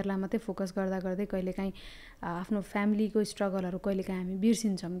करियरलाई मात्रै फोकस गर्दा गर्दै कहिलेकाहीँ आफ्नो फ्यामिलीको स्ट्रगलहरू कहिलेकाहीँ हामी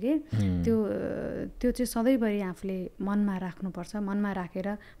बिर्सिन्छौँ कि त्यो चाहिँ सधैँभरि आफूले मनमा राख्नुपर्छ। मनमा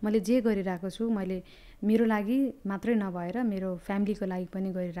राखेर मैले जे गरिरहेको छु मैले मेरो लागि मात्रै नभएर मेरो फ्यामिलीको लागि पनि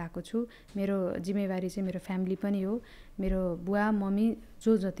गरिरहेको छु। मेरो जिम्मेवारी चाहिँ मेरो फ्यामिली पनि हो, मेरो बुवा मम्मी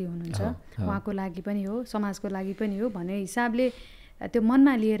जो जति हुनुहुन्छ उहाँको लागि पनि हो, समाजको लागि पनि हो भन्ने हिसाबले त्यो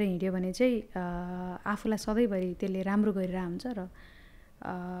मनमा लिएर हिँड्यो भने चाहिँ आफूलाई सधैँभरि त्यसले राम्रो गरिरहेको हुन्छ र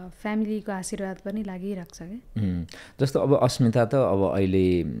फ्यामिलीको आशीर्वाद पनि लागिरहेको छ क्या। जस्तो अब अस्मिता त अब अहिले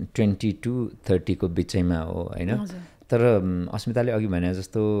 20 to 30 को बिचैमा हो होइन, तर अस्मिताले अघि भने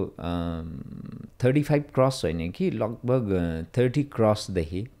जस्तो 35 क्रस होइन कि लगभग 30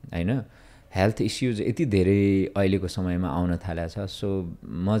 क्रसदेखि होइन हेल्थ इस्युज यति धेरै अहिलेको समयमा आउन थालेको छ। सो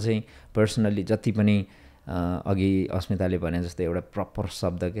म चाहिँ पर्सनल्ली जति पनि अघि अस्मिताले भने जस्तो एउटा प्रपर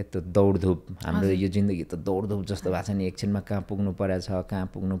शब्द के त्यो दौडधुप, हाम्रो यो जिन्दगी त दौडधुप जस्तो भएको छ नि, एकछिनमा कहाँ पुग्नु परेछ कहाँ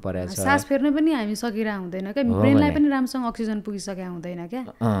पुग्नु परेछ, सास फेर्न पनि हामी सकिरहेको हुँदैन क्या, ब्रेनलाई पनि राम्रोसँग अक्सिजन पुगिसकेको हुँदैन क्या।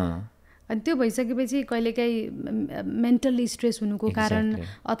 अनि त्यो भइसकेपछि कहिलेकाहीँ मेन्टल्ली स्ट्रेस हुनुको कारण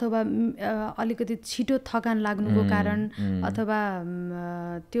अथवा अलिकति छिटो थकान लाग्नुको कारण अथवा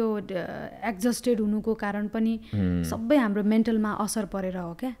त्यो एक्जस्टेड हुनुको कारण पनि सबै हाम्रो मेन्टलमा असर परेर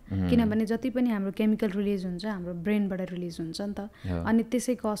हो क्या। किनभने जति पनि हाम्रो केमिकल रिलिज हुन्छ हाम्रो ब्रेनबाट रिलिज हुन्छ नि त, अनि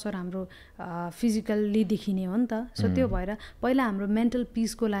त्यसैको असर हाम्रो फिजिकल्ली देखिने हो नि त। सो त्यो भएर पहिला हाम्रो मेन्टल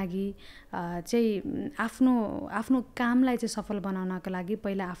पिसको लागि चाहिँ आफ्नो कामलाई चाहिँ सफल बनाउनको लागि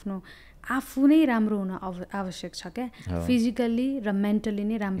पहिला आफू नै राम्रो हुन आवश्यक छ क्या। फिजिकल्ली र मेन्टली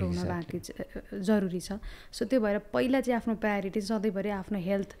नै राम्रो हुन बाँकी जरुरी छ। सो त्यो भएर पहिला चाहिँ आफ्नो प्रायोरिटी सधैँभरि आफ्नो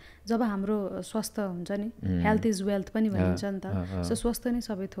हेल्थ, जब हाम्रो स्वास्थ्य हुन्छ नि, हेल्थ इज वेल्थ पनि भनिन्छ नि त। सो स्वास्थ्य नै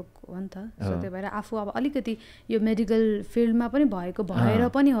सबै थोक हो नि त। सो त्यो भएर आफू अब अलिकति यो मेडिकल फिल्डमा पनि भएर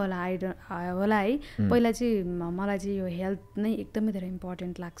पनि होला है, पहिला चाहिँ मलाई चाहिँ यो हेल्थ नै एकदमै धेरै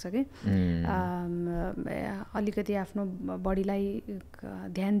इम्पोर्टेन्ट लाग्छ कि। अलिकति आफ्नो बडीलाई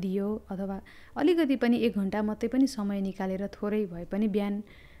ध्यान दियो अथवा अलिकति पनि 1 घन्टा मात्रै पनि समय निकालेर थोरै भए पनि बिहान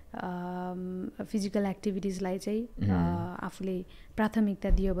फिजिकल एक्टिभिटिजलाई चाहिँ आफूले प्राथमिकता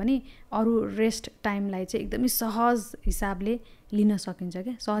दियो भने अरू रेस्ट टाइमलाई चाहिँ एकदमै सहज हिसाबले लिन सकिन्छ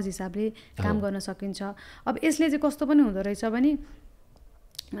क्या, सहज हिसाबले काम गर्न सकिन्छ। अब यसले चाहिँ कस्तो पनि हुँदो रहेछ भने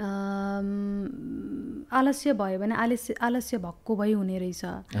आलस्य भयो भने आलस्य भक्कु भइ हुने रहेछ।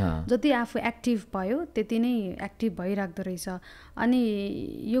 जति आफू एक्टिभ भयो त्यति नै एक्टिभ भइराख्दो रहेछ। अनि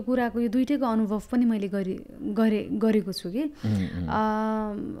यो कुराको यो दुइटैको अनुभव पनि मैले गरेको छु कि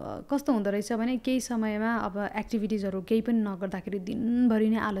कस्तो हुँदो रहेछ भने केही समयमा अब एक्टिभिटिजहरू केही पनि नगर्दाखेरि दिनभरि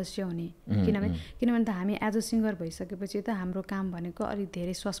नै आलस्य हुने। किनभने त हामी एज अ सिङ्गर भइसकेपछि त हाम्रो काम भनेको अलिक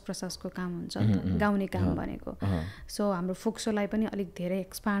धेरै श्वास प्रश्वासको काम हुन्छ, गाउने काम भनेको। सो हाम्रो फोक्सोलाई पनि अलिक धेरै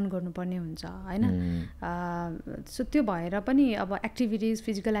एक्सपान्ड गर्नुपर्ने हुन्छ होइन। सो त्यो भएर पनि अब एक्टिभिटिज,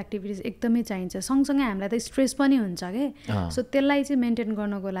 फिजिकल एक्टिभिटिज एकदमै चाहिन्छ। सँगसँगै हामीलाई त स्ट्रेस पनि हुन्छ कि। सो त्यसलाई चाहिँ मेन्टेन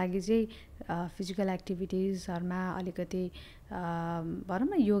गर्नको लागि चाहिँ फिजिकल एक्टिभिटिजहरूमा अलिकति भनौँ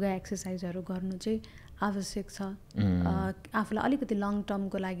न योगा एक्सर्साइजहरू गर्नु चाहिँ आवश्यक छ। आफूलाई अलिकति लङ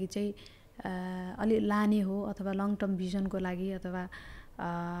टर्मको लागि चाहिँ अलि लाने हो अथवा लङ टर्म भिजनको लागि अथवा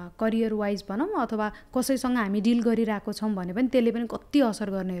करियर वाइज भनौँ अथवा कसैसँग हामी डिल गरिरहेको छौँ भने पनि त्यसले पनि कति असर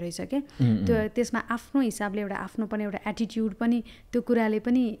गर्ने रहेछ क्या। त्यो त्यसमा आफ्नो हिसाबले आफ्नो पनि एउटा एटिट्युड पनि त्यो कुराले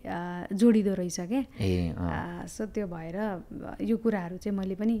पनि जोडिँदो रहेछ क्या। सो त्यो भएर यो कुराहरू चाहिँ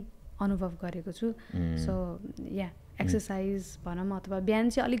मैले पनि अनुभव गरेको छु। सो एक्सर्साइज भनौँ अथवा बिहान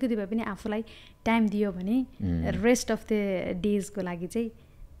चाहिँ अलिकति भए पनि आफूलाई टाइम दियो भने रेस्ट अफ द डेजको लागि चाहिँ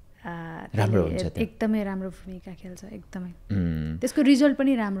राम्रो हुन्छ, एकदमै राम्रो भूमिका खेल्छ एकदमै। त्यसको रिजल्ट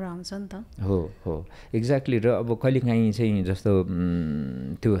पनि राम्रो आउँछ नि त। हो एक्ज्याक्टली। र अब कहिलेकाहीँ चाहिँ जस्तो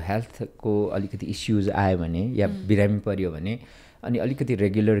त्यो हेल्थको अलिकति इस्युज आयो भने या बिरामी पर्यो भने अनि अलिकति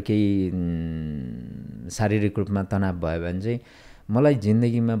रेगुलर केही शारीरिक रूपमा तनाव भयो भने चाहिँ मलाई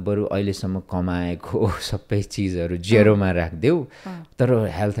जिन्दगीमा बरु अहिलेसम्म कमाएको सबै चिजहरू जेरोमा राखिदेऊ तर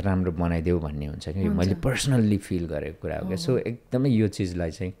हेल्थ राम्रो बनाइदेऊ भन्ने हुन्छ कि मैले पर्सनल्ली फिल गरेको कुरा हो क्या। सो एकदमै यो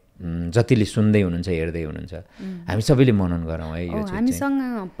चिजलाई चाहिँ जतिले सुन्दै हुनुहुन्छ हेर्दै हुनुहुन्छ हामी सबैले मनन गरौँ है। यो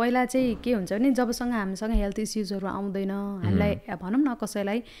हामीसँग पहिला चाहिँ के हुन्छ भने जबसँग हामीसँग हेल्थ इस्युजहरू आउँदैन, हामीलाई भनौँ न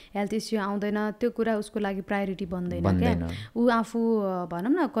कसैलाई हेल्थ इस्यु आउँदैन, त्यो कुरा उसको लागि प्रायोरिटी बन्दैन क्या। ऊ आफू भनौँ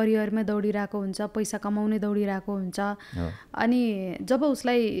न करियरमा दौडिरहेको हुन्छ, पैसा कमाउने दौडिरहेको हुन्छ। अनि जब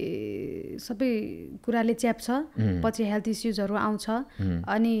उसलाई सबै कुराले च्याप्छ पछि हेल्थ इस्युजहरू आउँछ।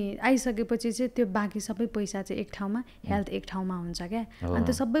 अनि आइसकेपछि चाहिँ त्यो बाँकी सबै पैसा चाहिँ एक ठाउँमा, हेल्थ एक ठाउँमा हुन्छ क्या। अनि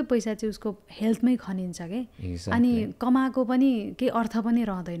त्यो सबै पैसा चाहिँ उसको हेल्थमै खनिन्छ क्या। अनि कमाएको पनि केही अर्थ पनि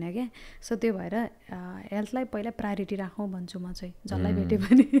रहँदैन क्या। सो त्यो भएर हेल्थलाई पहिला प्रायोरिटी राखौँ भन्छु म चाहिँ जसलाई भेटे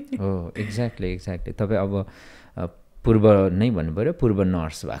पनि। हो एक्ज्याक्टली। तपाईँ अब पूर्व नै भन्नु पऱ्यो, पूर्व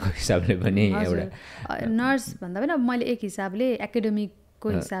नर्स भएको हिसाबले पनि एउटा नर्स भन्दा पनि अब मैले एक हिसाबले एकाडेमिक को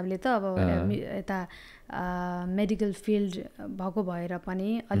हिसाबले त अब यता मेडिकल फिल्ड भएको भएर पनि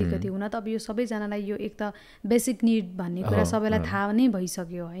अलिकति हुन त अब यो सबैजनालाई यो एक त बेसिक निड भन्ने कुरा सबैलाई थाहा नै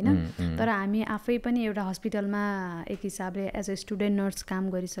भइसक्यो होइन। तर हामी आफै पनि एउटा हस्पिटलमा एक हिसाबले एज अ स्टुडेन्ट नर्स काम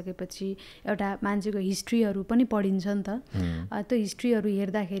गरिसकेपछि एउटा मान्छेको हिस्ट्रीहरू पनि पढिन्छ नि त। त्यो हिस्ट्रीहरू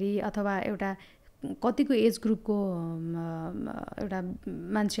हेर्दाखेरि अथवा एउटा कतिको एज ग्रुपको एउटा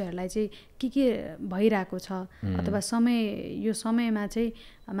मान्छेहरूलाई चाहिँ के भइरहेको छ अथवा यो समयमा चाहिँ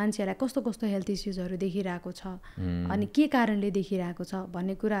मान्छेहरूलाई कस्तो कस्तो हेल्थ इस्युजहरू देखिरहेको छ अनि के कारणले देखिरहेको छ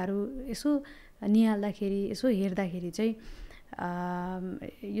भन्ने कुराहरू यसो निहाल्दाखेरि यसो हेर्दाखेरि चाहिँ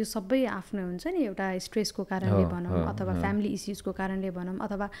यो सबै आफ्नो हुन्छ नि एउटा स्ट्रेसको कारणले भनौँ अथवा फ्यामिली इस्युजको कारणले भनौँ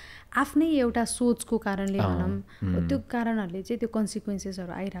अथवा आफ्नै एउटा सोचको कारणले भनौँ त्यो कारणहरूले चाहिँ त्यो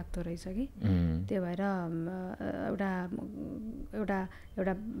कन्सिक्वेन्सेसहरू आइराख्दो रहेछ कि। त्यो भएर एउटा एउटा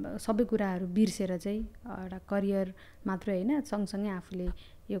एउटा सबै कुराहरू बिर्सेर चाहिँ एउटा करियर मात्रै होइन सँगसँगै आफूले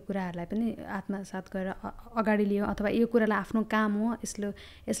यो कुराहरूलाई पनि आत्मसात गरेर अगाडि लियो अथवा यो कुरालाई आफ्नो काम हो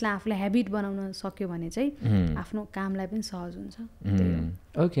यसलाई आफूले ह्याबिट बनाउन सक्यो भने चाहिँ आफ्नो कामलाई पनि सहज हुन्छ।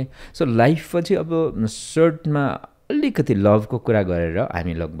 ओके सो लाइफपछि अब सर्टमा अलिकति लभको कुरा गरेर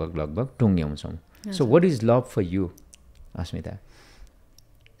हामी लगभग टुङ्ग्याउँछौँ। So what is love for you Asmita?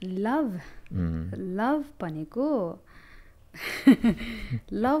 Love भनेको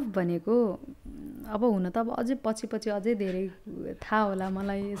अब हुन त अब अझै पछि अझै धेरै थाहा होला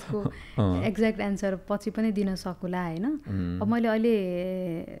मलाई यसको एक्ज्याक्ट एन्सर पछि पनि दिन सकुला होइन। अब मैले अहिले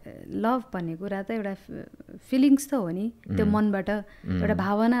लभ भन्ने कुरा त एउटा फिलिङ्स त हो नि, त्यो मनबाट एउटा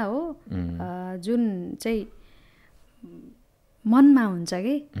भावना हो जुन चाहिँ मनमा हुन्छ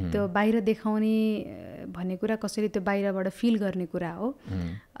कि त्यो बाहिर देखाउने भन्ने कुरा कसरी त्यो बाहिरबाट फिल गर्ने कुरा हो।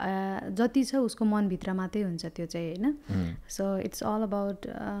 जति छ उसको मनभित्र मात्रै हुन्छ त्यो चाहिँ होइन। So it's all about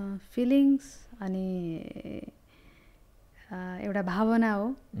feelings अनि एउटा भावना हो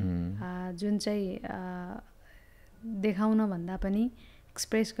जुन चाहिँ देखाउन भन्दा पनि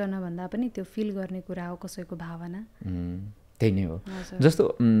एक्सप्रेस गर्न भन्दा पनि त्यो फिल गर्ने कुरा हो कसैको भावना। त्यही नै हो। जस्तो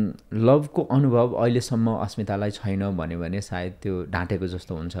लभको अनुभव अहिलेसम्म अस्मितालाई छैन भन्यो भने सायद त्यो ढाँटेको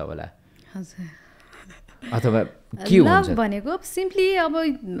जस्तो हुन्छ होला। हजुर अथवा के हुन्छ लभ भनेको सिम्पली अब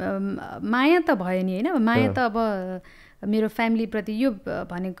माया त भयो नि होइन। माया त अब मेरो फ्यामिलीप्रति यो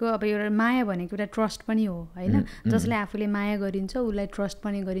भनेको अब एउटा माया भनेको एउटा ट्रस्ट पनि हो होइन। जसले आफूले माया गरिन्छ उसलाई ट्रस्ट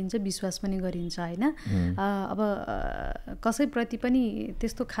पनि गरिन्छ, विश्वास पनि गरिन्छ होइन। अब कसैप्रति पनि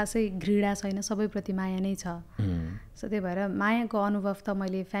त्यस्तो खासै घृणा छैन, सबैप्रति माया नै छ। सो त्यही भएर मायाको अनुभव त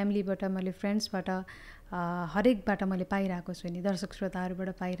मैले फ्यामिलीबाट, मैले फ्रेन्ड्सबाट, हरेकबाट मैले पाइरहेको छु नि, दर्शक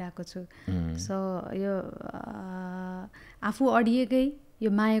श्रोताहरूबाट पाइरहेको छु। सो यो आफू अडिएकै यो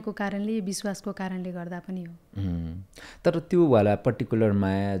मायाको कारणले, यो विश्वासको कारणले गर्दा पनि हो। तर त्यो वाला पर्टिकुलर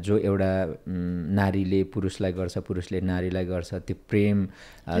माया जो एउटा नारीले पुरुषलाई गर्छ, पुरुषले नारीलाई गर्छ, त्यो प्रेम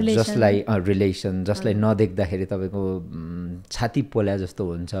जसलाई रिलेसन जसलाई नदेख्दाखेरि तपाईँको छाती पोल्या जस्तो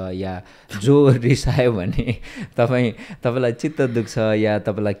हुन्छ या जो रिसायो भने तपाईँलाई चित्त दुख्छ या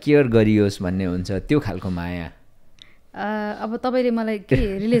तपाईँलाई केयर गरियोस् भन्ने हुन्छ, त्यो खालको माया। अब तपाईँले मलाई के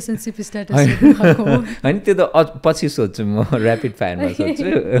रिलेसनसिप स्ट्याटस होइन त्यो त पछि सोध्छु म, ऱ्यापिड फायरमा सोध्छु।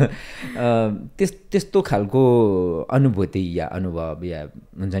 त्यस्तो खालको अनुभूति या अनुभव या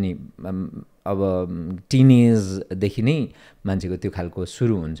हुन्छ नि अब टिनेजदेखि नै मान्छेको त्यो खालको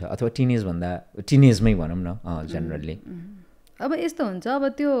सुरु हुन्छ अथवा टिनेजमै भनौँ न जेनरली। अब यस्तो हुन्छ, अब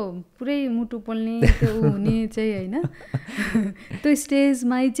त्यो पुरै मुटु पोल्ने त्यो हुने चाहिँ होइन त्यो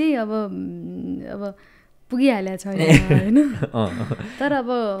स्टेजमै चाहिँ अब पुगिहालेको छैन होइन। तर अब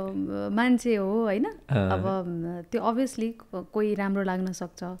मान्छे हो होइन, अब त्यो अभियसली कोही राम्रो लाग्न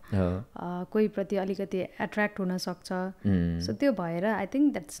सक्छ, कोहीप्रति अलिकति एट्र्याक्ट हुन सक्छ। सो त्यो भएर आई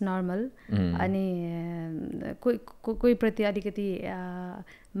थिङ्क द्याट्स नर्मल। अनि कोहीप्रति अलिकति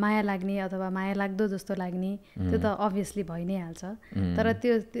माया लाग्ने अथवा माया लाग्दो जस्तो लाग्ने त्यो त अभियसली भइ नै हाल्छ। तर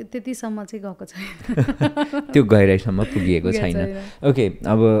त्यो त्यतिसम्म चाहिँ गएको छैन, त्यो गहिराइसम्म पुगिएको छैन। ओके,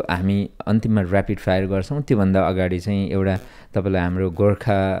 अब हामी अन्तिममा ऱ्यापिड फायर गर्छौँ। त्योभन्दा अगाडि चाहिँ एउटा तपाईँलाई हाम्रो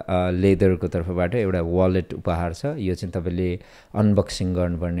गोर्खा लेदरको तर्फबाट एउटा वालेट उपहार छ। यो चाहिँ तपाईँले अनबक्सिङ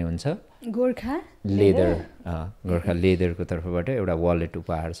गर्नुपर्ने हुन्छ। गोर्खा लेदरको तर्फबाट एउटा वालेट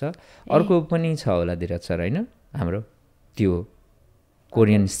उपहार छ। अर्को पनि छ होला धीरज सर होइन, हाम्रो त्यो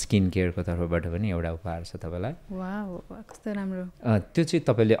कोरियन स्किन केयरको तर्फबाट पनि एउटा उपहार छ तपाईँलाई। वाउ, कस्तो राम्रो। त्यो चाहिँ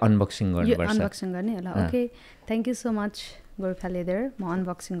तपाईँले अनबक्सिङ गर्नुपर्छ। अनबक्सिङ गर्ने होला। Okay, thank you so much Gorkha leather. म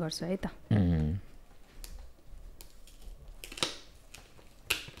अनबक्सिङ गर्छु है त।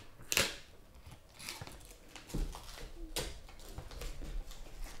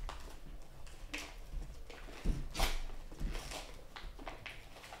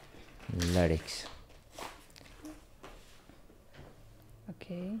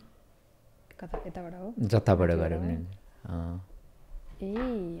 ओके कता यताबाट हो जताबाट गरे पनि ए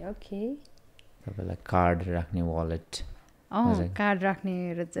ओके तपाईँलाई कार्ड राख्ने वालेट कार्ड राख्ने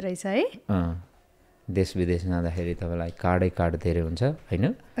रहेछ है देश विदेश जाँदाखेरि तपाईँलाई कार्ड धेरै हुन्छ होइन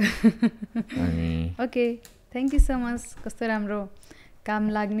अनि okay thank you so much कस्तो राम्रो काम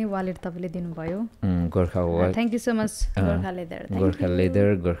लाग्ने वालेट तपाईँले दिनुभयो Gorkha watch thank you so much Gorkha leather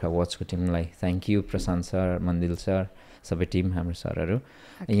Gorkha वाचको टिमलाई thank you Prashant sir मन्दिल sir सबै टिम हाम्रो सरहरू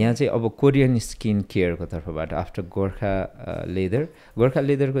यहाँ चाहिँ अब कोरियन स्किन केयरको तर्फबाट आफ्टर गोर्खा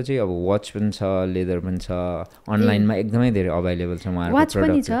लेदरको चाहिँ अब वाच पनि छ लेदर पनि छ अनलाइनमा एकदमै धेरै अभाइलेबल छ उहाँहरूको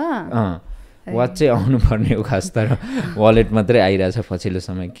प्रोडक्ट वाच चाहिँ आउनुपर्ने हो खास तर वालेट मात्रै आइरहेछ पछिल्लो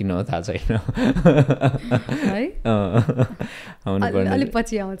समय किन हो थाहा छैन अलिक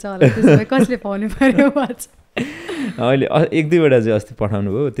पछि आउँछ होला त्यसमा कसले पाउनु पर्यो वाच अहिले 1-2वटा चाहिँ अस्ति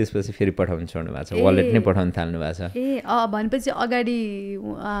पठाउनु भयो त्यसपछि फेरि पठाउनु छोड्नु भएको छ वालेट नै पठाउनु थाल्नु भएको छ भनेपछि अगाडि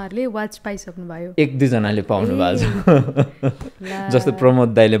उहाँहरूले वाच पाइसक्नु भयो 1-2 जनाले पाउनु भएको छ जस्तो प्रमोद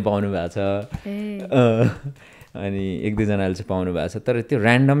दाइले पाउनु भएको छ अनि 1-2 जनाले चाहिँ पाउनु भएको छ तर त्यो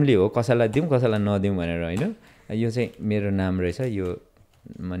ऱ्यान्डमली हो कसैलाई दिउँ कसैलाई नदिउँ भनेर होइन यो चाहिँ मेरो नाम रहेछ यो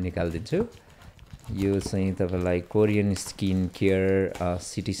म निकालिदिन्छु यो चाहिँ तपाईँलाई कोरियन स्किन केयर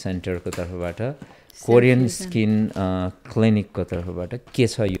सिटी सेन्टरको तर्फबाट कोरियन स्किन क्लिनिकको तर्फबाट के छ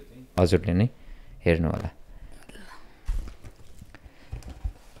यो हजुरले नै हेर्नु होला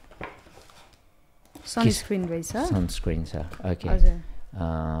सनस्क्रिन छ ओके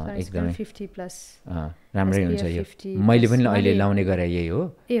एकदमै 50+ राम्रै हुन्छ यो मैले पनि अहिले लाउने गरे यही हो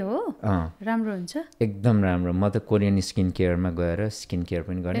राम्रो हुन्छ एकदम राम्रो म त कोरियन स्किन केयरमा गएर स्किन केयर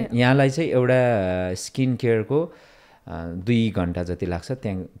पनि गरेँ यहाँलाई चाहिँ एउटा स्किन केयरको 2 घन्टा जति लाग्छ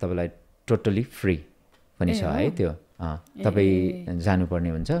त्यहाँ तपाईँलाई टोटली फ्री पनि छ है त्यो तपाईँ जानुपर्ने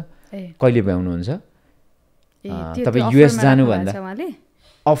हुन्छ कहिले भ्याउनुहुन्छ तपाईँ युएस जानुभन्दा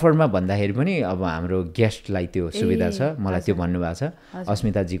अफरमा भन्दाखेरि पनि अब हाम्रो गेस्टलाई त्यो सुविधा छ मलाई त्यो भन्नुभएको छ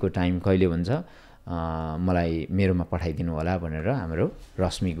अस्मिताजीको टाइम कहिले हुन्छ मलाई मेरोमा पठाइदिनु होला भनेर हाम्रो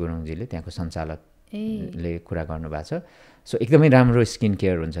रश्मि गुरुङजीले त्यहाँको सञ्चालकले कुरा गर्नुभएको छ सो एकदमै राम्रो स्किन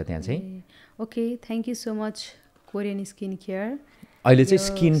केयर हुन्छ त्यहाँ चाहिँ okay thank you so much Korean skin care अहिले चाहिँ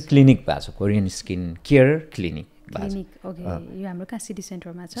स्किन क्लिनिक भएको छ Korean skin care clinic okay यो हाम्रो कहाँ सिटी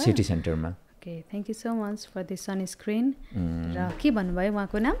सेन्टरमा छ सिटी सेन्टरमा okay thank you so much for this sunscreen र के भन्नुभयो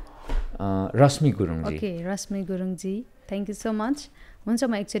उहाँको नाम Rashmi गुरुङजी okay Rashmi गुरुङजी thank you so much हुन्छ म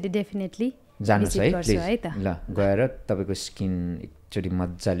एकचोटि डेफिनेटली जानुहोस् है प्लिज ल गएर तपाईँको स्किन एकचोटि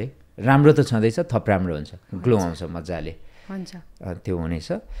मजाले राम्रो त छँदैछ थप राम्रो हुन्छ ग्लो आउँछ मजाले हुन्छ त्यो हुनेछ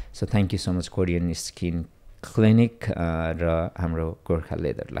so thank you so much Korean skin clinic र हाम्रो गोर्खा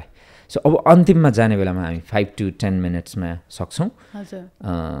लेदरलाई सो अब अन्तिममा जाने बेलामा हामी 5 to 10 मिनट्समा सक्छौँ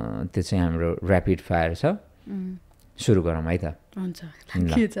त्यो चाहिँ हाम्रो ऱ्यापिड फायर छ सुरु गरौँ है त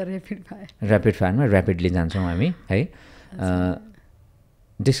ऱ्यापिड फायरमा ऱ्यापिडली जान्छौँ हामी है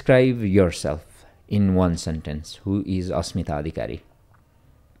describe your self in 1 sentence who is Asmita Adhikari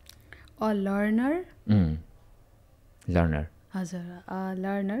a learner हजुर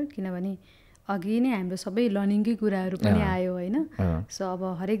लर्नर किनभने अघि नै हाम्रो सबै लर्निङकै कुराहरू पनि आयो होइन सो अब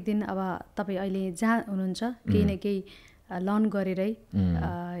हरेक दिन अब तपाईँ अहिले जहाँ हुनुहुन्छ केही न केही लर्न गरेरै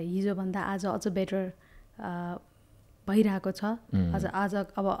हिजोभन्दा आज अझ बेटर भइरहेको छ आज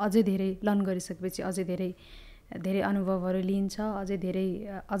अब अझै धेरै लर्न गरिसकेपछि अझै धेरै अनुभवहरू लिन्छ अझै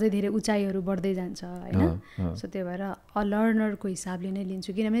धेरै उचाइहरू बढ्दै जान्छ होइन सो त्यही भएर अ लर्नरको हिसाबले नै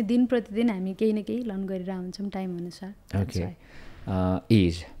लिन्छु किनभने दिन प्रतिदिन हामी केही न केही लर्न गरिरहेको हुन्छौँ टाइम अनुसार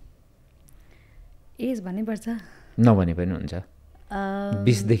एज भन्नुपर्छ नभने पनि हुन्छ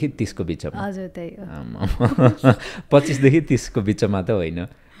 20 देखि 30 को बिचमा हजुर त्यही 25 देखि 30 को बिचमा त होइन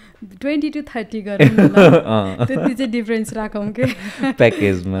 20 to 30 गरौँ न त्यति चाहिँ डिफरेन्स राखौँ के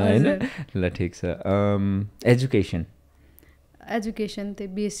प्याकेजमा होइन ल ठिक छ एजुकेसन त्यही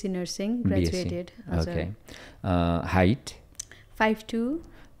BSc nursing graduated okay height 5'2"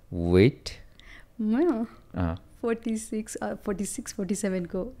 weight म 46-47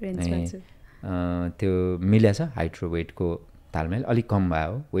 को रेन्जमा छु त्यो मिलेछ हाइट र वेटको तालमेल अलिक कम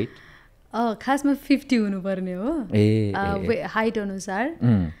भयो वेट खासमा 50 हुनुपर्ने हो हाइट अनुसार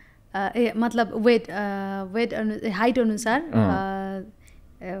मतलब हाइट अनुसार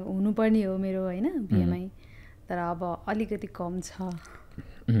हुनुपर्ने हो मेरो होइन बिएमआई तर अब अलिकति कम छ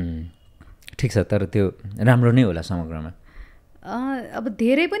ठिक छ तर त्यो राम्रो नै होला समग्रमा अब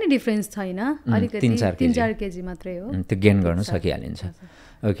धेरै पनि डिफरेन्स छैन अलिकति 3-4 केजी मात्रै हो त्यो गेन गर्न सकिहालिन्छ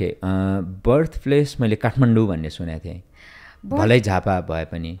ओके बर्थ प्लेस मैले काठमाडौँ भन्ने सुनेको थिएँ भलै झापा भए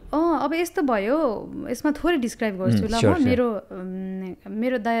पनि अब यस्तो भयो यसमा थोरै डिस्क्राइब गर्छु ल म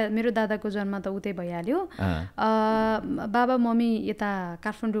मेरो दादाको जन्म त उतै भइहाल्यो बाबा मम्मी यता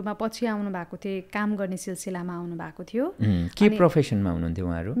काठमाडौँमा पछि आउनु भएको थिए काम गर्ने सिलसिलामा आउनु भएको थियो के प्रोफेसनमा हुनुहुन्थ्यो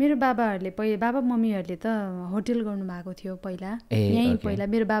उहाँहरू मेरो बाबा मम्मीहरूले त होटल गर्नु भएको थियो पहिला यहीँ पहिला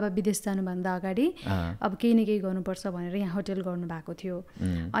मेरो बाबा विदेश जानुभन्दा अगाडि अब केही न केही गर्नुपर्छ भनेर यहाँ होटल गर्नु भएको थियो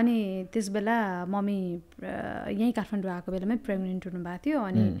अनि त्यस बेला मम्मी यहीँ काठमाडौँ आएको बेलामै प्रेग्नेन्ट हुनुभएको थियो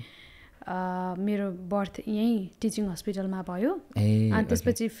अनि मेरो बर्थ यहीँ टिचिङ हस्पिटलमा भयो अनि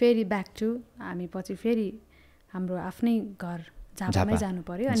त्यसपछि फेरि ब्याक टु हामी पछि फेरि हाम्रो आफ्नै घर झापामै जानु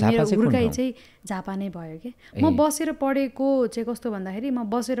पर्यो अनि मेरो हुर्काइ चाहिँ झापा नै भयो कि म बसेर पढेको चाहिँ कस्तो भन्दाखेरि म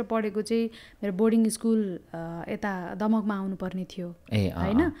बसेर पढेको चाहिँ मेरो बोर्डिङ स्कुल यता दमकमा आउनुपर्ने थियो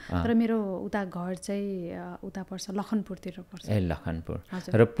होइन तर मेरो उता घर चाहिँ उता पर्छ लखनपुरतिर पर्छ लखनपुर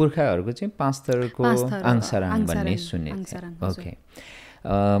र पुर्खाहरूको चाहिँ पाँचथरको आङसाराङ भन्ने सुनेको थिएँ okay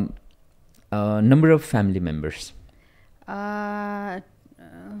number of family members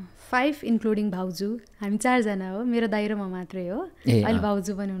 5 including भाउजू हामी 4 जना हो मेरो दाइ र म मात्रै हो अहिले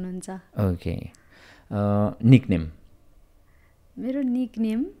भाउजू पनि हुनुहुन्छ ओके निकनेम मेरो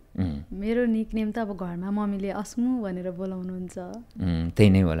निकनेम त अब घरमा मम्मीले अस्मु भनेर बोलाउनुहुन्छ त्यही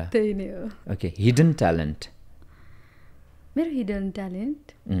नै होला त्यही नै हो ओके हिडन ट्यालेन्ट मेरो हिडन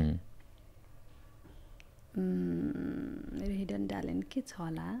ट्यालेन्ट के छ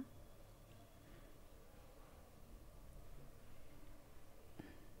होला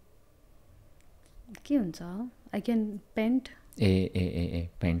के हुन्छ आई क्यान पेन्ट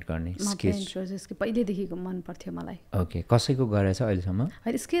पेन्ट गर्ने स्केच पहिल्यैदेखिको मन पर्थ्यो मलाई ओके कसैको गरेछ अहिलेसम्म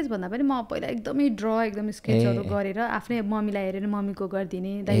होइन स्केच भन्दा पनि म पहिला एकदमै एकदमै स्केचहरू गरेर आफ्नै मम्मीलाई हेरेर मम्मीको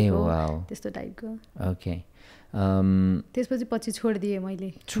गरिदिने दाइको त्यस्तो टाइपको ओके त्यसपछि पछि छोडिदिएँ मैले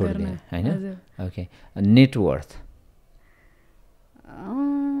होइन ओके नेटवर्थ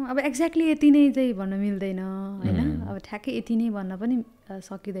अब एक्ज्याक्टली यति नै चाहिँ भन्न मिल्दैन होइन अब ठ्याक्कै यति नै भन्न पनि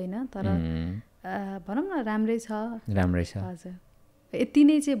सकिँदैन तर भनौँ न राम्रै छ हजुर यति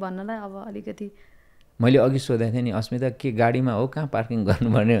नै चाहिँ भन्नलाई अब अलिकति मैले अघि सोधेको थिएँ नि अस्मिता के गाडीमा हो कहाँ पार्किङ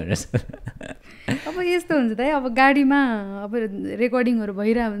गर्नुपर्ने भनेर अब यस्तो हुन्छ त अब गाडीमा अब रेकर्डिङहरू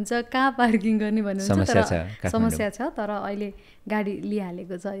भइरहेको हुन्छ कहाँ पार्किङ गर्ने भन्ने समस्या छ तर अहिले गाडी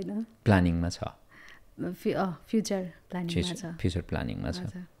लिइहालेको छैन प्लानिङमा छ फ्युचर प्लानिङमा छ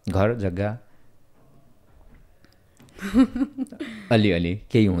घर जग्गा अलिअलि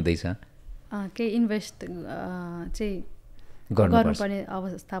केही हुँदैछ केही इन्भेस्ट चाहिँ गर्नुपर्ने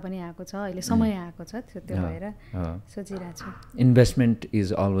अवस्था पनि आएको छ अहिले समय आएको छ त्यो भएर सोचिरहेको छु इन्भेस्टमेन्ट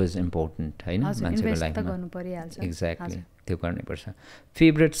इज अलवेज इम्पोर्टेन्ट होइन मान्छेको लाइफमा गर्नु परिहाल्छ एक्ज्याक्टली त्यो गर्नुपर्छ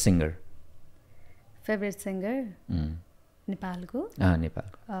फेभरेट सिङ्गर नेपालको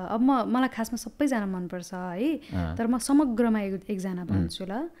अब मलाई खासमा सबैजना मनपर्छ है तर म समग्रमा एकजना भन्छु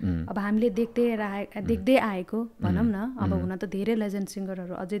ल अब हामीले देख्दै आएको भनौँ न अब हुन त धेरै लेजेन्ड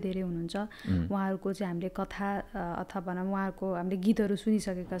सिङ्गरहरू अझै धेरै हुनुहुन्छ उहाँहरूको चाहिँ हामीले कथा अथवा भनौँ उहाँहरूको हामीले गीतहरू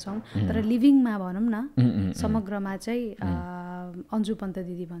सुनिसकेका छौँ तर लिभिङमा भनौँ न समग्रमा चाहिँ अन्जु पन्त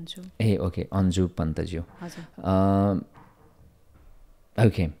दिदी भन्छु ओके अन्जु पन्तज्यू हजुर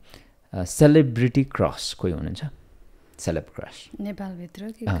ओके सेलिब्रिटी क्रस कोही हुनुहुन्छ सेलेब क्रस नेपालभित्र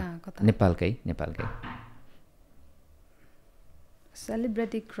कि कहाँ कता नेपालकै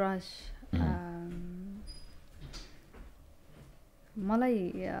सेलिब्रिटी क्रस मलाई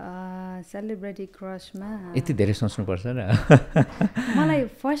सेलिब्रिटी क्रसमा यति धेरै सोच्नुपर्छ र मलाई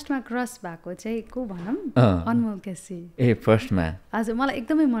फर्स्टमा क्रस भएको चाहिँ को भनौँ अनमोल केसी फर्स्टमा हजुर मलाई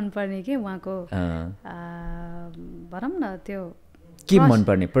एकदमै मनपर्ने कि उहाँको भनौँ न त्यो के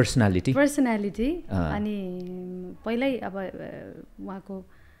मनपर्ने पर्सनालिटी अनि पहिल्यै अब उहाँको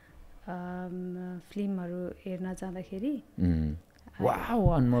फिल्महरू हेर्न जाँदाखेरि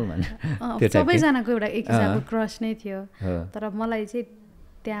सबैजनाको एउटा एक हिसाबको क्रस नै थियो तर मलाई चाहिँ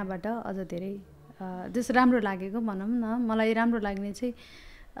त्यहाँबाट अझ धेरै जस्तो राम्रो लागेको भनौँ न मलाई राम्रो लाग्ने चाहिँ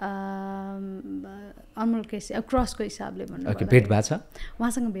अनमोल केसी क्रसको हिसाबले भन्नु भेट भएको छ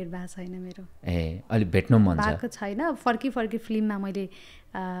उहाँसँग भेट भएको छैन मेरो अलि भेट्नु मन भएको छैन फर्की फिल्ममा मैले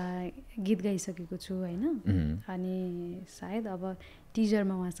गीत गाइसकेको छु होइन अनि सायद अब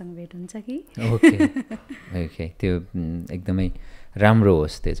टिजरमा उहाँसँग भेट हुन्छ कि ओके त्यो एकदमै राम्रो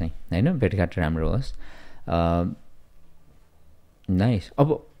होस् त्यो चाहिँ होइन भेटघाट राम्रो होस् नाइस अब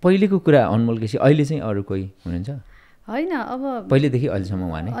पहिलेको कुरा अनमोल केसी अहिले चाहिँ अरू कोही हुनुहुन्छ होइन अब पहिलेदेखि अहिलेसम्म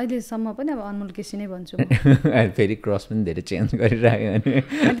उहाँ नै अहिलेसम्म पनि अब अनमोल केसी नै भन्छु फेरि क्रस पनि धेरै चेन्ज गरिरहेको अनि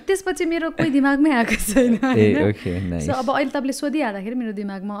त्यसपछि मेरो कोही दिमागमै आएको छैन ओके नाइस अब अहिले तपाईँले सोधिहाल्दाखेरि मेरो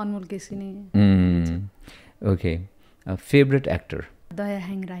दिमागमा अनमोल केसी नै ओके फेभरेट एक्टर दया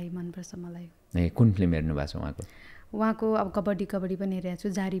ह्याङ राई मनपर्छ मलाई कुन फिल्म हेर्नु भएको छ उहाँको उहाँको अब कबड्डी पनि हेरेको छु,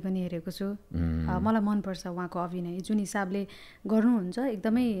 जारी पनि हेरेको छु। मलाई मनपर्छ उहाँको अभिनय, जुन हिसाबले गर्नुहुन्छ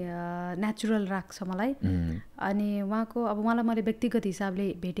एकदमै नेचुरल लाग्छ मलाई। अनि उहाँको अब उहाँलाई मैले व्यक्तिगत हिसाबले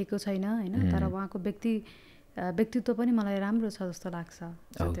भेटेको छैन होइन, तर उहाँको व्यक्तित्व पनि मलाई राम्रो छ जस्तो लाग्छ।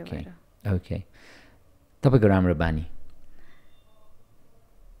 ओके, तपाईँको राम्रो बानी?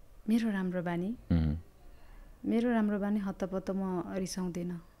 मेरो राम्रो बानी हत्तपत्त म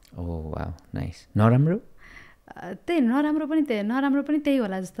रिसाउँदिनँ। ओह वाउ, नाइस। नराम्रो? नराम्रो पनि त्यही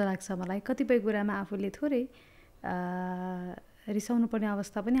होला जस्तो लाग्छ मलाई। कतिपय कुरामा आफूले थोरै रिसाउनु पर्ने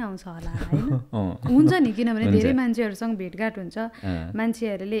अवस्था पनि आउँछ होला होइन, हुन्छ नि, किनभने धेरै मान्छेहरूसँग भेटघाट हुन्छ,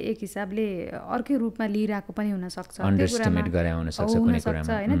 मान्छेहरूले एक हिसाबले अर्कै रूपमा लिइरहेको पनि हुनसक्छ होइन।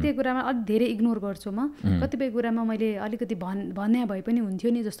 त्यो कुरामा अलिक धेरै इग्नोर गर्छु म। कतिपय कुरामा मैले अलिकति भन्या भए पनि हुन्थ्यो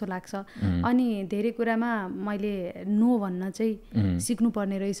नि जस्तो लाग्छ। अनि धेरै कुरामा मैले नो भन्न चाहिँ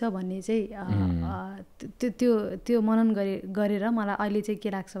सिक्नुपर्ने रहेछ भन्ने चाहिँ त्यो मनन गरेर मलाई अहिले चाहिँ के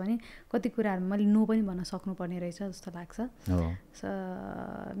लाग्छ भने कति कुराहरू मैले नो पनि भन्न सक्नुपर्ने रहेछ जस्तो लाग्छ।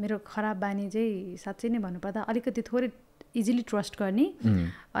 मेरो खराब बानी चाहिँ साँच्चै नै भन्नुपर्दा अलिकति थोरै इजिली ट्रस्ट गर्ने,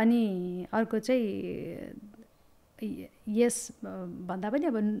 अनि अर्को चाहिँ यस भन्दा पनि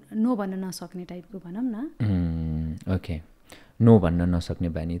अब नो भन्न नसक्ने टाइपको भनौँ न। ओके, नो भन्न नसक्ने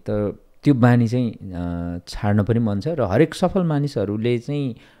बानी, त त्यो बानी चाहिँ छाड्न पनि मन छ र हरेक सफल मानिसहरूले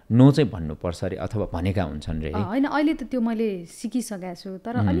चाहिँ नो चाहिँ भन्नुपर्छ अरे अथवा भनेका हुन्छन् रे होइन। अहिले त त्यो मैले सिकिसकेको छु,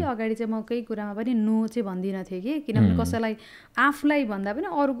 तर अलि अगाडि चाहिँ म केही कुरामा पनि नो चाहिँ भन्दिनँ थिएँ कि, किनभने कसैलाई आफूलाई भन्दा पनि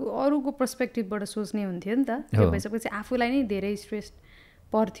अरूको पर्सपेक्टिभबाट सोच्ने हुन्थ्यो नि त। त्यो भइसकेपछि आफूलाई नै धेरै स्ट्रेस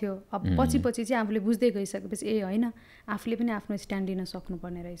पर्थ्यो। अब पछि चाहिँ आफूले बुझ्दै गइसकेपछि ए होइन, आफूले पनि आफ्नो स्ट्यान्ड लिन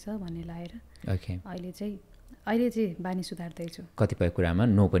सक्नुपर्ने रहेछ भन्ने लागेर अहिले चाहिँ बानी सुधार्दैछु। कतिपय कुरामा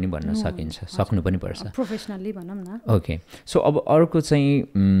नो पनि भन्न सक्नु पनि पर्छ, प्रोफेसनली भनौँ न। ओके, सो अब अर्को चाहिँ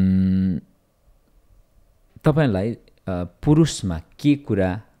तपाईँलाई पुरुषमा के कुरा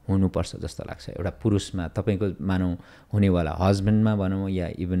हुनुपर्छ जस्तो लाग्छ? एउटा पुरुषमा तपाईँको मानौँ हुनेवाला हस्बेन्डमा भनौँ या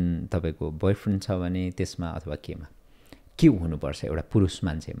इभन तपाईँको बोयफ्रेन्ड छ भने त्यसमा अथवा केमा के हुनुपर्छ एउटा पुरुष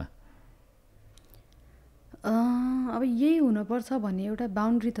मान्छेमा? अब यही हुनुपर्छ भन्ने एउटा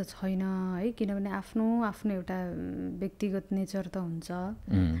बााउन्ड्री त छैन है, किनभने आफ्नो एउटा व्यक्तिगत नेचर त हुन्छ।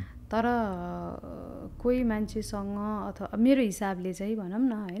 तर कोही मान्छेसँग अथवा मेरो हिसाबले चाहिँ भनौँ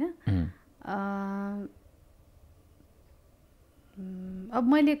न होइन, अब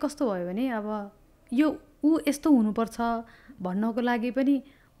मैले कस्तो भयो भने अब यो यस्तो हुनुपर्छ भन्नको लागि पनि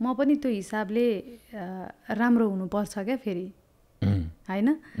म पनि त्यो हिसाबले राम्रो हुनुपर्छ क्या फेरि होइन।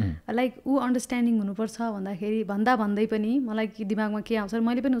 लाइक अन्डरस्ट्यान्डिङ हुनुपर्छ भन्दै पनि मलाई दिमागमा के आउँछ,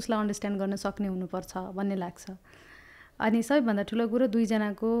 मैले पनि उसलाई अन्डरस्ट्यान्ड गर्न सक्ने हुनुपर्छ भन्ने लाग्छ। अनि सबैभन्दा ठुलो कुरो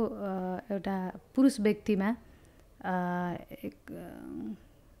दुईजनाको एउटा पुरुष व्यक्तिमा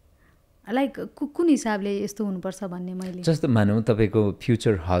लाइक कुन हिसाबले यस्तो हुनुपर्छ भन्ने मैले जस्तो मानौँ तपाईँको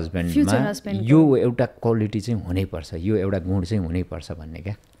फ्युचर हस्बेन्डमा यो एउटा क्वालिटी चाहिँ हुनैपर्छ, यो एउटा गुण चाहिँ हुनैपर्छ भन्ने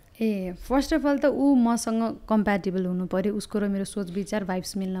क्या? फर्स्ट अफ अल त ऊ मसँग कम्प्याटेबल हुनु पर्यो, उसको र मेरो सोच विचार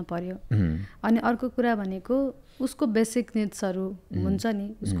भाइब्स मिल्न पर्यो। अनि अर्को कुरा भनेको उसको बेसिक निड्सहरू हुन्छ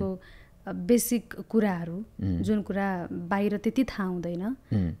नि, उसको बेसिक कुराहरू जुन कुरा बाहिर त्यति थाहा हुँदैन,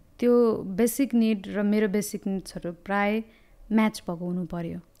 त्यो बेसिक निड र मेरो बेसिक निड्सहरू प्राय म्याच भएको हुनु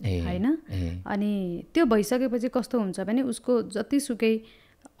पर्यो होइन। अनि त्यो भइसकेपछि कस्तो हुन्छ भने उसको जतिसुकै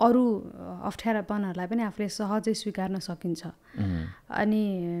अरू अप्ठ्यारापनहरूलाई पनि आफूले सहजै स्वीकार्न सकिन्छ। अनि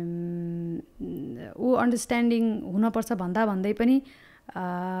ऊ अन्डरस्ट्यान्डिङ हुनपर्छ भन्दै पनि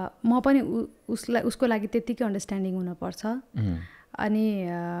म पनि उसको लागि त्यत्तिकै अन्डरस्ट्यान्डिङ हुनपर्छ।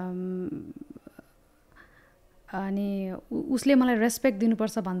 अनि उसले मलाई रेस्पेक्ट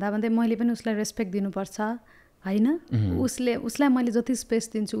दिनुपर्छ भन्दै मैले पनि उसलाई रेस्पेक्ट दिनुपर्छ होइन। उसलाई मैले जति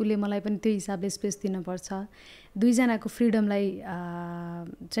स्पेस दिन्छु उसले मलाई पनि त्यो हिसाबले स्पेस दिनुपर्छ। दुईजनाको फ्रिडमलाई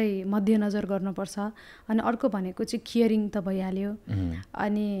चाहिँ मध्यनजर गर्नुपर्छ। अनि अर्को भनेको चाहिँ केयरिङ त भइहाल्यो।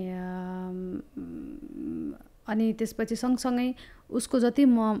 अनि त्यसपछि सँगसँगै उसको जति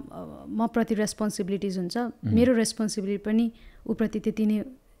म प्रति रेस्पोन्सिबिलिटिज हुन्छ, मेरो रेस्पोन्सिबिलिटी पनि ऊप्रति त्यति नै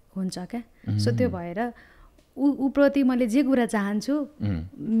हुन्छ क्या। सो त्यो भएर ऊप्रति मैले जे कुरा चाहन्छु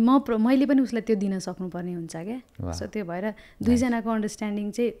मैले पनि उसलाई त्यो दिन सक्नुपर्ने हुन्छ क्या। सो त्यो भएर दुईजनाको अन्डरस्ट्यान्डिङ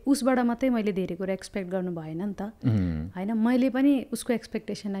चाहिँ उसबाट मात्रै मैले धेरै कुरा एक्सपेक्ट गर्नु भएन नि त होइन, मैले पनि उसको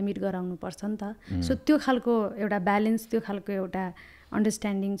एक्सपेक्टेसनलाई मिट गराउनुपर्छ नि त। सो त्यो खालको एउटा ब्यालेन्स, त्यो खालको एउटा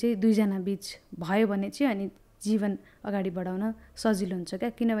अन्डरस्ट्यान्डिङ चाहिँ दुईजना बिच भयो भने चाहिँ अनि जीवन अगाडि बढाउन सजिलो हुन्छ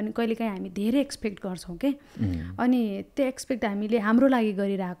क्या। किनभने कहिलेकाहीँ हामी धेरै एक्सपेक्ट गर्छौँ क्या, अनि त्यो एक्सपेक्ट हामीले हाम्रो लागि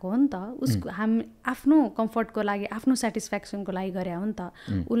गरिरहेको हो नि त, आफ्नो कम्फर्टको लागि, आफ्नो सेटिस्फ्याक्सनको लागि गरे हो नि त।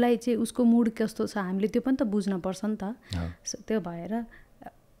 उसलाई चाहिँ उसको मुड कस्तो छ हामीले त्यो पनि त बुझ्नुपर्छ नि त। त्यो भएर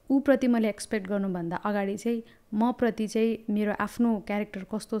ऊ ऊप्रति मैले एक्सपेक्ट गर्नुभन्दा अगाडि चाहिँ म प्रति चाहिँ मेरो आफ्नो क्यारेक्टर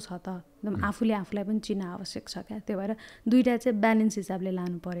कस्तो छ त एकदम आफूले आफूलाई पनि चिन्न आवश्यक छ क्या त्यो भएर दुईटा चाहिँ ब्यालेन्स हिसाबले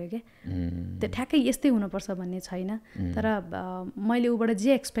लानु पर्यो क्या त्यो ठ्याक्कै यस्तै हुनुपर्छ भन्ने छैन तर मैले उबाट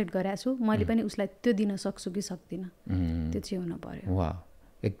जे एक्सपेक्ट गरेको छु मैले पनि उसलाई त्यो दिन सक्छु कि सक्दिनँ त्यो चाहिँ हुनु पर्यो वाह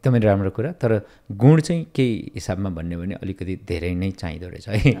एकदमै राम्रो कुरा तर गुण चाहिँ केही हिसाबमा भन्ने भने अलिकति धेरै नै चाहिँदो रहेछ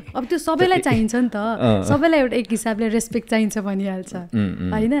है अब त्यो सबैलाई चाहिन्छ नि त सबैलाई एउटा एक हिसाबले रेस्पेक्ट चाहिन्छ भनिहाल्छ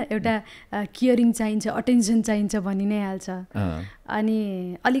होइन एउटा केयरिङ चाहिन्छ अटेन्सन चाहिन्छ भनि नै हाल्छ अनि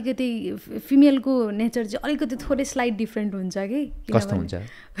अलिकति फिमेलको नेचर चाहिँ अलिकति थोरै स्लाइट डिफ्रेन्ट हुन्छ कि कस्तो हुन्छ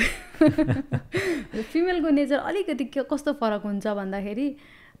फिमेलको नेचर अलिकति कस्तो फरक हुन्छ भन्दाखेरि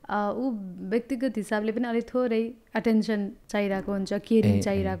ऊ व्यक्तिगत हिसाबले पनि अलिक थोरै अटेन्सन चाहिरहेको हुन्छ केयरिङ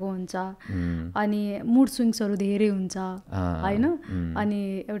चाहिरहेको हुन्छ अनि मुड स्विङ्सहरू धेरै हुन्छ होइन अनि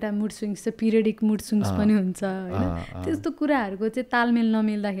एउटा मुड स्विङ्स चाहिँ पिरियडिक मुड स्विङ्स पनि हुन्छ होइन त्यस्तो कुराहरूको चाहिँ तालमेल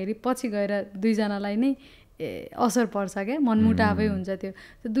नमिल्दाखेरि पछि गएर दुईजनालाई नै असर पर्छ क्या मनमुटावै हुन्छ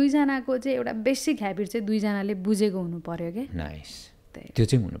त्यो दुईजनाको चाहिँ एउटा बेसिक ह्याबिट चाहिँ दुईजनाले बुझेको हुनु पर्यो क्या नाइस त्यो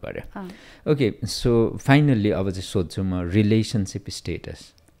चाहिँ हुनु पर्यो ओके सो फाइनल्ली अब चाहिँ सोध्छु म relationship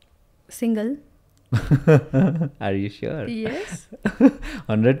status Single. Are you sure? Yes.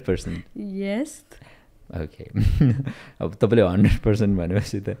 100%? Yes. Okay. अब तपाईँले 100%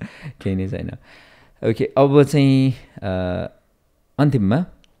 भनेपछि त केही नै छैन ओके अब चाहिँ अन्तिममा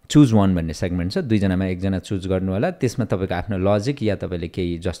चुज वान भन्ने सेगमेन्ट छ दुईजनामा एकजना चुज गर्नु होला त्यसमा तपाईँको आफ्नो लजिक या तपाईँले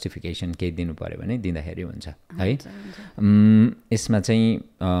केही जस्टिफिकेसन केही दिनु पऱ्यो भने दिँदाखेरि हुन्छ है यसमा चाहिँ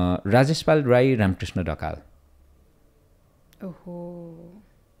राजेशपाल राई रामकृष्ण ढकाल ओहो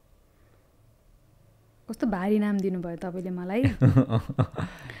कस्तो भारी नाम दिनुभयो तपाईँले मलाई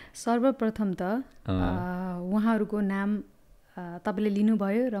सर्वप्रथम त उहाँहरूको नाम तपाईँले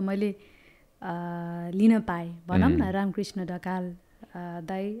लिनुभयो र मैले लिन पाएँ भनौँ न रामकृष्ण ढकाल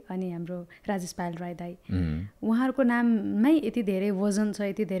दाई अनि हाम्रो राजेशपाल राई दाई उहाँहरूको नाममै यति धेरै वजन छ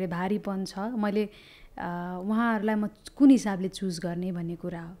यति धेरै भारीपन छ मैले उहाँहरूलाई म कुन हिसाबले चुज गर्ने भन्ने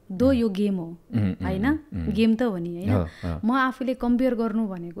कुरा हो दो यो गेम हो होइन गेम त हो नि होइन म आफूले कम्पेयर गर्नु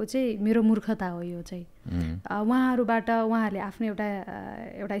भनेको चाहिँ मेरो मूर्खता हो यो चाहिँ उहाँहरूबाट उहाँहरूले आफ्नो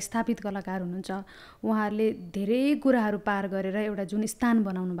एउटा स्थापित कलाकार हुनुहुन्छ उहाँहरूले धेरै कुराहरू पार गरेर एउटा जुन स्थान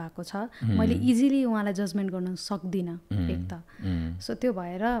बनाउनु भएको छ मैले इजिली उहाँलाई जजमेन्ट गर्न सक्दिनँ एक त सो त्यो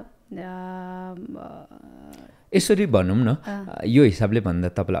भएर यसरी भनौँ न यो हिसाबले भन्दा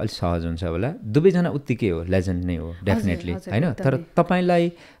तपाईँलाई अलिक सहज हुन्छ होला दुवैजना उत्तिकै हो लेजेन्ड नै हो डेफिनेटली होइन तर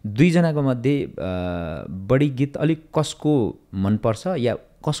तपाईँलाई दुईजनाको मध्ये बढी गीत अलिक कसको मनपर्छ या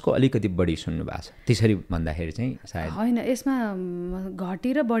कसको अलिकति बढी सुन्नु भएको छ त्यसरी भन्दाखेरि चाहिँ सायद होइन यसमा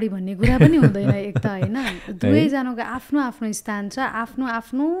घटी र बढी भन्ने कुरा पनि हुँदैन एक त होइन दुवैजनाको आफ्नो आफ्नो स्थान छ आफ्नो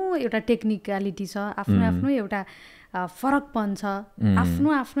आफ्नो एउटा टेक्निकलिटी छ आफ्नो आफ्नो एउटा फरकपन छ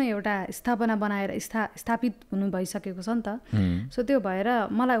आफ्नो आफ्नो एउटा स्थापना बनाएर स्थापित हुनु भइसकेको छ नि त सो त्यो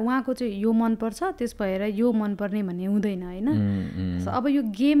भएर मलाई उहाँको चाहिँ यो मनपर्छ त्यस भएर यो मनपर्ने भन्ने हुँदैन होइन सो अब यो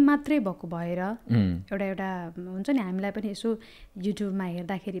गेम मात्रै भएको भएर एउटा हुन्छ नि हामीलाई पनि यसो युट्युबमा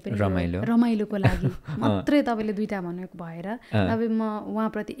हेर्दाखेरि पनि रमाइलोको लागि मात्रै तपाईँले दुईवटा भनेको भएर अब म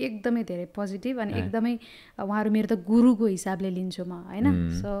उहाँप्रति एकदमै धेरै पोजिटिभ अनि एकदमै उहाँहरू मेरो त गुरुको हिसाबले लिन्छु म होइन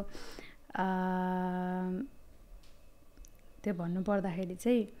सो त्यो भन्नुपर्दाखेरि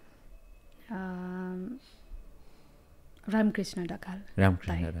चाहिँ रामकृष्ण ढकाल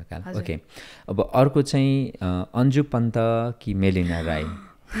ओके अब अर्को चाहिँ अन्जु पन्त कि मेलिना राई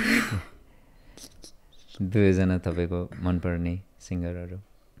दुवैजना तपाईँको मनपर्ने सिङ्गरहरू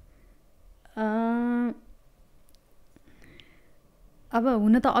अब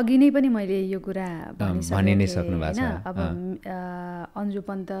हुन त अघि नै पनि मैले यो कुरा भनि नै सक्नु भएको छ अब अन्जु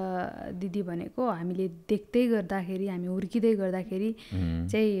पन्त दिदी भनेको हामीले देख्दै गर्दाखेरि हामी हुर्किँदै गर्दाखेरि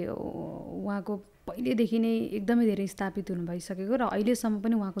चाहिँ उहाँको पहिलेदेखि नै एकदमै धेरै स्थापित हुनु भइसकेको र अहिलेसम्म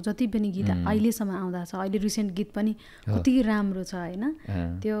पनि उहाँको जति पनि गीत अहिलेसम्म आउँदा छ अहिले रिसेन्ट गीत पनि कति राम्रो छ होइन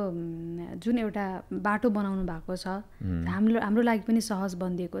त्यो जुन एउटा बाटो बनाउनु भएको छ हाम्रो लागि पनि सहज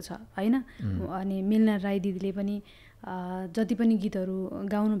बनिदिएको छ होइन अनि मेलिना राई दिदीले पनि जति पनि गीतहरू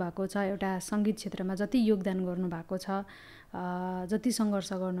गाउनु भएको छ एउटा सङ्गीत क्षेत्रमा जति योगदान गर्नुभएको छ जति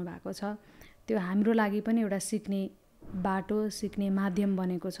सङ्घर्ष गर्नुभएको छ त्यो हाम्रो लागि पनि एउटा सिक्ने बाटो सिक्ने माध्यम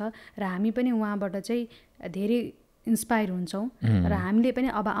बनेको छ र हामी पनि उहाँबाट चाहिँ धेरै इन्स्पायर हुन्छौँ र हामीले पनि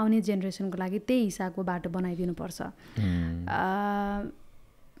अब आउने जेनेरेसनको लागि त्यही हिसाबको बाटो बनाइदिनुपर्छ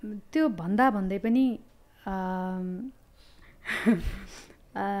त्यो भन्दै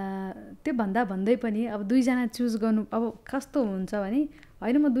पनि अब दुईजना चुज गर्नु अब कस्तो हुन्छ भने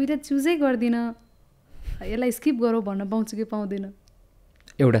होइन म दुईवटा चुजै गर्दिनँ यसलाई स्किप गरौँ भन्न पाउँछु कि पाउँदिनँ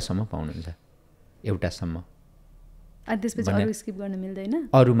एउटासम्म पाउनुहुन्छ एउटासम्म अनि त्यसपछि अरू स्किप गर्न मिल्दैन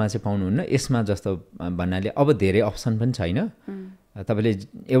अरूमा चाहिँ पाउनुहुन्न यसमा जस्तो भन्नाले अब धेरै अप्सन पनि छैन तपाईँले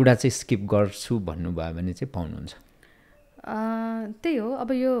एउटा चाहिँ स्किप गर्छु भन्नुभयो भने चाहिँ पाउनुहुन्छ त्यही हो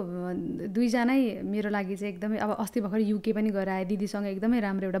अब यो दुईजनै मेरो लागि चाहिँ एकदमै अब अस्ति भर्खर युके पनि गएर आएँ दिदीसँग एकदमै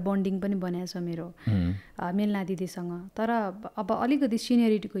राम्रो एउटा बन्डिङ पनि बनाएको छ मेरो मेलना दिदीसँग तर अब अलिकति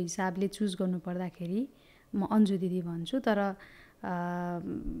सिनियरिटीको हिसाबले चुज गर्नु पर्दाखेरि म अन्जु दिदी भन्छु तर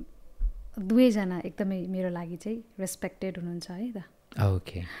दुवैजना एकदमै मेरो लागि चाहिँ रेस्पेक्टेड हुनुहुन्छ है त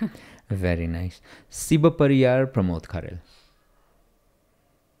okay very nice Shiv Pariyar Pramod Kharel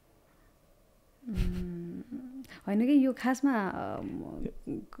होइन कि यो खासमा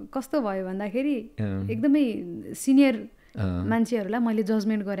कस्तो भयो भन्दाखेरि एकदमै सिनियर मान्छेहरूलाई मैले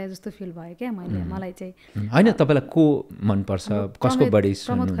जजमेन्ट गरे जस्तो फिल भयो क्या मलाई चाहिँ होइन तपाईँलाई को मनपर्छ कसको बढी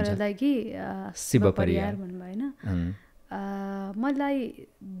प्रमोद खरेल दाइ कि शिव परियार भन्नुभयो होइन मलाई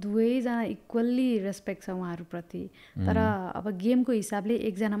दुवैजना इक्वल्ली रेस्पेक्ट छ उहाँहरूप्रति तर अब गेमको हिसाबले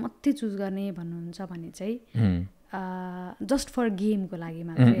एकजना मात्रै चुज गर्ने भन्नुहुन्छ भने चाहिँ जस्ट फर गेमको लागि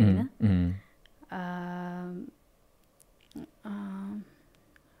मात्रै होइन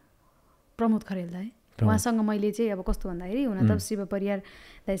प्रमोद खरेल दाइ उहाँसँग मैले चाहिँ अब कस्तो भन्दाखेरि हुन त शिव परियार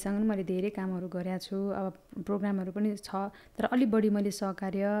दाइसँग पनि मैले धेरै कामहरू गरेको छु अब प्रोग्रामहरू पनि छ तर अलिक बढी मैले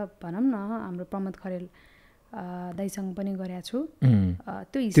सहकार्य भनौँ न हाम्रो प्रमोद खरेल दाइसँग पनि गरेको छु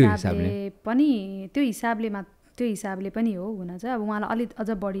त्यो हिसाबले पनि हो हुन चाहिँ अब उहाँलाई अलिक अझ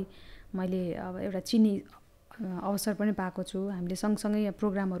बढी मैले अब एउटा चिन्ने अवसर पनि पाएको छु हामीले सँगसँगै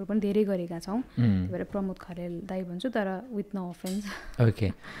प्रोग्रामहरू पनि धेरै गरेका छौँ त्यही भएर प्रमोद खरेल दाइ भन्छु तर विथ नो अफेन्स ओके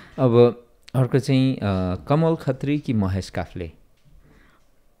अब अर्को चाहिँ कमल खत्री कि महेश काफ्ले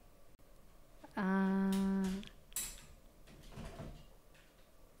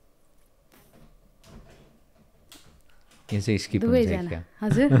यो चाहिँ स्किप हुन्छ क्या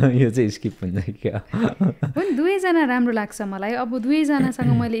हजुर यो चाहिँ स्किप हुन्छ क्या पनि दुवैजना राम्रो लाग्छ मलाई अब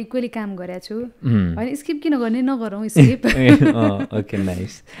दुवैजनासँग मैले इक्वली काम गरेको छु होइन स्किप किन गर्ने नगरौँ स्किप ओके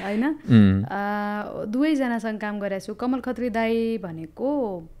नाइस होइन दुवैजनासँग काम गरेको छु कमल खत्री दाइ भनेको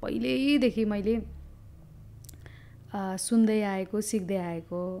पहिल्यैदेखि मैले सुन्दै आएको सिक्दै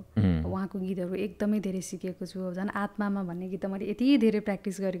आएको उहाँको गीतहरू एकदमै धेरै सिकेको छु झन् आत्मामा भन्ने गीत मैले यति धेरै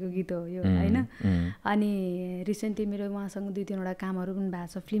प्र्याक्टिस गरेको गीत हो यो होइन अनि रिसेन्टली मेरो उहाँसँग 2-3वटा कामहरू पनि भएको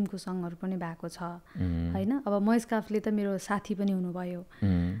छ फिल्मको सङहरू पनि भएको छ होइन अब महेश काफले त मेरो साथी पनि हुनुभयो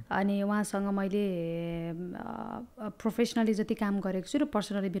अनि उहाँसँग मैले प्रोफेसनली जति काम गरेको छु र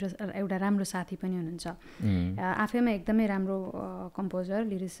पर्सनली मेरो एउटा राम्रो साथी पनि हुनुहुन्छ आफैमा एकदमै राम्रो कम्पोजर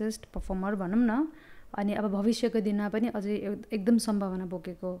लिरिसिस्ट पर्फर्मर भनौँ न अनि अब भविष्यको दिनमा पनि अझै एकदम सम्भावना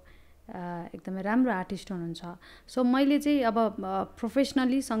बोकेको एकदमै राम्रो आर्टिस्ट हुनुहुन्छ सो मैले चाहिँ अब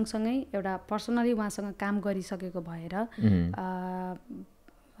प्रोफेसनली सँगसँगै एउटा पर्सनली उहाँसँग काम गरिसकेको भएर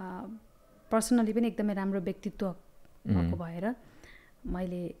पर्सनली पनि एकदमै राम्रो व्यक्तित्व भएको भएर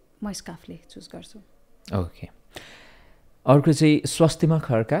मैले महेश काफले चुज गर्छु ओके अर्को चाहिँ स्वस्तिमा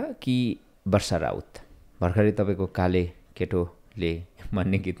खड्का कि वर्षा राउत भर्खरै तपाईँको काले केटोले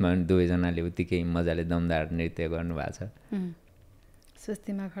भन्ने गीतमा दुवैजनाले उत्तिकै मजाले दमदार नृत्य गर्नुभएको छ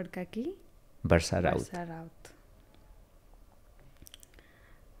स्वस्तिमा खड्का कि वर्षा राउत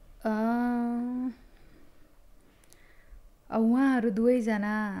उहाँहरू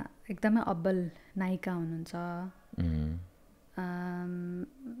दुवैजना एकदमै अब्बल नायिका हुनुहुन्छ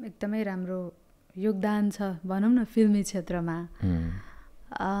एकदमै राम्रो योगदान छ भनौँ न फिल्मी क्षेत्रमा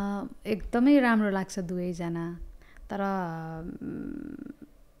एकदमै राम्रो लाग्छ दुवैजना तर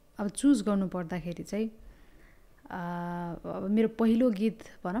अब चुज गर्नु पर्दाखेरि चाहिँ अब मेरो पहिलो गीत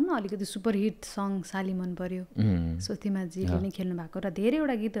भनौँ न अलिकति सुपरहिट सङ साली मन पर्यो स्वस्तिमाजीले नै खेल्नु भएको र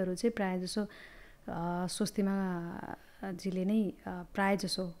धेरैवटा गीतहरू चाहिँ प्रायः जसो स्वस्तिमाजीले नै प्रायः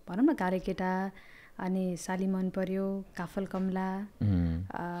जसो भनौँ न काले केटा अनि साली मन पर्यो काफल कमला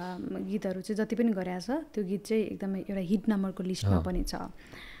गीतहरू चाहिँ जति पनि गरेको छ त्यो गीत चाहिँ एकदमै एउटा हिट नम्बरको लिस्टमा पनि छ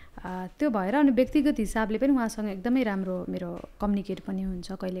त्यो भएर अनि व्यक्तिगत हिसाबले पनि उहाँसँग एकदमै राम्रो मेरो कम्युनिकेट पनि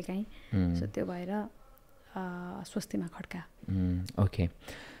हुन्छ कहिलेकाहीँ सो त्यो भएर स्वस्तिमा खड्का ओके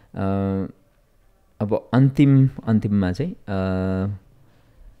अब अन्तिममा चाहिँ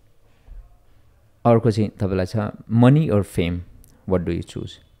अर्को चाहिँ तपाईँलाई छ मनी और fame what do you choose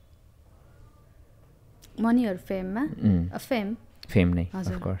money और फेममा फेम नै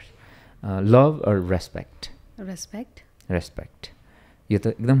अफ कोर्स लभ और रेस्पेक्ट यो त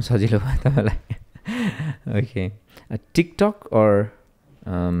एकदम सजिलो भयो तपाईँलाई ओके टिकटक और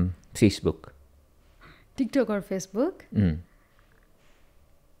फेसबुक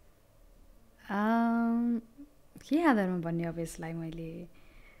के आधारमा भन्ने अब यसलाई मैले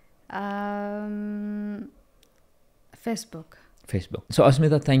Facebook. So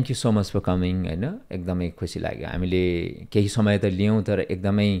Asmita thank you so much for coming होइन, एकदमै खुसी लाग्यो। हामीले केही समय त लियौँ तर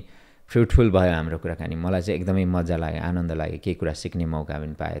एकदमै फ्रुटफुल भयो हाम्रो कुराकानी। मलाई चाहिँ एकदमै मजा लाग्यो, आनन्द लाग्यो, केही कुरा सिक्ने मौका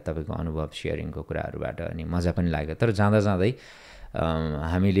पनि पाएँ तपाईँको अनुभव सेयरिङको कुराहरूबाट, अनि मजा पनि लाग्यो। तर जाँदा जाँदै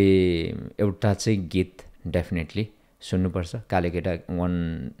हामीले एउटा चाहिँ गीत डेफिनेटली सुन्नुपर्छ। काले केटा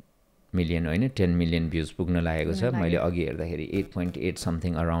 1 मिलियन होइन 10 मिलियन भ्युज पुग्न लागेको छ। मैले अघि हेर्दाखेरि 8.8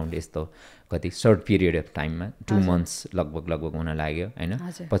 समथिङ अराउन्ड यस्तो कति सर्ट पिरियड अफ टाइममा 2 months लगभग हुन लाग्यो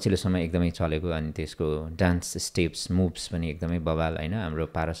होइन। पछिल्लो समय एकदमै चलेको, अनि त्यसको डान्स स्टेप्स मुभ्स पनि एकदमै बवाल होइन। हाम्रो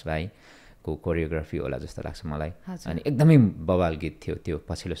पारस भाइको कोरियोग्राफी होला जस्तो लाग्छ मलाई, अनि एकदमै बवाल गीत थियो त्यो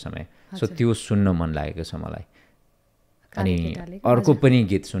पछिल्लो समय। सो त्यो सुन्न मन लागेको छ मलाई। अनि अर्को पनि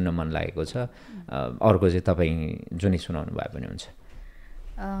गीत सुन्न मन लागेको छ, अर्को चाहिँ तपाईँ जुनै सुनाउनु भए पनि हुन्छ।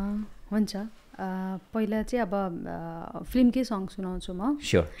 हुन्छ, पहिला चाहिँ अब फिल्मकै सङ सुनाउँछु म।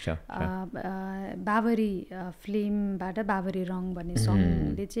 स्योर। बाबरी फिल्मबाट बाबरी रङ भन्ने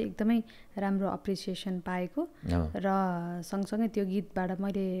सङले चाहिँ एकदमै राम्रो अप्रिसिएसन पाएको र सँगसँगै त्यो गीतबाट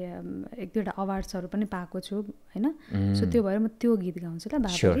मैले 1-2वटा अवार्ड्सहरू पनि पाएको छु होइन। सो त्यो भएर म त्यो गीत गाउँछु ल।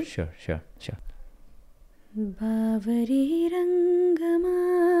 बाबरी बाबरी रङ्गमा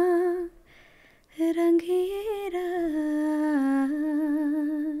रङ्गिएर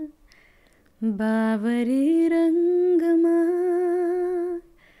बाबरी रङ्गमा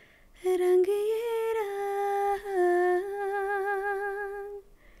रङ्गिएर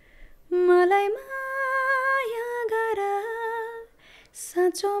मलाई माया गर,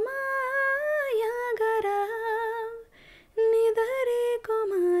 साँचो माया गर, निधरेको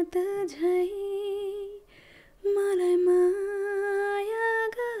मात झै मलाई माया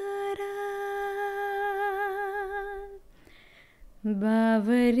गर।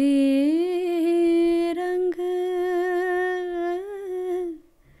 बाबरी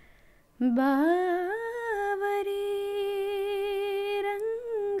बाबरी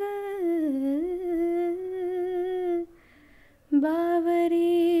रंग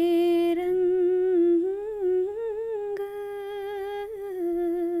बाबरी रंग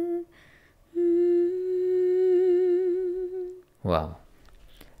वाओ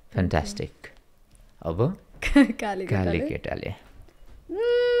फ्यान्टास्टिक। अब काले केटाले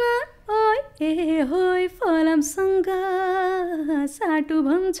ए होय फलामसँग साटु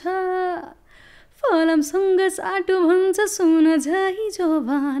भन्छ, फलामसँग साटु भन्छ, सुन झै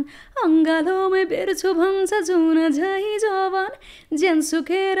जोवान अङ्गालोमै बेर्छु भन्छ, जुन झै जोवान ज्यान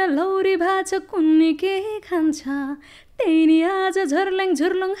सुकेर लौरी भाछ, कुन्नी के खान्छ, त्यही नि आज झर्ल्याङ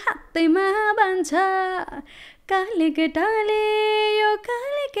झुर्लुङ हातैमा बान्छ। काले केटाले यो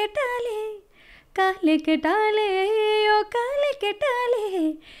काले केटाले, काले केटाले यो काले केटाले,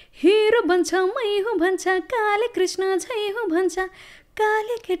 हिरो बन्छ मै हुँ भन्छ, काले कृष्ण झै हुँ भन्छ,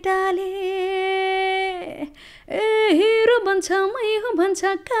 काले केटाले ए हिरो बन्छ मै हुँ भन्छ,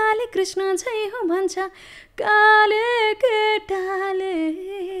 काले कृष्ण झै हुँ भन्छ, काले केटाले।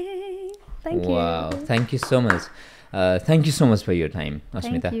 Thank you. Wow, thank you so much. Thank you so much for your time,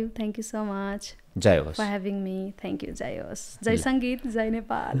 Asmita. Thank you so much. जय होस् for having me. Thank you. जय होस्, जय सङ्गीत, जय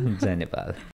नेपाल। जय नेपाल।